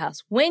the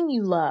clubhouse, when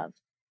you love,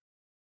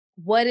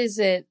 what is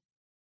it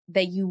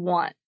that you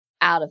want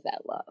out of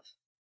that love?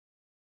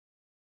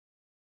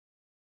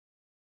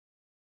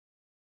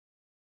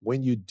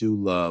 When you do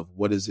love,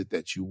 what is it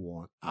that you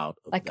want out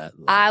of that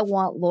love? I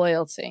want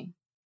loyalty.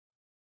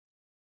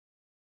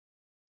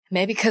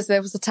 Maybe because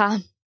there was a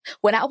time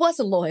when I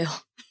wasn't loyal.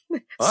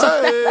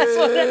 So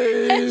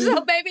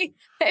maybe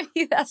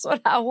that's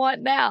what I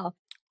want now.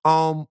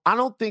 I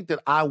don't think that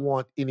I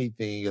want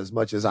anything as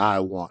much as I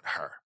want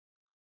her.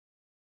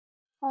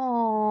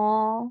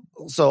 Aww.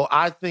 So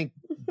I think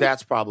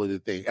that's probably the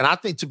thing. And I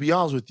think, to be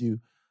honest with you,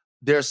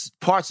 there's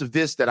parts of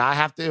this that I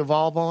have to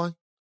evolve on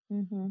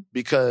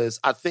because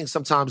I think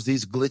sometimes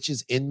these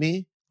glitches in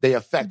me, they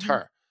affect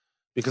her.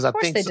 Because I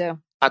think they do.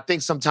 I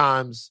think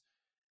sometimes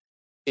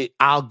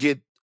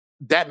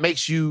that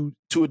makes you,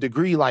 to a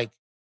degree, like,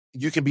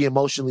 you can be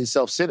emotionally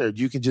self-centered.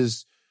 You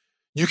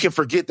can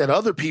forget that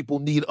other people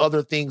need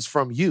other things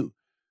from you.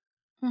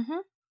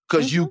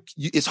 Because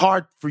it's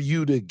hard for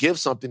you to give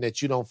something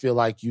that you don't feel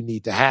like you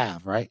need to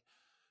have, right?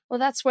 Well,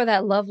 that's where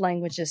that love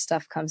languages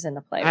stuff comes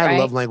into play, right?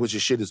 Love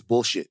languages shit is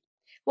bullshit.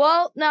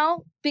 Well,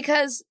 no,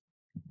 because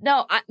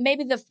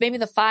maybe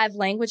the 5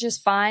 languages,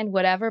 fine,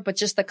 whatever, but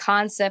just the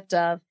concept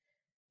of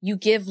you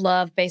give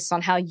love based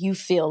on how you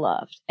feel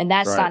loved. And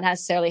that's not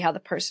necessarily how the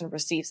person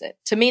receives it.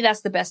 To me,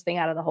 that's the best thing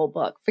out of the whole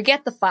book.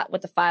 Forget the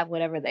 5,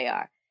 whatever they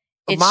are.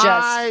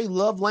 My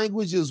love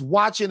language is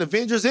watching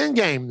Avengers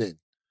Endgame then.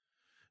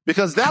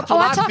 Because that's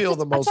when I feel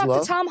the most love. I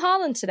talked to Tom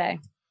Holland today.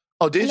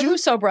 Oh, did you? The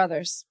Russo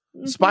brothers.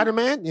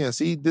 Spider-Man? Yeah,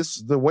 see,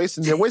 they're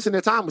wasting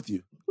their time with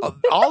you.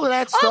 All of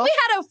that stuff we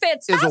had a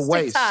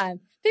fantastic time.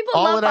 People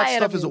all love of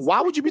that stuff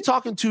why would you be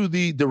talking to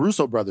the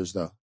Russo brothers,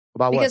 though?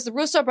 About because what? The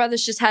Russo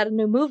brothers just had a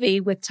new movie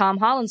with Tom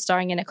Holland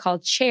starring in it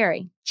called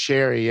Cherry.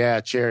 Cherry.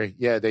 Yeah,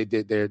 they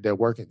did. They're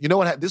working. You know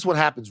what? This is what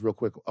happens real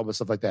quick with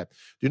stuff like that. Do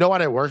you know why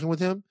they're working with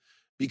him?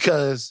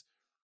 Because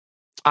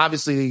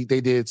obviously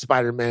they did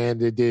Spider-Man.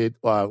 They did,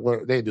 they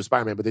didn't do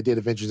Spider-Man, but they did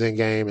Avengers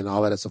Endgame and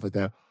all of that stuff like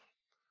that.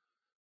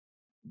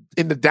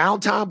 In the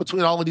downtime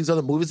between all of these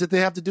other movies that they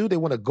have to do, they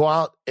want to go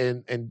out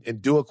and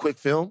do a quick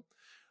film.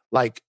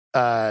 Like,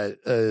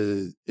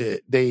 they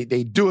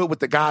do it with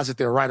the guys that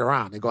they're right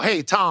around. They go,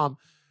 "Hey, Tom,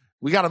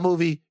 we got a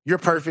movie. You're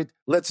perfect.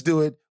 Let's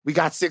do it. We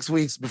got 6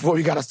 weeks before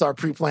we got to start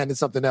pre-planning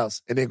something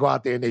else." And they go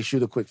out there and they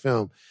shoot a quick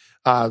film.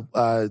 John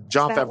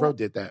Favreau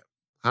did that.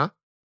 Huh?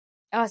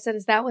 Oh, I said,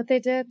 is that what they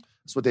did?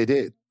 That's what they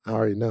did. I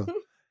already know.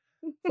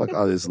 Like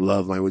all this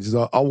love language.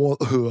 I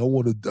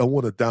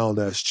want a down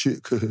ass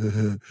chick.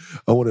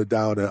 I want a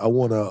down ass.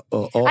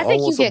 I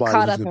think you get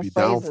caught up in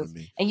phrases,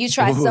 and you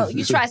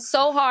try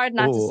so hard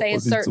not to say a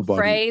certain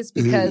phrase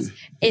because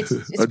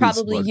it's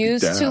probably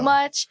used too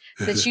much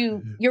that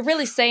you're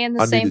really saying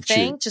the same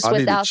thing just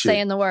without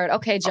saying the word.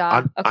 Okay,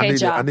 John.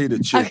 John. I need a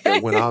chick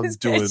that when I'm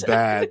doing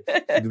bad,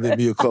 can give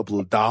me a couple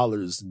of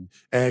dollars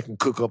and can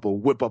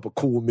whip up a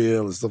cool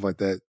meal and stuff like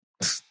that.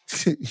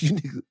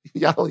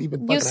 Y'all don't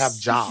even fucking have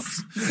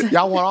jobs.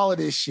 Y'all want all of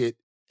this shit.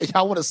 And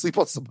y'all want to sleep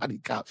on somebody's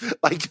couch.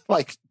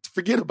 Like,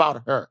 forget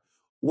about her.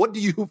 What do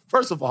you,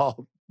 first of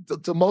all,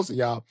 to most of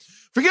y'all,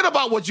 forget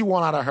about what you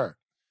want out of her.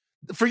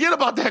 Forget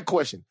about that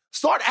question.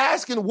 Start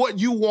asking what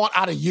you want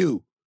out of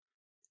you.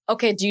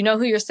 Okay, do you know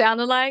who you're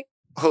sounding like?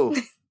 Who?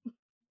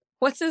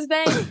 What's his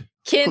name?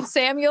 Ken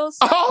Samuels?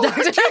 Oh,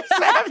 Ken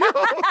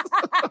Samuels!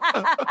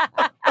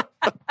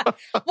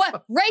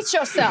 What? Rate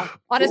yourself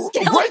on a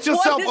scale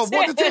of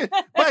 1 to 10.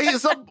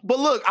 But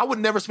look, I would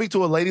never speak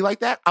to a lady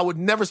like that.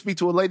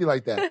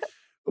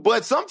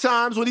 But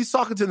sometimes when he's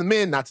talking to the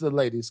men, not to the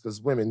ladies,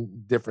 because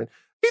women different,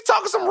 he's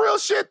talking some real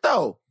shit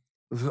though.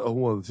 I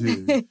want to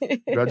see.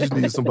 I just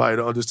need somebody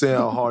to understand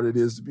how hard it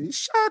is to be.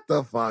 Shut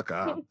the fuck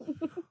up.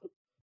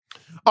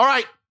 All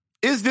right.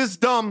 Is this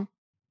dumb?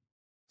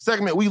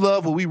 Segment we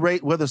love where we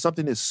rate whether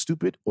something is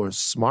stupid or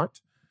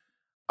smart.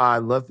 I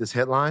love this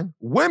headline.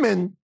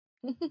 Women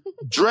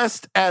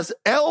dressed as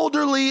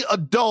elderly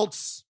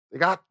adults. They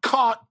got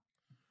caught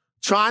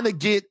trying to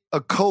get a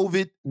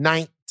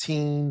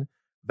COVID-19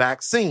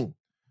 vaccine.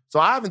 So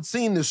I haven't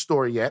seen this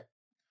story yet.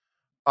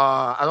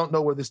 I don't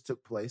know where this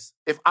took place.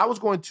 If I was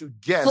going to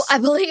guess... I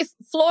believe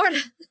Florida.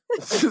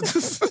 Fucking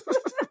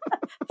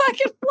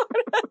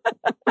Florida.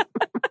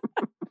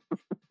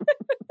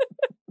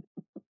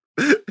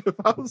 If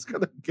I was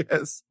going to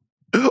guess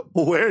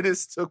where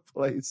this took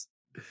place,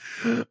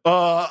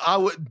 I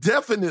would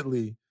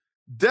definitely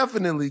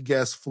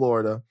guess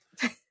Florida.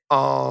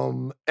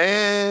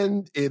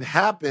 And it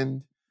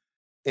happened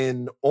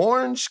in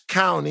Orange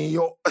County.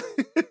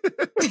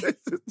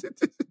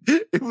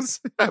 It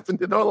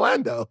happened in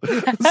Orlando.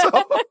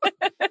 So,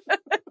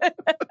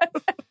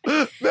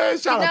 man,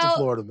 shout out to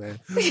Florida, man.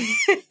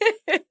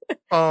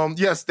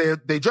 Yes,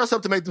 they dress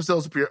up to make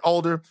themselves appear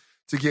older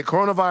to get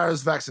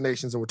coronavirus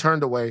vaccinations and were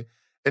turned away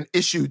and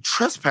issued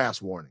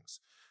trespass warnings.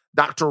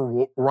 Dr.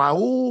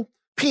 Raul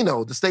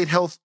Pino, the state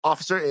health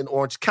officer in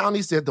Orange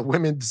County, said the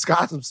women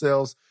disguised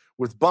themselves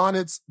with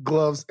bonnets,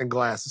 gloves, and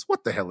glasses.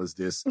 What the hell is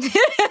this?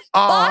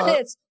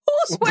 Bonnets?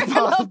 Who's wearing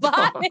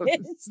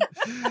the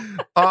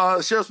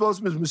bonnets? Sheriff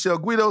spokesman Michelle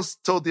Guido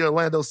told the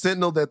Orlando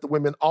Sentinel that the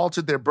women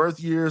altered their birth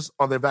years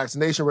on their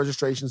vaccination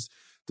registrations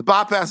to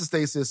bypass the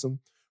state system,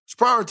 which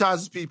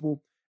prioritizes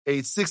people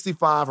age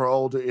 65 or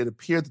older. It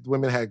appeared that the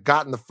women had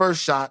gotten the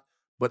first shot,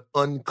 but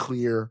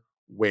unclear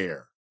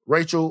where.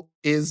 Rachel,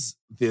 is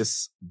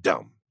this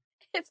dumb?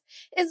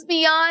 It's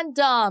beyond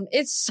dumb.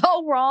 It's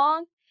so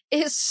wrong.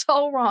 It's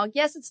so wrong.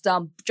 Yes, it's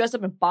dumb. Dressed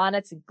up in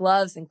bonnets and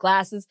gloves and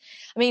glasses.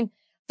 I mean,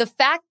 the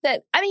fact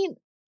that, no,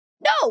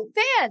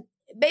 Van,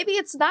 maybe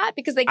it's not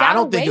because they got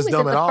away with it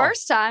the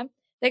first time.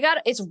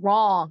 It's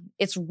wrong.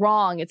 It's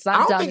wrong. It's not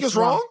dumb. I don't think it's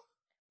wrong.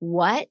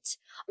 What?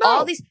 No.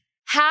 All these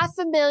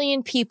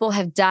 500,000 people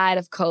have died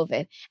of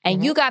COVID,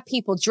 and you got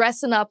people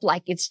dressing up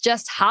like it's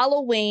just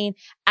Halloween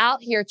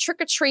out here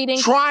trick-or-treating.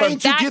 Trying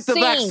to get the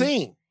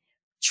vaccine.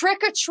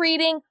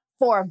 Trick-or-treating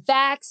for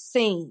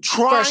vaccine.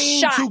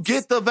 Trying to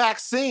get the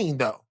vaccine,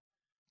 though.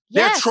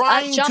 Yes, they're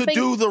trying to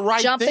do the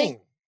right thing.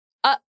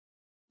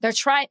 They're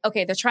trying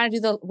to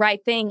do the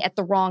right thing at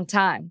the wrong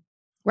time,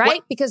 right?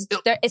 What? Because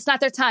it's not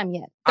their time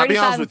yet. I'll be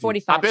 35 honest and with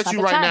 45. I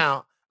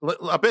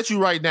bet you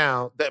right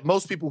now that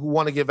most people who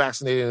want to get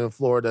vaccinated in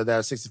Florida that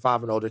are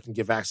 65 and older can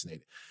get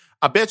vaccinated.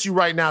 I bet you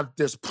right now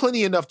there's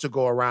plenty enough to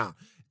go around.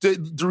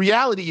 The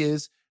reality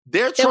is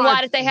they're trying. Then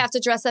why did they have to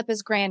dress up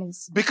as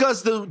grannies?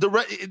 Because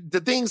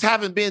the things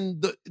haven't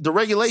been, the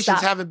regulations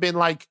haven't been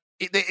like,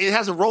 it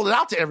hasn't rolled it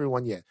out to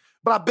everyone yet.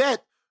 But I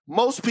bet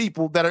most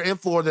people that are in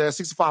Florida that are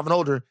 65 and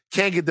older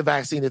can get the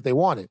vaccine if they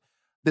want it.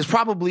 There's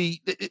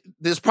probably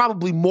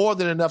more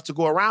than enough to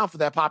go around for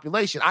that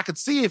population. I could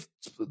see if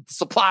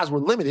supplies were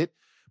limited,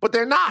 but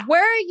they're not.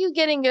 Where are you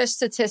getting your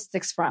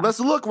statistics from? Let's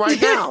look right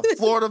now.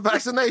 Florida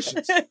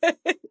vaccinations.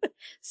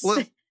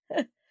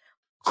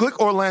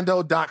 Click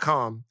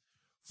Orlando.com.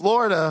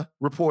 Florida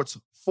reports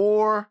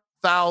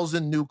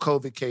 4,000 new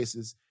COVID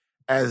cases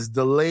as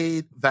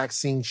delayed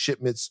vaccine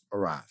shipments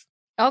arrive.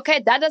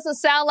 Okay, that doesn't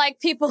sound like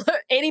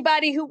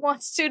anybody who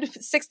wants to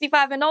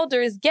 65 and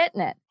older is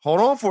getting it. Hold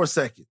on for a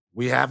second.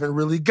 We haven't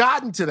really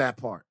gotten to that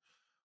part.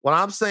 What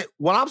I'm saying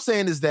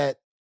is that,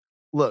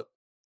 look,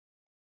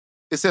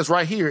 it says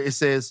right here, it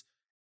says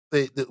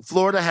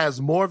Florida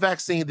has more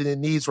vaccine than it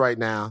needs right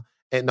now.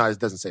 And no, it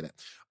doesn't say that.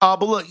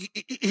 But look,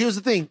 here's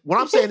the thing. What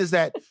I'm saying is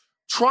that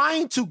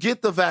trying to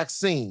get the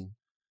vaccine,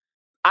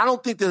 I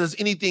don't think there's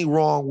anything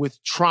wrong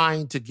with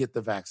trying to get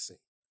the vaccine.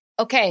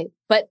 Okay,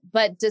 but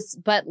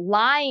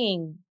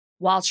lying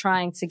while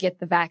trying to get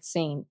the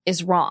vaccine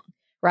is wrong,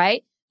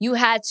 right? You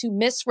had to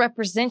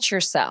misrepresent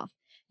yourself.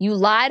 You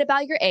lied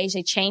about your age.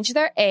 They changed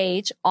their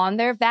age on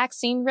their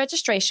vaccine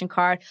registration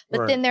card,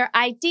 but then their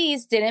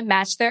IDs didn't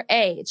match their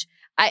age.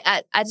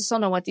 I just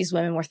don't know what these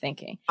women were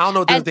thinking. I don't know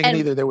what they were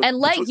thinking either.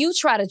 Let you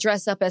try to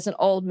dress up as an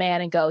old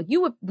man and go,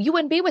 you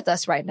wouldn't be with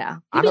us right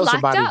now. You'd be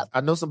locked up. I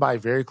know somebody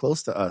very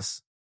close to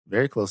us.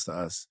 Very close to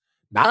us.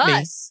 Not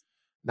us. Me.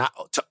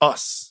 Not to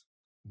us.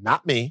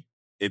 Not me.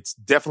 It's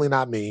definitely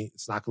not me.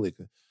 It's not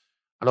Kalika.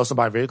 I know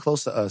somebody very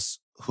close to us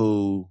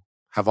who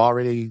has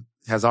already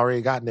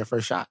gotten their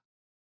first shot.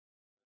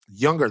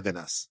 Younger than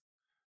us.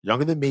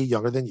 Younger than me,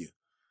 younger than you.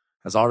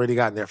 Has already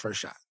gotten their first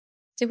shot.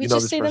 Did we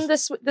just see them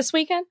this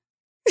weekend?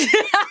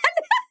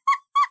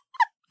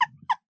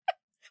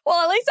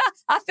 Well, at least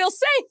I feel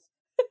safe.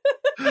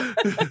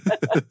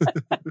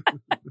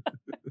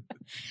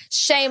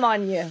 Shame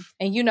on you.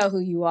 And you know who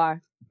you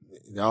are.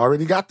 You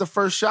already got the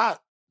first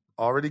shot.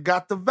 Already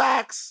got the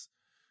vax.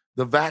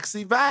 The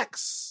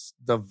vaxi-vax.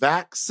 The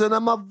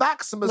vaccinema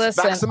vaximus.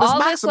 Listen, Vaximus all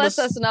Maximus. this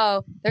lets us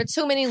know there are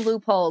too many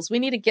loopholes. We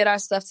need to get our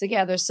stuff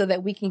together so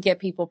that we can get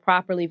people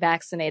properly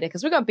vaccinated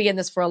because we're going to be in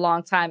this for a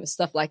long time if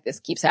stuff like this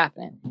keeps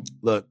happening.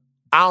 Look,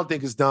 I don't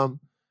think it's dumb.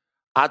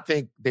 I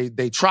think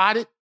they tried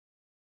it.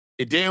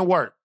 It didn't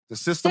work. The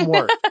system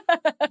worked.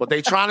 But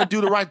they trying to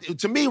do the right thing.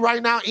 To me,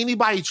 right now,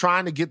 anybody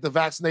trying to get the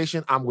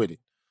vaccination, I'm with it.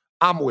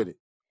 I'm with it.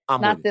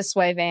 Not this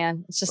way,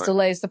 Van. It just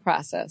delays the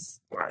process.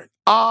 All right.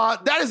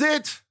 That is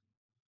it.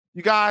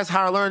 You guys,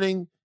 higher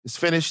learning is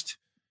finished.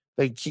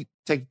 They keep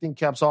taking thin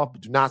caps off,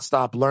 but do not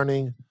stop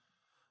learning.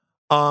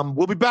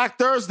 We'll be back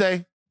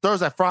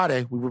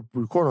Friday. We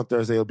record on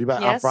Thursday. We'll be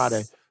back on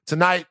Friday.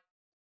 Tonight,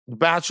 The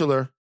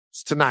Bachelor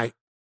is tonight.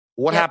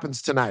 What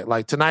happens tonight?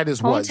 Like, tonight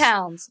is what?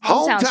 Hometowns.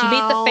 You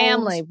meet the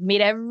family.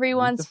 Meet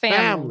everyone's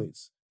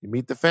families. You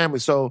meet the family.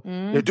 So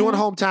they're doing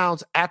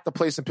hometowns at the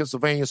place in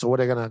Pennsylvania. So what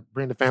are they going to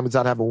bring the families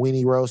out, have a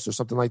weenie roast or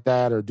something like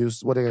that? Or do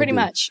what are they going to do? Pretty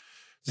much.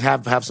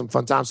 Have some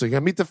fun time. So you're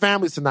going to meet the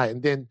families tonight.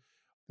 And then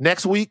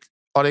next week,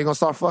 are they going to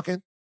start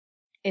fucking?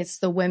 It's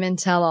the women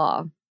tell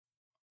all.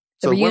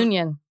 The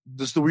reunion.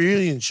 This is the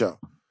reunion show.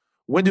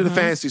 When do the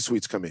fantasy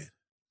suites come in?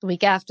 The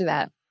week after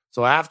that.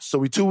 So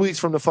we're 2 weeks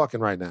from the fucking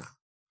right now.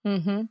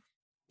 Mm-hmm.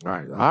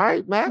 All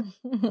right, Matt.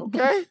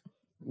 Okay.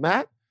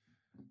 Matt.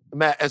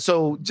 And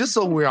so just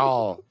so we're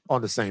all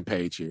on the same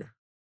page here,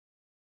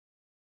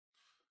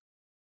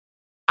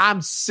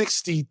 I'm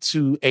 60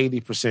 to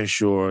 80%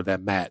 sure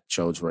that Matt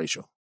chose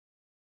Rachel.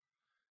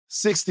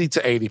 60 to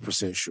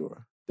 80%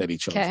 sure that he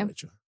chose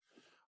Rachel.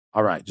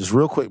 All right, just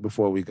real quick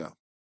before we go.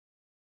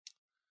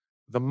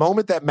 The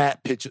moment that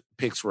Matt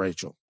picks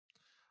Rachel,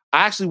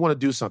 I actually want to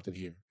do something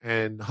here,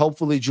 and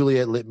hopefully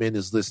Juliet Littman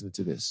is listening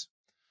to this.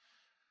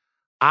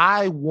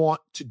 I want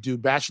to do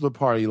Bachelor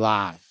Party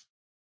live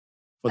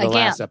for the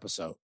last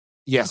episode.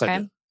 Yes, I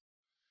do.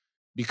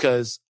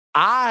 Because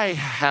I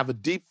have a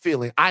deep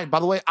feeling. By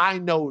the way, I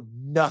know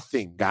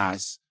nothing,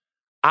 guys.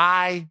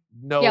 I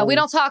know. Yeah, we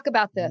don't talk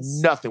about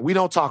this. Nothing. We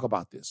don't talk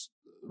about this.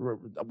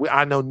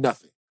 I know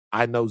nothing.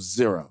 I know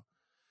zero.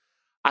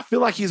 I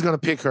feel like he's going to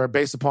pick her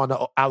based upon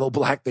the Aloe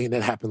Black thing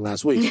that happened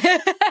last week.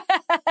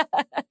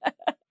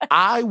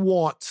 I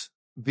want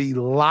the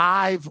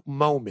live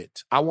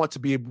moment. I want to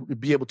be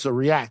able to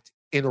react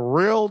in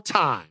real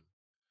time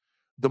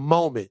the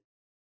moment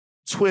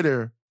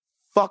Twitter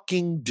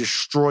fucking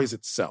destroys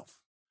itself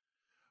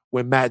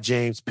when Matt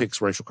James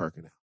picks Rachel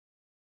Kirkconnell.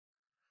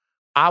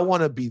 I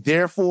want to be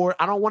there for it.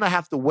 I don't want to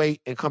have to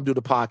wait and come do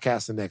the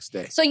podcast the next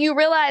day. So you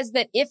realize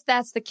that if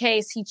that's the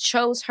case, he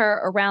chose her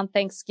around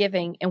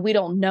Thanksgiving and we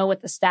don't know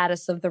what the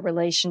status of the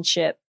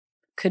relationship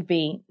could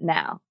be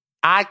now.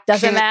 I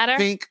Doesn't can't matter?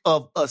 think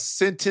of a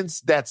sentence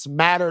that's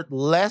mattered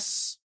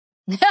less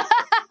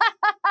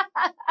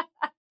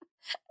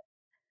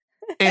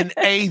in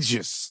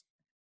ages.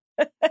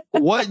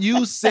 What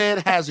you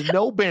said has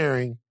no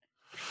bearing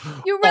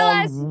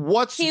on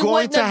what's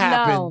going to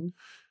happen.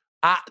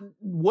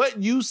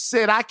 What you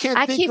said, I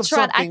can't think of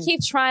something. I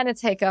keep trying to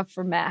take up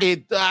for Matt.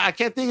 I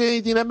can't think of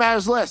anything that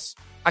matters less.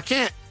 I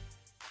can't.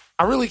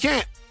 I really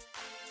can't.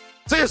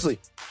 Seriously.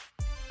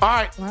 All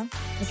right. Well,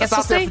 that's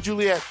out there for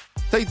Juliet.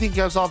 Take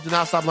things off. Do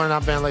not stop learning.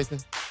 I'm Van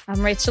Lathan.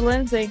 I'm Rachel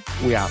Lindsay.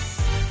 We out.